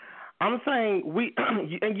 I'm saying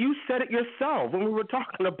and you said it yourself when we were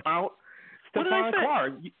talking about Stephon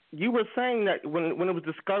Clark. You were saying that when it was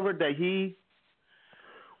discovered that he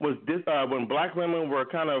was when black women were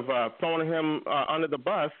kind of throwing him under the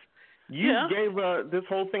bus, you gave this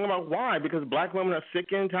whole thing about why, because black women are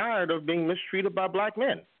sick and tired of being mistreated by black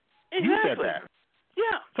men. Exactly. You said that.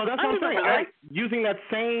 Yeah. So that's what I'm saying. Using that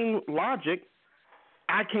same logic,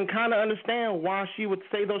 I can kind of understand why she would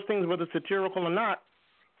say those things, whether satirical or not,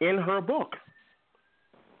 in her book.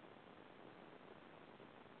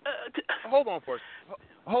 Hold on for a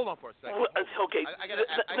second. Well, okay,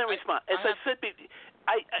 let me respond. As I said,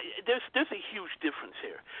 there's a huge difference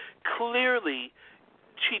here. Clearly,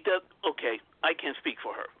 she does. Okay, I can't speak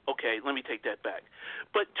for her. Okay, let me take that back.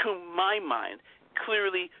 But to my mind,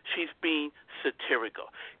 clearly she's being satirical.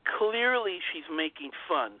 Clearly she's making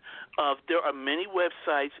fun of. There are many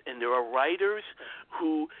websites and there are writers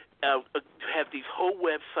who have these whole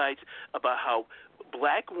websites about how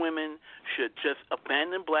black women should just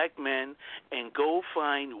abandon black men and go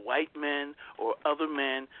find white men or other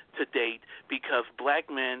men to date because black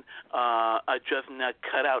men are just not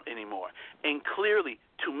cut out anymore. And clearly,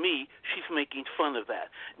 to me, she's making fun of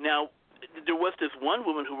that. Now, there was this one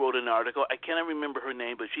woman who wrote an article. I cannot remember her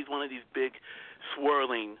name, but she's one of these big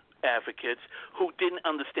swirling advocates who didn't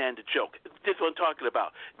understand the joke. This is what I'm talking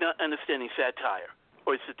about, not understanding satire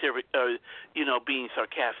or satiric, being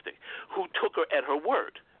sarcastic, who took her at her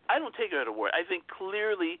word. I don't take her at her word. I think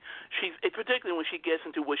clearly particularly when she gets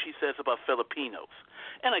into what she says about Filipinos.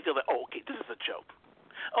 And I go like, oh, okay, this is a joke.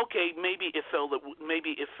 Okay, maybe it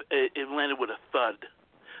landed with a thud,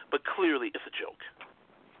 but clearly it's a joke.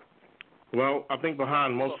 Well, I think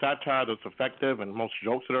behind most satire that's effective and most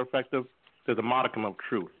jokes that are effective, there's a modicum of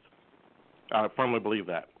truth. I firmly believe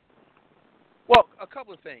that. Well, a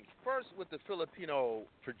couple of things. First, with the Filipino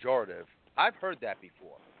pejorative, I've heard that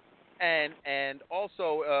before. And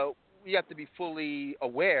also, we have to be fully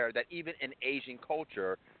aware that even in Asian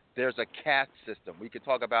culture, there's a caste system. We could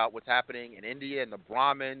talk about what's happening in India and the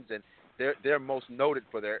Brahmins, and they're most noted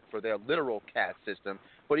for their literal caste system.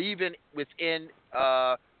 But even within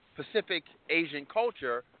Pacific Asian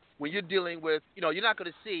culture, when you're dealing with, you're not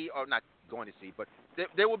going to see, or not going to see, but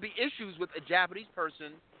there will be issues with a Japanese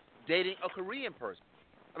person dating a Korean person.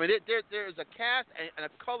 I mean, there is a caste and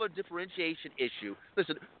a color differentiation issue.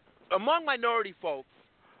 Listen, among minority folk,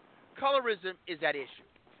 colorism is at issue.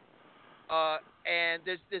 And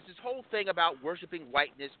there's this whole thing about worshiping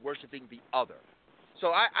whiteness, worshiping the other. So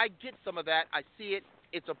I get some of that. I see it.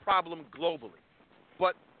 It's a problem globally.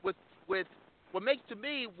 But with what makes to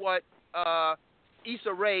me what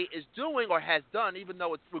Issa Rae is doing or has done, even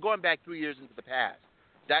though we're going back 3 years into the past,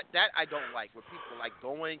 that I don't like, where people like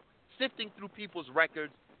sifting through people's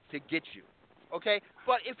records to get you. Okay?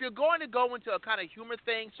 But if you're going to go into a kind of humor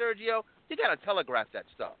thing, Sergio, you got to telegraph that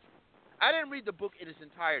stuff. I didn't read the book in its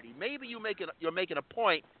entirety. Maybe you're making a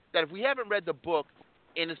point that if we haven't read the book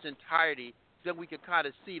in its entirety, then we could kind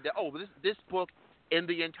of see that, this book in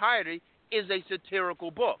the entirety is a satirical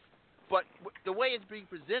book. But the way it's being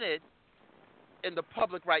presented in the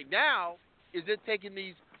public right now is it taking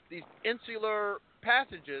these insular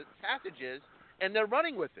passages and they're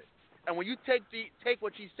running with it. And when you take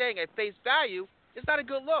what she's saying at face value, it's not a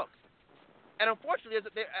good look. And unfortunately,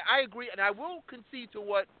 I agree, and I will concede to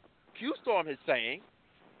what Q-Storm is saying.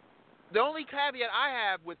 The only caveat I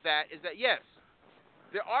have with that is that, yes,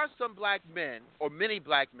 there are some black men, or many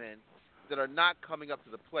black men, that are not coming up to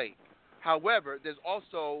the plate. However, there's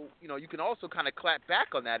also, you can also kind of clap back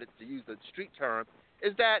on that, to use the street term,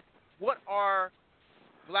 is that what are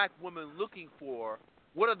black women looking for?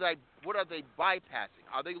 What are they bypassing?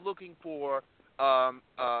 Are they looking for a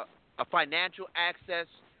financial access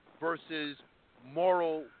versus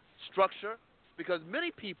moral structure? Because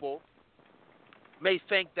many people may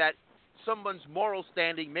think that someone's moral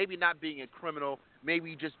standing, maybe not being a criminal,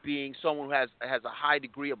 maybe just being someone who has a high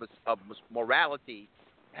degree of morality,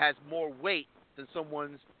 has more weight than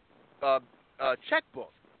someone's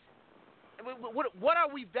checkbook. I mean, what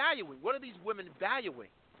are we valuing? What are these women valuing?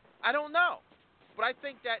 I don't know. But I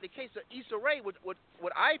think that in the case of Issa Rae,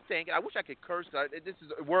 what I think, and I wish I could curse, this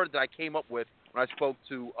is a word that I came up with when I spoke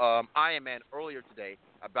to Iron Man earlier today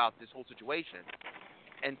about this whole situation,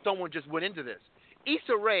 and someone just went into this.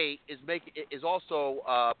 Issa Rae is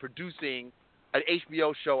also producing an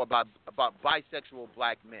HBO show about bisexual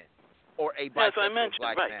black men, or a bisexual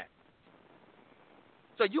black man.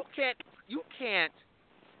 So you can't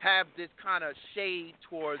have this kind of shade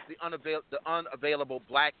towards the unavailable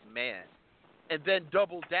black man, and then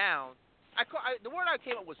double down. The word I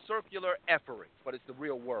came up with circular effery, but it's the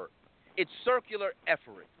real word. It's circular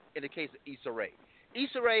effery in the case of Issa Rae.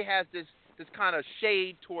 Issa Rae has this kind of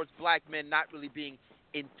shade towards black men not really being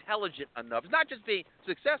intelligent enough. It's not just being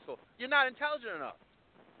successful. You're not intelligent enough.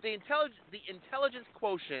 The intelligence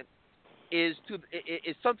quotient is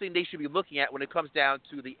something they should be looking at when it comes down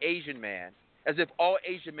to the Asian man, as if all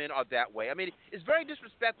Asian men are that way. I mean, it's very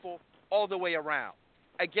disrespectful all the way around.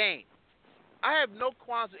 Again, I have no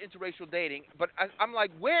qualms with interracial dating, but I'm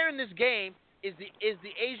like, where in this game is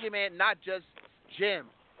the Asian man not just Jim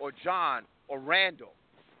or John or Randall?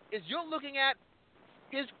 Is you're looking at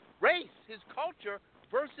his race, his culture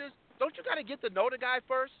versus, don't you got to get to know the guy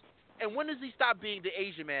first? And when does he stop being the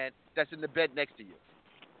Asian man that's in the bed next to you?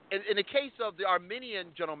 In the case of the Armenian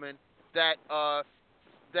gentleman that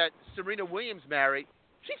Serena Williams married,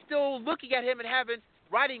 she's still looking at him and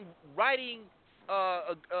writing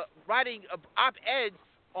op-eds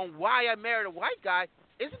on why I married a white guy.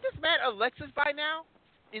 Isn't this man Alexis by now?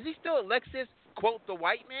 Is he still Alexis, quote, the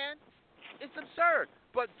white man? It's absurd.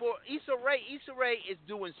 But for Issa Rae is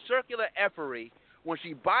doing circular effery when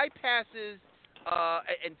she bypasses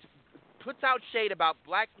and puts out shade about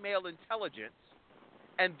black male intelligence,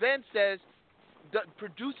 and then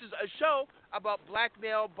produces a show about black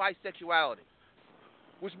male bisexuality,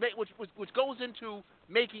 which goes into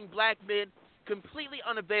making black men completely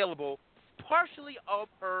unavailable, partially of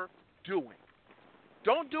her doing.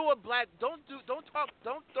 Don't throw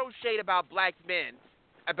shade about black men,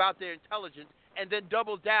 about their intelligence, and then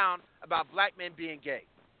double down about black men being gay,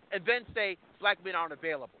 and then say black men aren't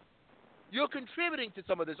available. You're contributing to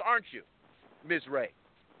some of this, aren't you, Ms. Rae?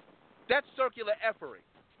 That's circular effery.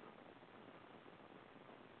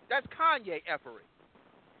 That's Kanye effery.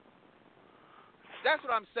 That's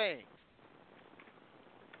what I'm saying.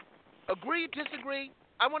 Agree, disagree?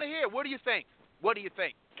 I want to hear. What do you think? What do you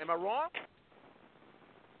think? Am I wrong?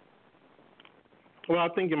 Well, I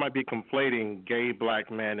think you might be conflating gay black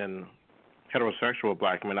men and heterosexual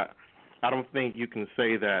black men. I don't think you can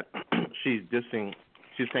say that she's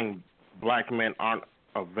saying black men aren't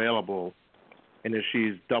available, and that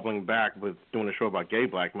she's doubling back with doing a show about gay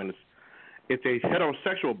black men. It's a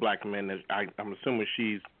heterosexual black man that I'm assuming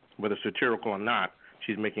she's, whether satirical or not,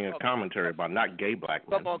 she's making a commentary about, not gay black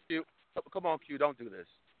men. Come on, Q, don't do this.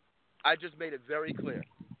 I just made it very clear.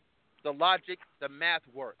 The logic, the math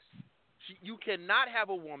works. You cannot have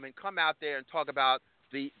a woman come out there and talk about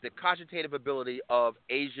the cogitative ability of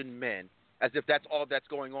Asian men as if that's all that's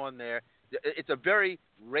going on there. It's a very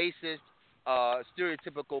racist,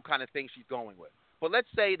 stereotypical kind of thing she's going with. But let's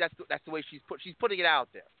say that's the way she's putting it out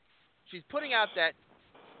there. She's putting out that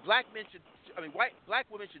black women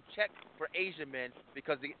should check for Asian men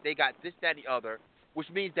because they got this, that, and the other, which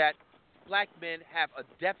means that black men have a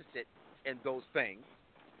deficit in those things.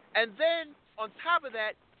 And then on top of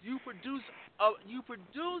that, you produce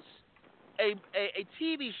a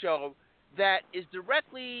TV show that is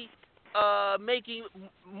directly making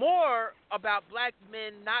more about black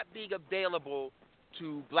men not being available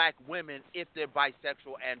to black women if they're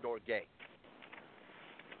bisexual and or gay.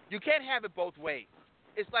 You can't have it both ways.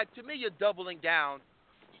 It's like, to me, you're doubling down.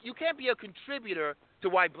 You can't be a contributor to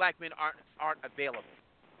why black men aren't available.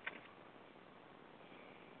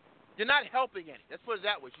 You're not helping any. Let's put it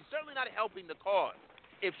that way. She's certainly not helping the cause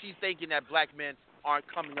if she's thinking that black men aren't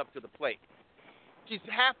coming up to the plate. She's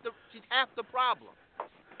half the problem.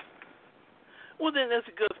 Well, then that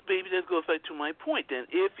goes back to my point. Then,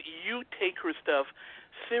 if you take her stuff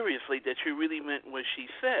seriously, that she really meant what she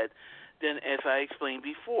said, then, as I explained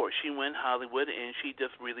before, she went Hollywood and she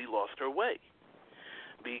just really lost her way.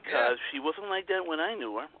 Because she wasn't like that when I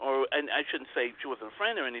knew her, and I shouldn't say she wasn't a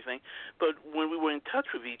friend or anything, but when we were in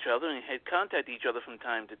touch with each other and had contact each other from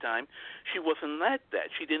time to time, she wasn't like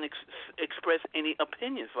that. She didn't express any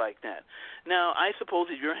opinions like that. Now, I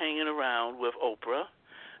suppose if you're hanging around with Oprah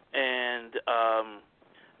and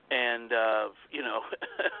Ava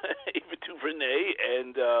DuVernay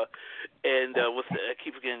and I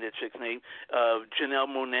keep forgetting that chick's name, Janelle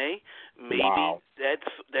Monae. Maybe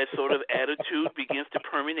that sort of attitude begins to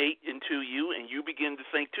permeate into you, and you begin to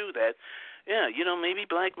think too that, maybe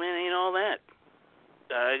black men ain't all that.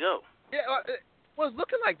 There you go. Yeah, well, it's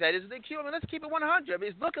looking like that, isn't it, Q? I mean, let's keep it 100. I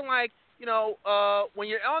mean, it's looking like when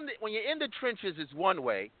you're in the trenches, it's one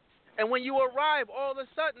way. And when you arrive, all of a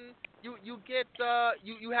sudden,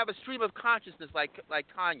 you have a stream of consciousness like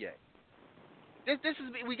Kanye.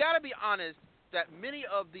 We got to be honest that many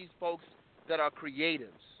of these folks that are creatives,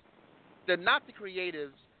 they're not the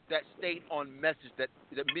creatives that state on message that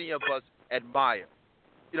many of us admire.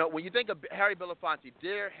 When you think of Harry Belafonte,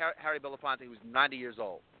 dear Harry Belafonte, who's 90 years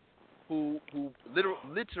old, who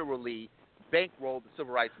literally bankrolled the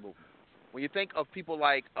civil rights movement. When you think of people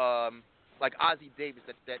like Ossie Davis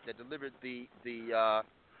that delivered the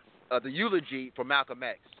eulogy for Malcolm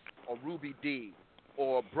X, or Ruby Dee,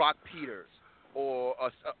 or Brock Peters, or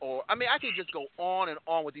I mean, I can just go on and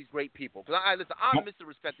on with these great people. Because I'm Mr.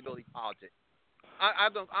 Respectability Politics.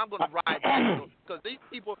 I'm going to ride that because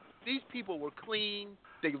these people were clean.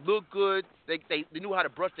 They look good. They knew how to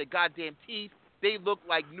brush their goddamn teeth. They look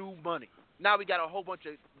like new money. Now we got a whole bunch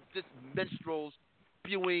of just minstrels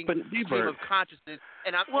spewing D-Bird, stream of consciousness.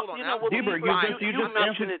 And I'm hold on. D-Bird, you just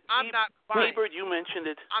mentioned it. I'm not buying. D-Bird, you mentioned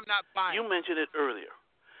it. I'm not buying. You mentioned it earlier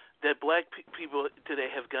that black people today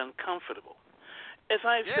have gotten comfortable. As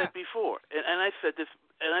I've said before, and I've said this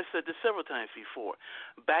several times before.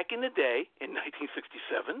 Back in the day, in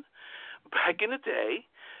 1967, back in the day,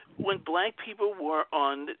 when black people were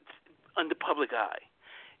on the public eye,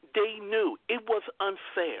 they knew it was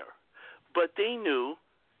unfair, but they knew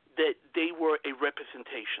that they were a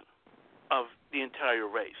representation of the entire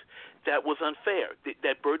race. That was unfair.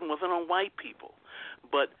 That burden wasn't on white people,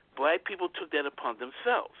 but black people took that upon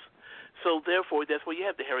themselves. So therefore, that's why you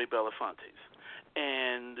have the Harry Belafontes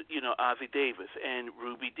and, Ozzie Davis and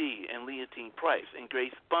Ruby Dee and Leontine Price and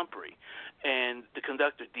Grace Bumpry and the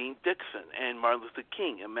conductor Dean Dixon and Martin Luther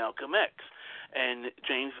King and Malcolm X and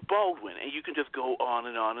James Baldwin, and you can just go on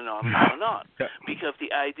and on and on and on and on. Because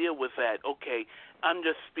the idea was that, okay, I'm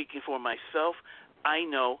just speaking for myself. I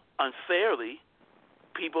know unfairly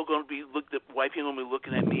people are going to be white people are going to be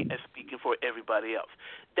looking at me as speaking for everybody else.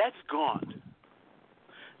 That's gone.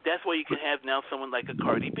 That's why you can have now someone like a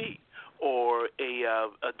Cardi B or a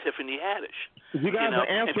Tiffany Haddish. You guys are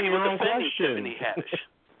answering your own question. Tiffany Haddish.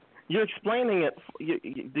 You're explaining it.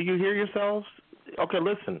 Do you hear yourselves? Okay,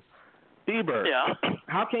 listen. D-Bird,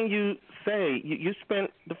 how can you say you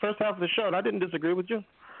spent the first half of the show, and I didn't disagree with you,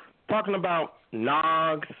 talking about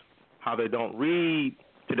Nogs, how they don't read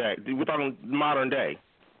today. We're talking modern day.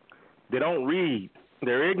 They don't read.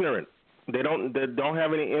 They're ignorant. They don't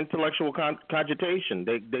have any intellectual cogitation.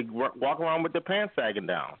 They walk around with their pants sagging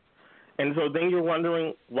down. And so then you're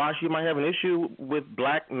wondering why she might have an issue with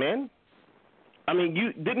black men? I mean,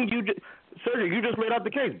 Sergio, you just laid out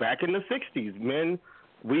the case. Back in the 60s, men,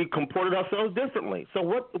 we comported ourselves differently. So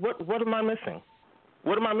what am I missing?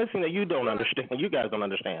 What am I missing that you don't understand? You guys don't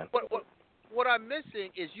understand. What I'm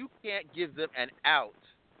missing is you can't give them an out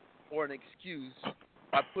or an excuse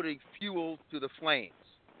by putting fuel to the flames.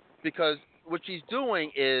 Because what she's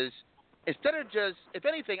doing is, instead of just, if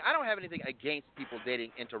anything, I don't have anything against people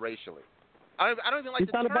dating interracially. I don't even like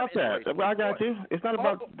the term interracial. It's not about that. I got you. It's not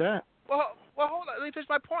about that. Well, hold on. Let me finish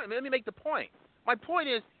my point. Let me make the point. My point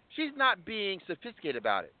is, she's not being sophisticated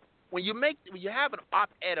about it. When you have an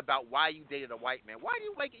op-ed about why you dated a white man, why do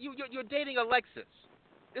you like you're dating Alexis?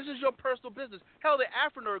 This is your personal business. Hell, the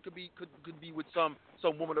Afronerd could be with some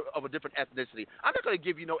woman of a different ethnicity. I'm not going to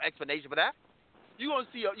give you no explanation for that. You're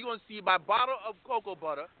gonna see my bottle of cocoa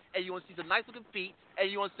butter, and you're gonna see some nice looking feet,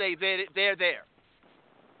 and you're gonna say they're there.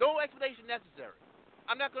 No explanation necessary.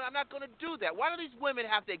 I'm not gonna do that. Why do these women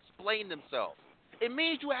have to explain themselves? It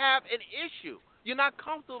means you have an issue. You're not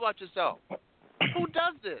comfortable about yourself. Who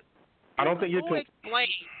does this? I don't think you can.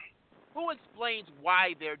 Who explains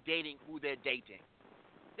why they're dating who they're dating?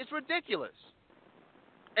 It's ridiculous.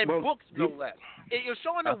 And books, no less. You're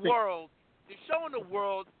showing the world. You're showing the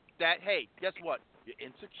world that, hey, guess what? You're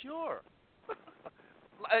insecure.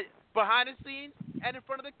 Behind the scenes and in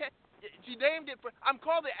front of the camera. She named it. I'm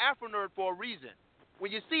called the Afronerd for a reason.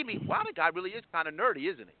 When you see me, wow, the guy really is kind of nerdy,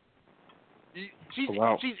 isn't he? She's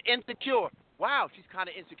insecure. Wow, she's kind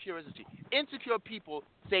of insecure, isn't she? Insecure people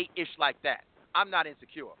say ish like that. I'm not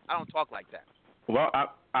insecure. I don't talk like that. Well,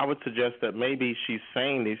 I would suggest that maybe she's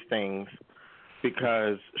saying these things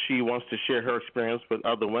because she wants to share her experience with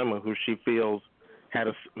other women who she feels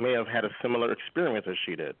may have had a similar experience as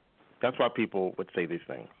she did. That's why people would say these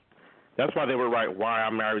things. That's why they would write why I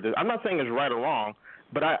married this. I'm not saying it's right or wrong,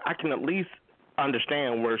 but I can at least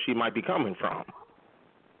understand where she might be coming from.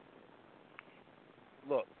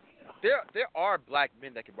 Look, there are black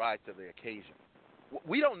men that can rise to the occasion.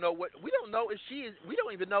 We don't know if she is. We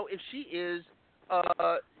don't even know if she is.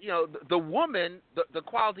 The woman, the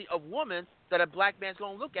quality of woman that a black man's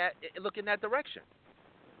going to look in that direction.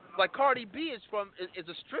 Like Cardi B is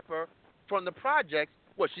a stripper from the projects.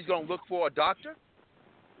 What, she's going to look for a doctor,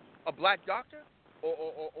 a black doctor,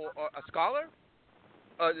 or a scholar?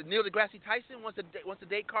 Neil deGrasse Tyson wants to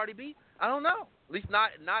date Cardi B? I don't know. At least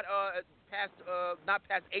not past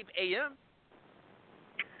 8 a.m.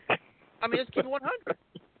 I mean, let's keep it 100.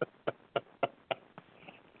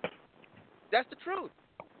 That's the truth.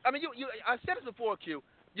 I mean, I said this before, Q.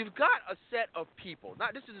 You've got a set of people.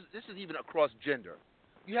 Not this is even across gender.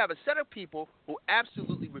 You have a set of people who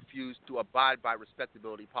absolutely refuse to abide by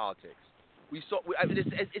respectability politics.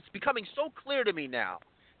 It's becoming so clear to me now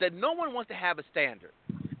that no one wants to have a standard,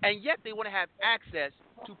 and yet they want to have access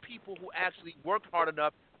to people who actually worked hard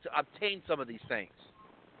enough to obtain some of these things.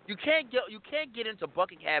 You can't get into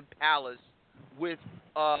Buckingham Palace with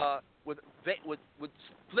flip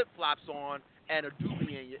flops on and a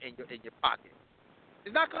doobie in your pocket.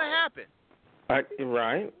 It's not going to happen. Right,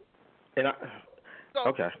 and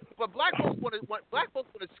So, but black folks want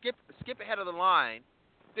to skip ahead of the line.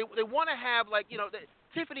 They want to have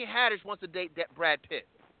Tiffany Haddish wants to date Brad Pitt.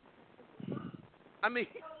 I mean,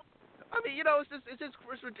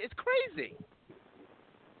 it's crazy.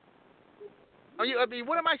 I mean,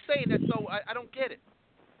 what am I saying? That so I don't get it.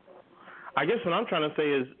 I guess what I'm trying to say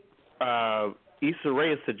is, Issa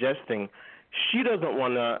Rae is suggesting she doesn't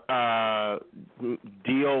want to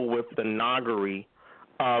deal with the noggery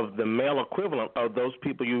of the male equivalent of those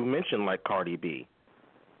people you mentioned, like Cardi B.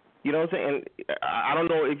 You know what I'm saying? And I don't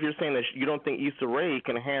know if you're saying that you don't think Issa Rae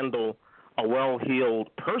can handle a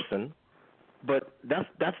well-heeled person, but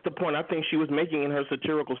that's the point I think she was making in her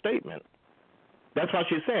satirical statement. That's why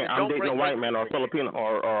she's saying, I'm dating a white man or a Filipino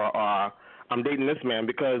or I'm dating this man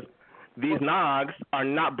because these nogs are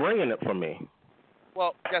not bringing it for me.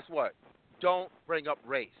 Well, guess what? Don't bring up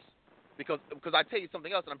race because I tell you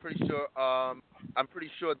something else, and I'm pretty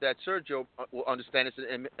sure that Sergio will understand this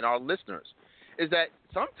and our listeners, is that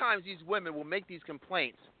sometimes these women will make these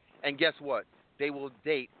complaints, and guess what? They will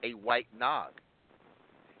date a white nog.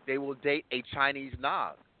 They will date a Chinese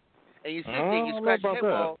nog. And you sit there, you scratch your head,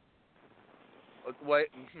 well, what?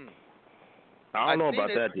 I don't know about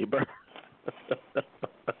that, D-Bur.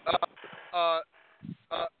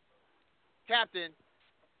 Captain,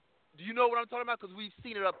 do you know what I'm talking about? Because we've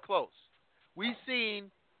seen it up close. We've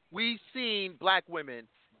seen black women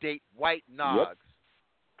date white nogs,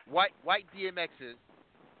 white DMXs,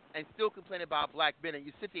 and still complain about black men. And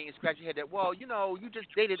you sit there and scratch your head that, well, you just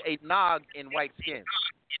dated a nog in white skin.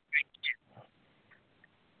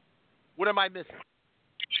 What am I missing?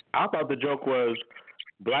 I thought the joke was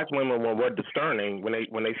black women were discerning when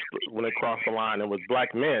they crossed the line. It was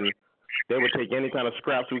black men. They would take any kind of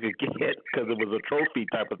scraps we could get because it was a trophy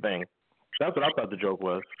type of thing. That's what I thought the joke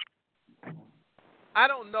was. I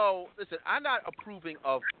don't know. Listen, I'm not approving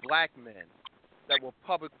of black men that will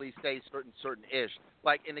publicly say certain-ish.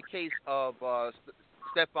 Like in the case of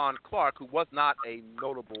Stephon Clark, who was not a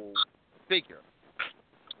notable figure.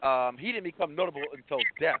 He didn't become notable until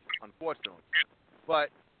death, unfortunately. But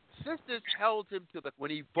sisters held him to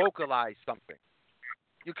when he vocalized something.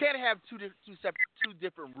 You can't have two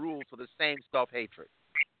different rules for the same self-hatred.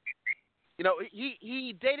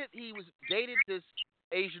 He dated this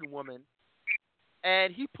Asian woman,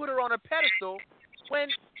 and he put her on a pedestal when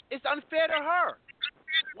it's unfair to her.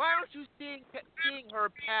 Why aren't you seeing her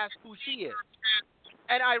past who she is?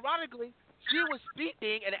 And ironically, she was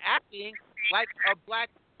speaking and acting like a black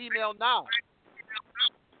female now.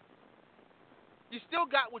 You still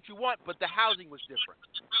got what you want, but the housing was different.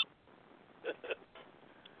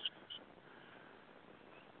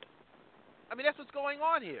 I mean, that's what's going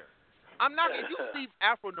on here. I'm not. If you see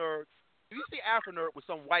Afronerd with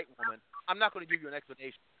some white woman, I'm not going to give you an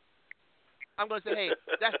explanation. I'm going to say, hey,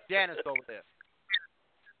 that's Janice over there,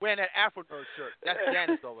 wearing that Afronerd shirt. That's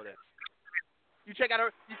Janice over there. You check out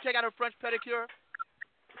her French pedicure.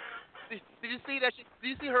 Did you see that? Did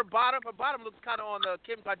you see her bottom? Her bottom looks kind of on the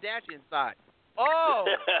Kim Kardashian side. Oh.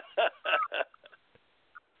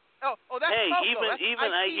 oh, that's hey, Coco.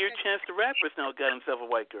 even I hear Chance the Rapper's now got himself a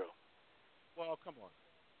white girl. Well, come on.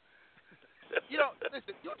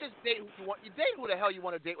 Listen, you just date who you want. You date who the hell you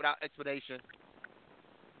want to date without explanation.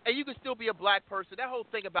 And you can still be a black person. That whole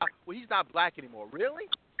thing about, well, he's not black anymore.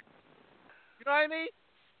 Really? You know what I mean?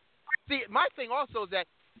 See, my thing also is that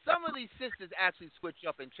some of these sisters actually switch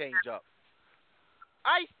up and change up.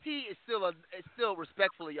 Ice-T is still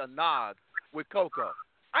respectfully a nog with Coco.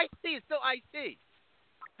 Ice-T is still Ice-T.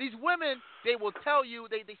 These women, they will tell you,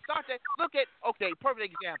 they start to look at, okay,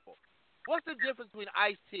 perfect example. What's the difference between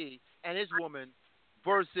Ice-T and his woman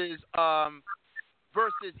versus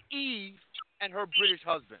Eve and her British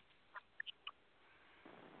husband?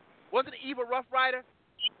 Wasn't Eve a Rough Rider?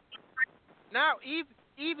 Now Eve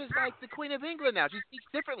is like the Queen of England now. She speaks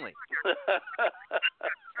differently.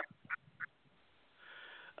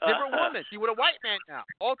 Different woman. She's with a white man now.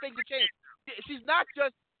 All things have changed. He's not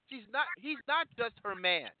just her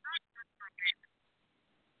man.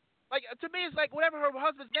 Like, to me, it's like whatever her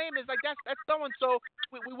husband's name is, like that's so and so.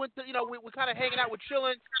 We went to, we're kind of hanging out, we're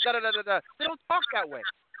chilling. Da da da da da. They don't talk that way.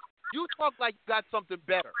 You talk like you got something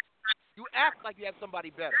better. You act like you have somebody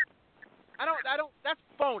better. I don't. That's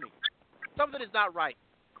phony. Something is not right.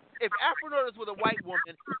 If Afronerd is with a white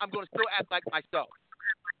woman, I'm going to still act like myself.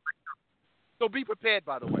 So be prepared,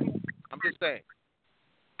 by the way. I'm just saying.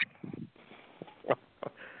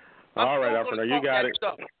 All right, Afronerd, you got it.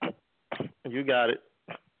 You got it.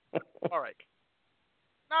 All right.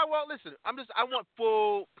 Now, well, listen. I want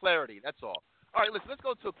full clarity. That's all. All right, listen. Let's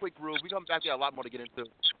go to a quick groove. We come back. There a lot more to get into.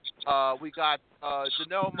 We got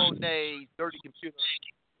Janelle Monae, Dirty Computer.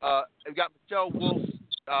 We got Michelle Wolf's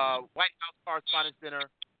White House Correspondents' Dinner.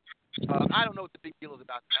 I don't know what the big deal is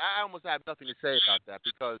about that. I almost have nothing to say about that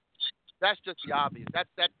because that's just the obvious.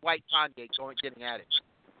 That's white Kanye getting at it.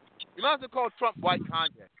 You might as well call Trump white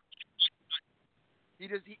Kanye. He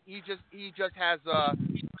just has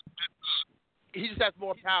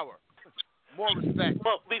more power, more respect.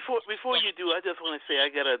 Well, before you do, I just want to say I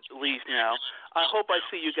gotta leave now. I hope I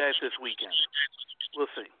see you guys this weekend. We'll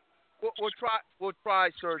see. We'll try,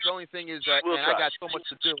 Serge. The only thing is that I got so much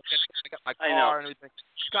to do. I got my car and everything.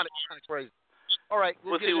 It's kind of crazy. All right,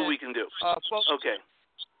 we'll see what we can do. Okay.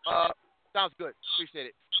 Sounds good. Appreciate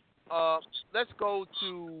it. Let's go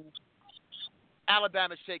to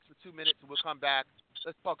Alabama Shakes for 2 minutes, and we'll come back.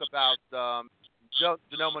 Let's talk about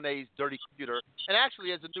Janelle Monae's Dirty Computer. And actually,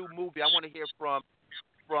 there's a new movie I want to hear from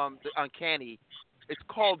the Uncanny. It's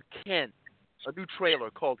called Ken. A new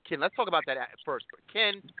trailer called Ken. Let's talk about that first.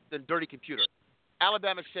 Ken, then Dirty Computer.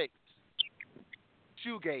 Alabama Shakes.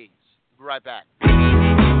 Shoegaze. We'll be right back.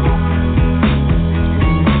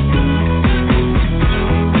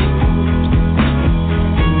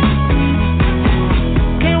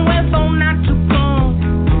 Can't wait for not to come.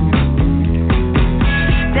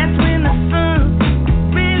 That's when the sun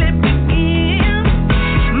really begins.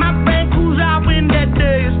 My brain cools out when that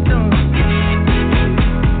day is done.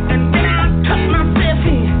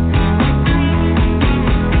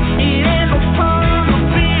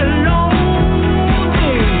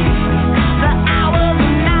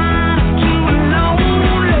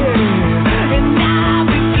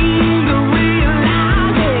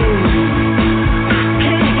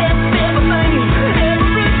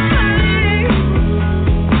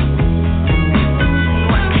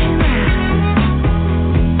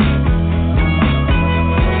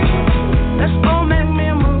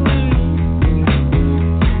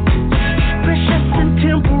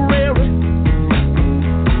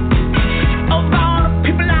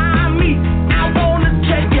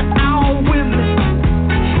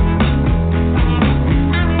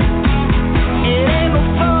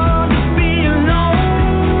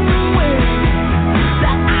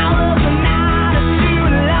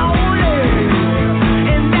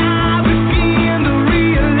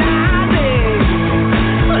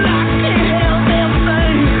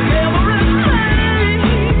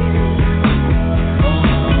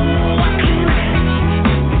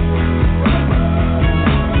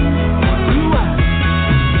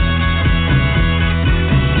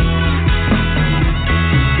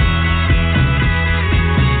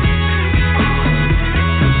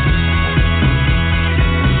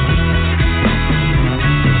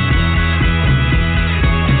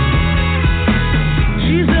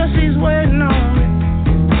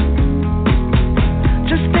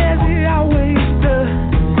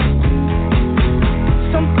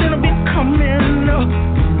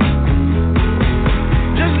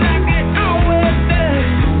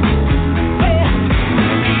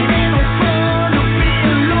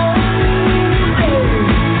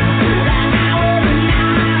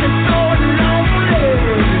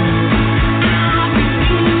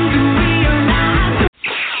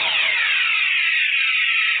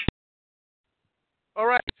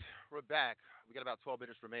 Back. We got about 12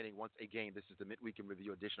 minutes remaining. Once again, this is the Midweek in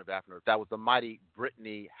Review edition of Afronerd. That was the mighty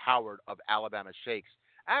Brittany Howard of Alabama Shakes.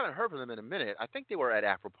 I haven't heard from them in a minute. I think they were at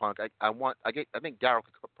Afropunk. I think Daryl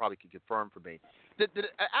probably could confirm for me. Did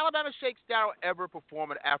Alabama Shakes, Daryl, ever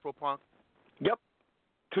perform at Afropunk? Yep,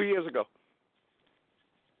 2 years ago.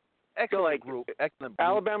 Excellent group. Excellent group.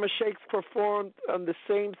 Alabama Shakes performed on the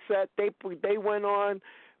same set. They went on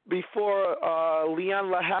before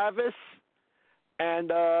Leon LaHavis.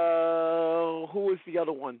 And who was the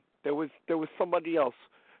other one? There was somebody else,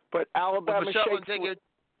 but Alabama Shakes.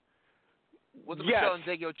 Was Michelle and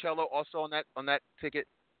Degio Cello also on that ticket?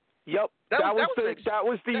 Yep, that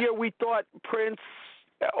was the year we thought Prince.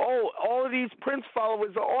 All of these Prince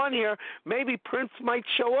followers are on here. Maybe Prince might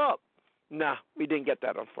show up. Nah, we didn't get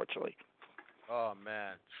that, unfortunately. Oh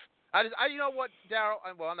man, I you know what, Daryl?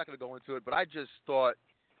 Well, I'm not going to go into it, but I just thought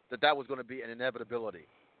that was going to be an inevitability.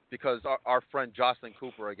 Because our friend Jocelyn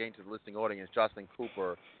Cooper, again to the listening audience, Jocelyn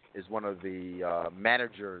Cooper is one of the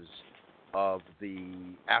managers of the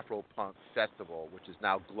Afropunk Festival, which is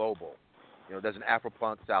now global. You know, there's an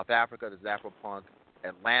Afropunk South Africa, there's an Afropunk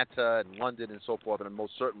Atlanta and London and so forth, and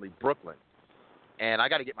most certainly Brooklyn. And I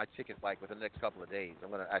got to get my tickets within the next couple of days. I'm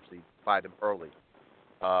going to actually buy them early.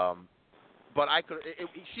 But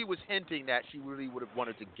she was hinting that she really would have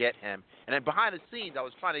wanted to get him. And then behind the scenes, I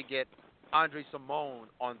was trying to get Andre Simone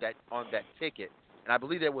on that ticket, and I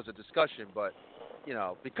believe there was a discussion, but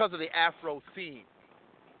because of the Afro theme,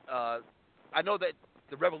 I know that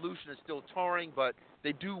the revolution is still touring, but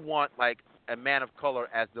they do want like a man of color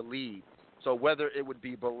as the lead. So whether it would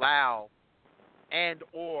be Bilal and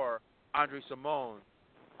or Andre Simone,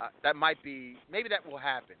 that might be, maybe that will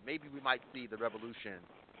happen. Maybe we might see the revolution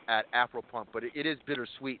at Afropunk, but it is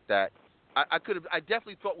bittersweet that I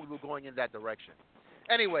definitely thought we were going in that direction.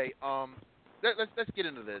 Anyway, let's get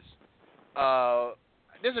into this.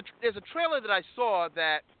 There's a trailer that I saw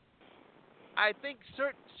that I think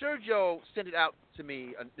Sergio sent it out to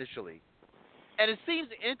me initially, and it seems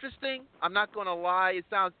interesting. I'm not going to lie. It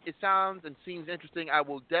sounds and seems interesting. I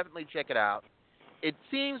will definitely check it out. It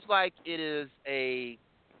seems like it's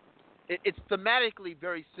thematically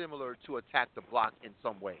very similar to Attack the Block in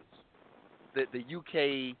some ways. The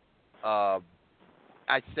UK,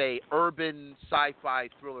 I'd say, urban sci-fi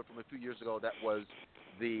thriller from a few years ago that was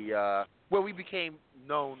where we became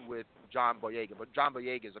known with John Boyega. But John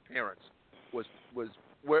Boyega's appearance was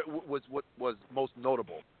what was most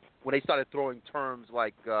notable when they started throwing terms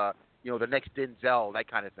like the next Denzel, that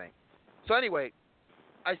kind of thing. So anyway,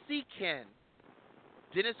 I see Ken.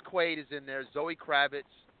 Dennis Quaid is in there. Zoe Kravitz,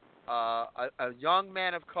 a young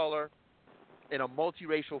man of color in a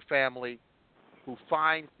multiracial family who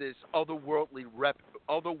finds this otherworldly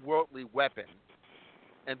weapon,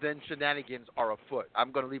 and then shenanigans are afoot.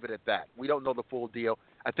 I'm going to leave it at that. We don't know the full deal.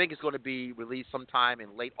 I think it's going to be released sometime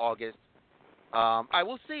in late August. I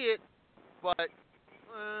will see it, but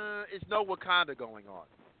it's no Wakanda going on,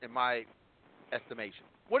 in my estimation.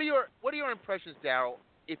 What are your impressions, Daryl,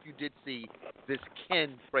 if you did see this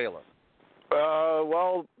Ken trailer?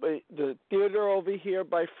 Well, the theater over here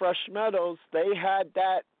by Fresh Meadows, they had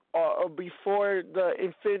that before the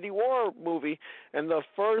Infinity War movie, and the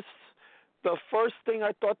first thing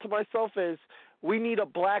I thought to myself is, we need a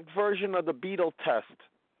black version of the Beetle test.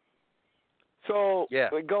 So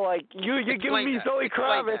we go like, you're giving me Zoe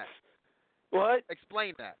Kravitz. What?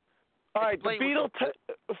 Explain that. All right, the Beetle test,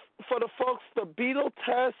 for the folks, the Beetle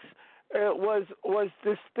test was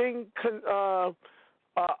this thing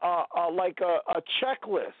like a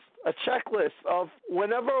checklist of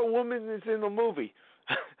whenever a woman is in a movie,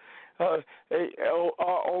 or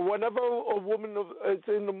whenever a woman is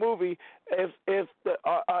in the movie, if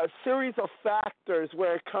a series of factors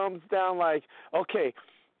where it comes down like, okay,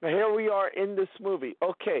 here we are in this movie.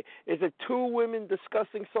 Okay, is it two women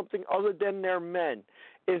discussing something other than their men?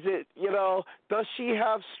 Is it, does she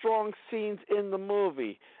have strong scenes in the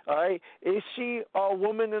movie? All right, is she a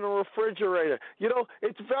woman in a refrigerator?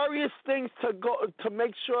 It's various things to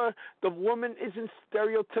make sure the woman isn't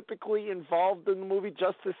stereotypically involved in the movie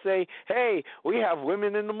just to say, hey, we have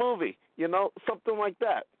women in the movie. Something like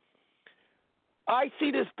that. I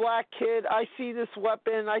see this black kid, I see this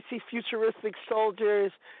weapon, I see futuristic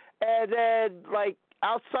soldiers, and then, like,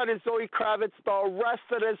 outside of Zoe Kravitz, the rest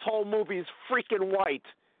of this whole movie is freaking white.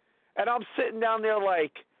 And I'm sitting down there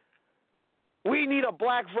like, we need a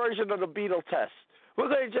black version of the Beetle test. We're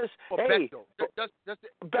going to just, Bechdel. Just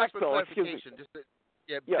for Bechdel, clarification.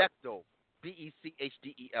 Bechdel.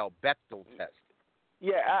 Bechdel. Bechdel test.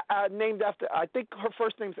 Yeah, named after, I think her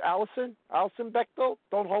first name's Allison Bechdel.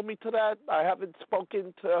 Don't hold me to that. I haven't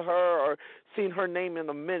spoken to her or seen her name in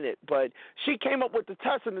a minute. But she came up with the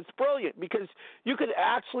test, and it's brilliant because you could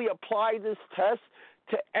actually apply this test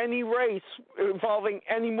to any race involving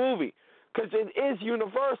any movie because it is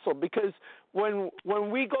universal. Because when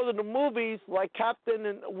we go to the movies, like Captain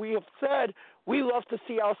and we have said, we love to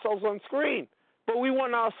see ourselves on screen. But we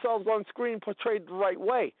want ourselves on screen portrayed the right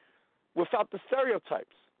way, without the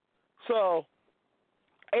stereotypes. So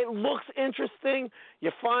it looks interesting.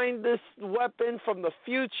 You find this weapon from the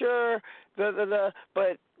future, but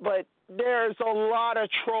there's a lot of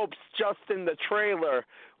tropes just in the trailer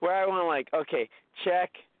where I went like, okay,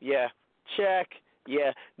 check, yeah,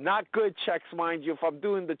 not good checks, mind you. If I'm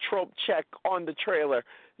doing the trope check on the trailer,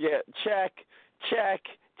 yeah, check,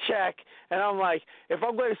 and I'm like, if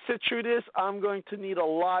I'm going to sit through this, I'm going to need a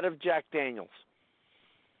lot of Jack Daniels.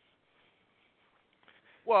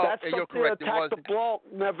 Well, that's and you're something correct. Attack the Block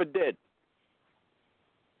never did.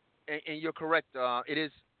 And you're correct. It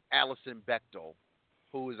is Allison Bechdel,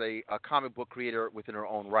 who is a comic book creator within her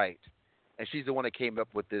own right, and she's the one that came up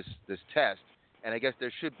with this test. And I guess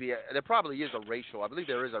there probably is a racial. I believe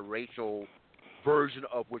there is a racial version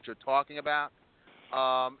of what you're talking about.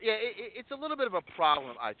 It's a little bit of a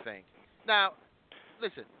problem, I think. Now,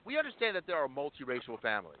 listen, we understand that there are multiracial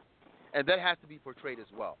families, and that has to be portrayed as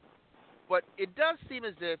well. But it does seem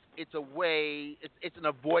as if it's an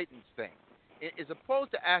avoidance thing. As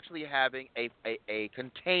opposed to actually having a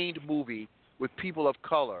contained movie with people of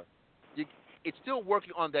color, it's still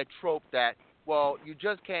working on that trope that, well, you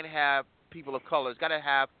just can't have people of color. It's got to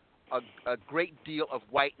have a great deal of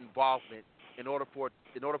white involvement in order for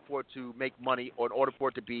it to make money, or in order for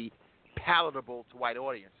it to be palatable to white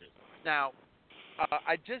audiences. Now,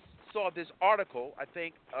 I just saw this article. I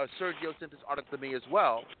think Sergio sent this article to me as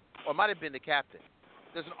well, or it might have been the captain.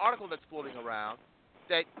 There's an article that's floating around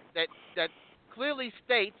that clearly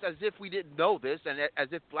states, as if we didn't know this, and as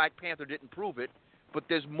if Black Panther didn't prove it, but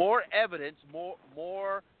there's more evidence,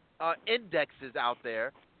 more indexes out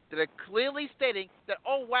there that are clearly stating that,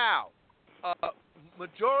 oh wow,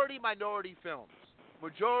 majority minority films,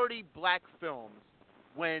 majority black films,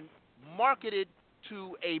 when marketed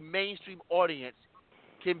to a mainstream audience,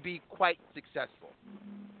 can be quite successful.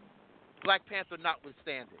 Black Panther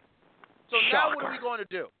notwithstanding. So now what are we going to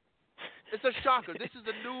do? It's a shocker. This is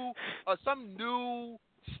a new, some new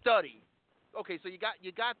study. Okay, so you got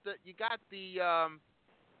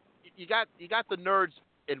the nerds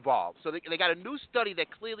involved. So they got a new study that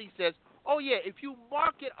clearly says, oh yeah, if you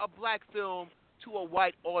market a black film to a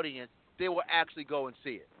white audience, they will actually go and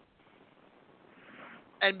see it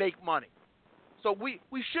and make money. So we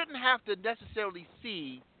shouldn't have to necessarily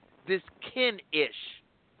see this kin-ish,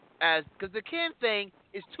 because the kin thing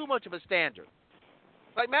is too much of a standard.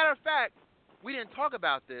 Like, matter of fact, we didn't talk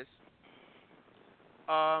about this,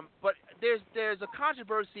 but there's a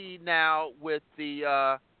controversy now with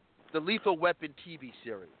the Lethal Weapon TV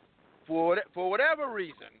series. For whatever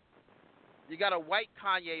reason, you got a white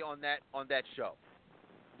Kanye on that show.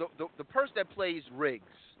 The person that plays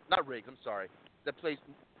that plays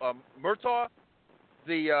Murtaugh,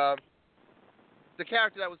 the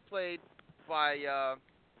character that was played by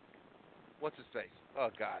what's his face? Oh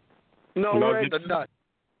God. No, Riggs. The nut.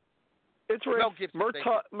 It's Riggs.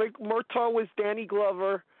 Murtaugh was Danny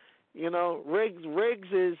Glover. You know,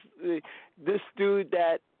 Riggs is this dude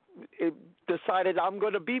that decided I'm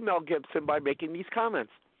going to be Mel Gibson by making these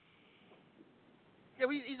comments. Yeah,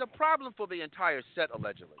 he's a problem for the entire set,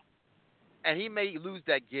 allegedly. And he may lose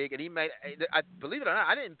that gig, and I believe it or not,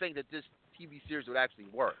 I didn't think that this TV series would actually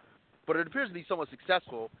work. But it appears to be somewhat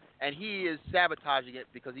successful, and he is sabotaging it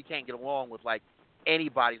because he can't get along with, like,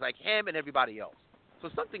 anybody, like him and everybody else. So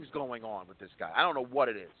something's going on with this guy. I don't know what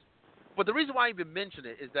it is. But the reason why I even mention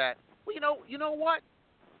it is that, well, you know what?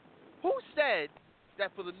 Who said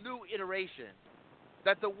that for the new iteration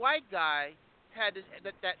that the white guy had this,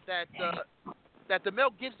 that the Mel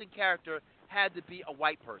Gibson character had to be a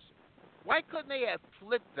white person? Why couldn't they have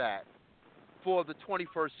flipped that for the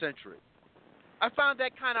 21st century? I found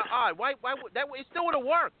that kind of odd. Why would that? It still would have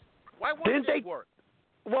worked. Why wouldn't it work?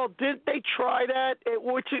 Well, didn't they try that?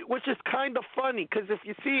 Which is kind of funny, because if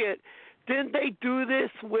you see it, didn't they do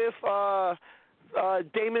this with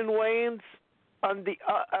Damon Wayans on the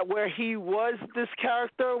where he was this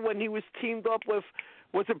character when he was teamed up with,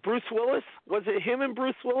 was it Bruce Willis? Was it him and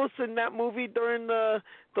Bruce Willis in that movie during the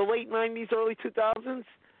late 90s, early 2000s,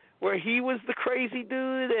 where he was the crazy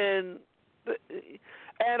dude, and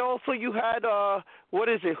also you had what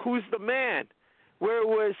is it? Who's the Man? Where it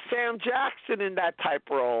was Sam Jackson in that type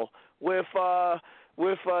role with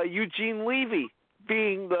Eugene Levy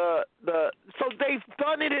being the so they've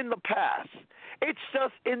done it in the past. It's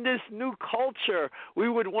just in this new culture we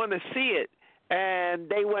would want to see it, and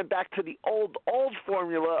they went back to the old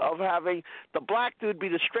formula of having the black dude be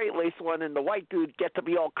the straight-laced one and the white dude get to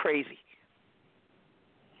be all crazy.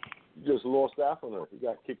 You just lost Afronerd. He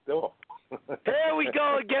got kicked off. There we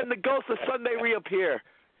go again. The ghost of Sunday reappear.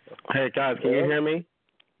 Hey guys, can you hear me?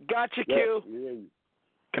 Gotcha, Q. Yeah.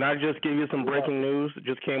 Can I just give you some breaking news? It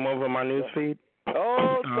just came over my news feed.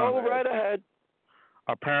 Oh, go right ahead.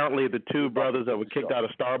 Apparently, the two brothers that were kicked out of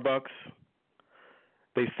Starbucks,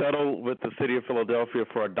 they settled with the city of Philadelphia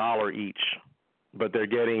for $1 each, but they're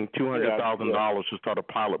getting $200,000 to start a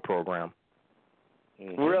pilot program.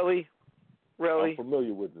 Mm-hmm. Really? I'm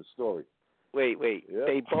familiar with the story. Wait. Yeah.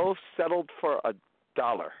 They both settled for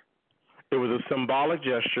 $1. It was a symbolic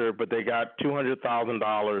gesture, but they got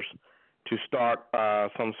 $200,000 to start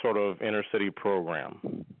some sort of inner city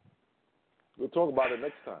program. We'll talk about it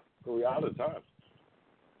next time. We're out of time.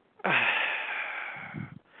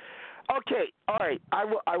 Okay, all right.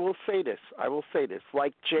 I will say this.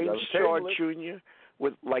 Like James Shaw Jr.,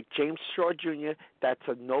 that's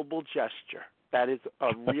a noble gesture. That is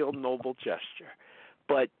a real noble gesture.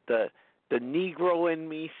 But the Negro in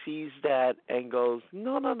me sees that and goes,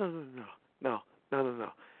 no.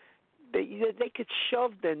 They could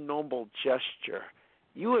shove their noble gesture.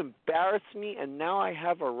 You embarrass me, and now I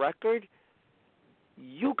have a record.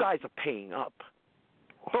 You guys are paying up.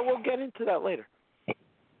 But we'll get into that later.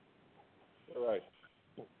 All right.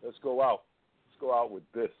 Let's go out. Let's go out with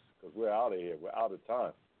this, because we're out of here. We're out of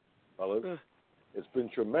time. Fellas, it's been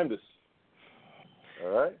tremendous.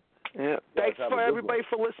 All right? Yeah. Thanks for everybody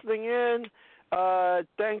for listening in.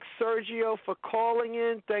 Thanks, Sergio, for calling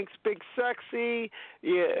in. Thanks, Big Sexy.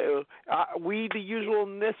 Yeah, we, the usual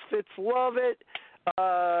misfits, love it.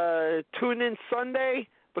 Tune in Sunday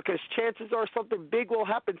because chances are something big will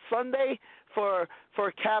happen Sunday for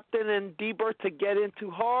Captain and D-Bert to get into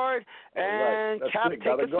hard. And Cap, take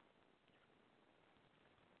us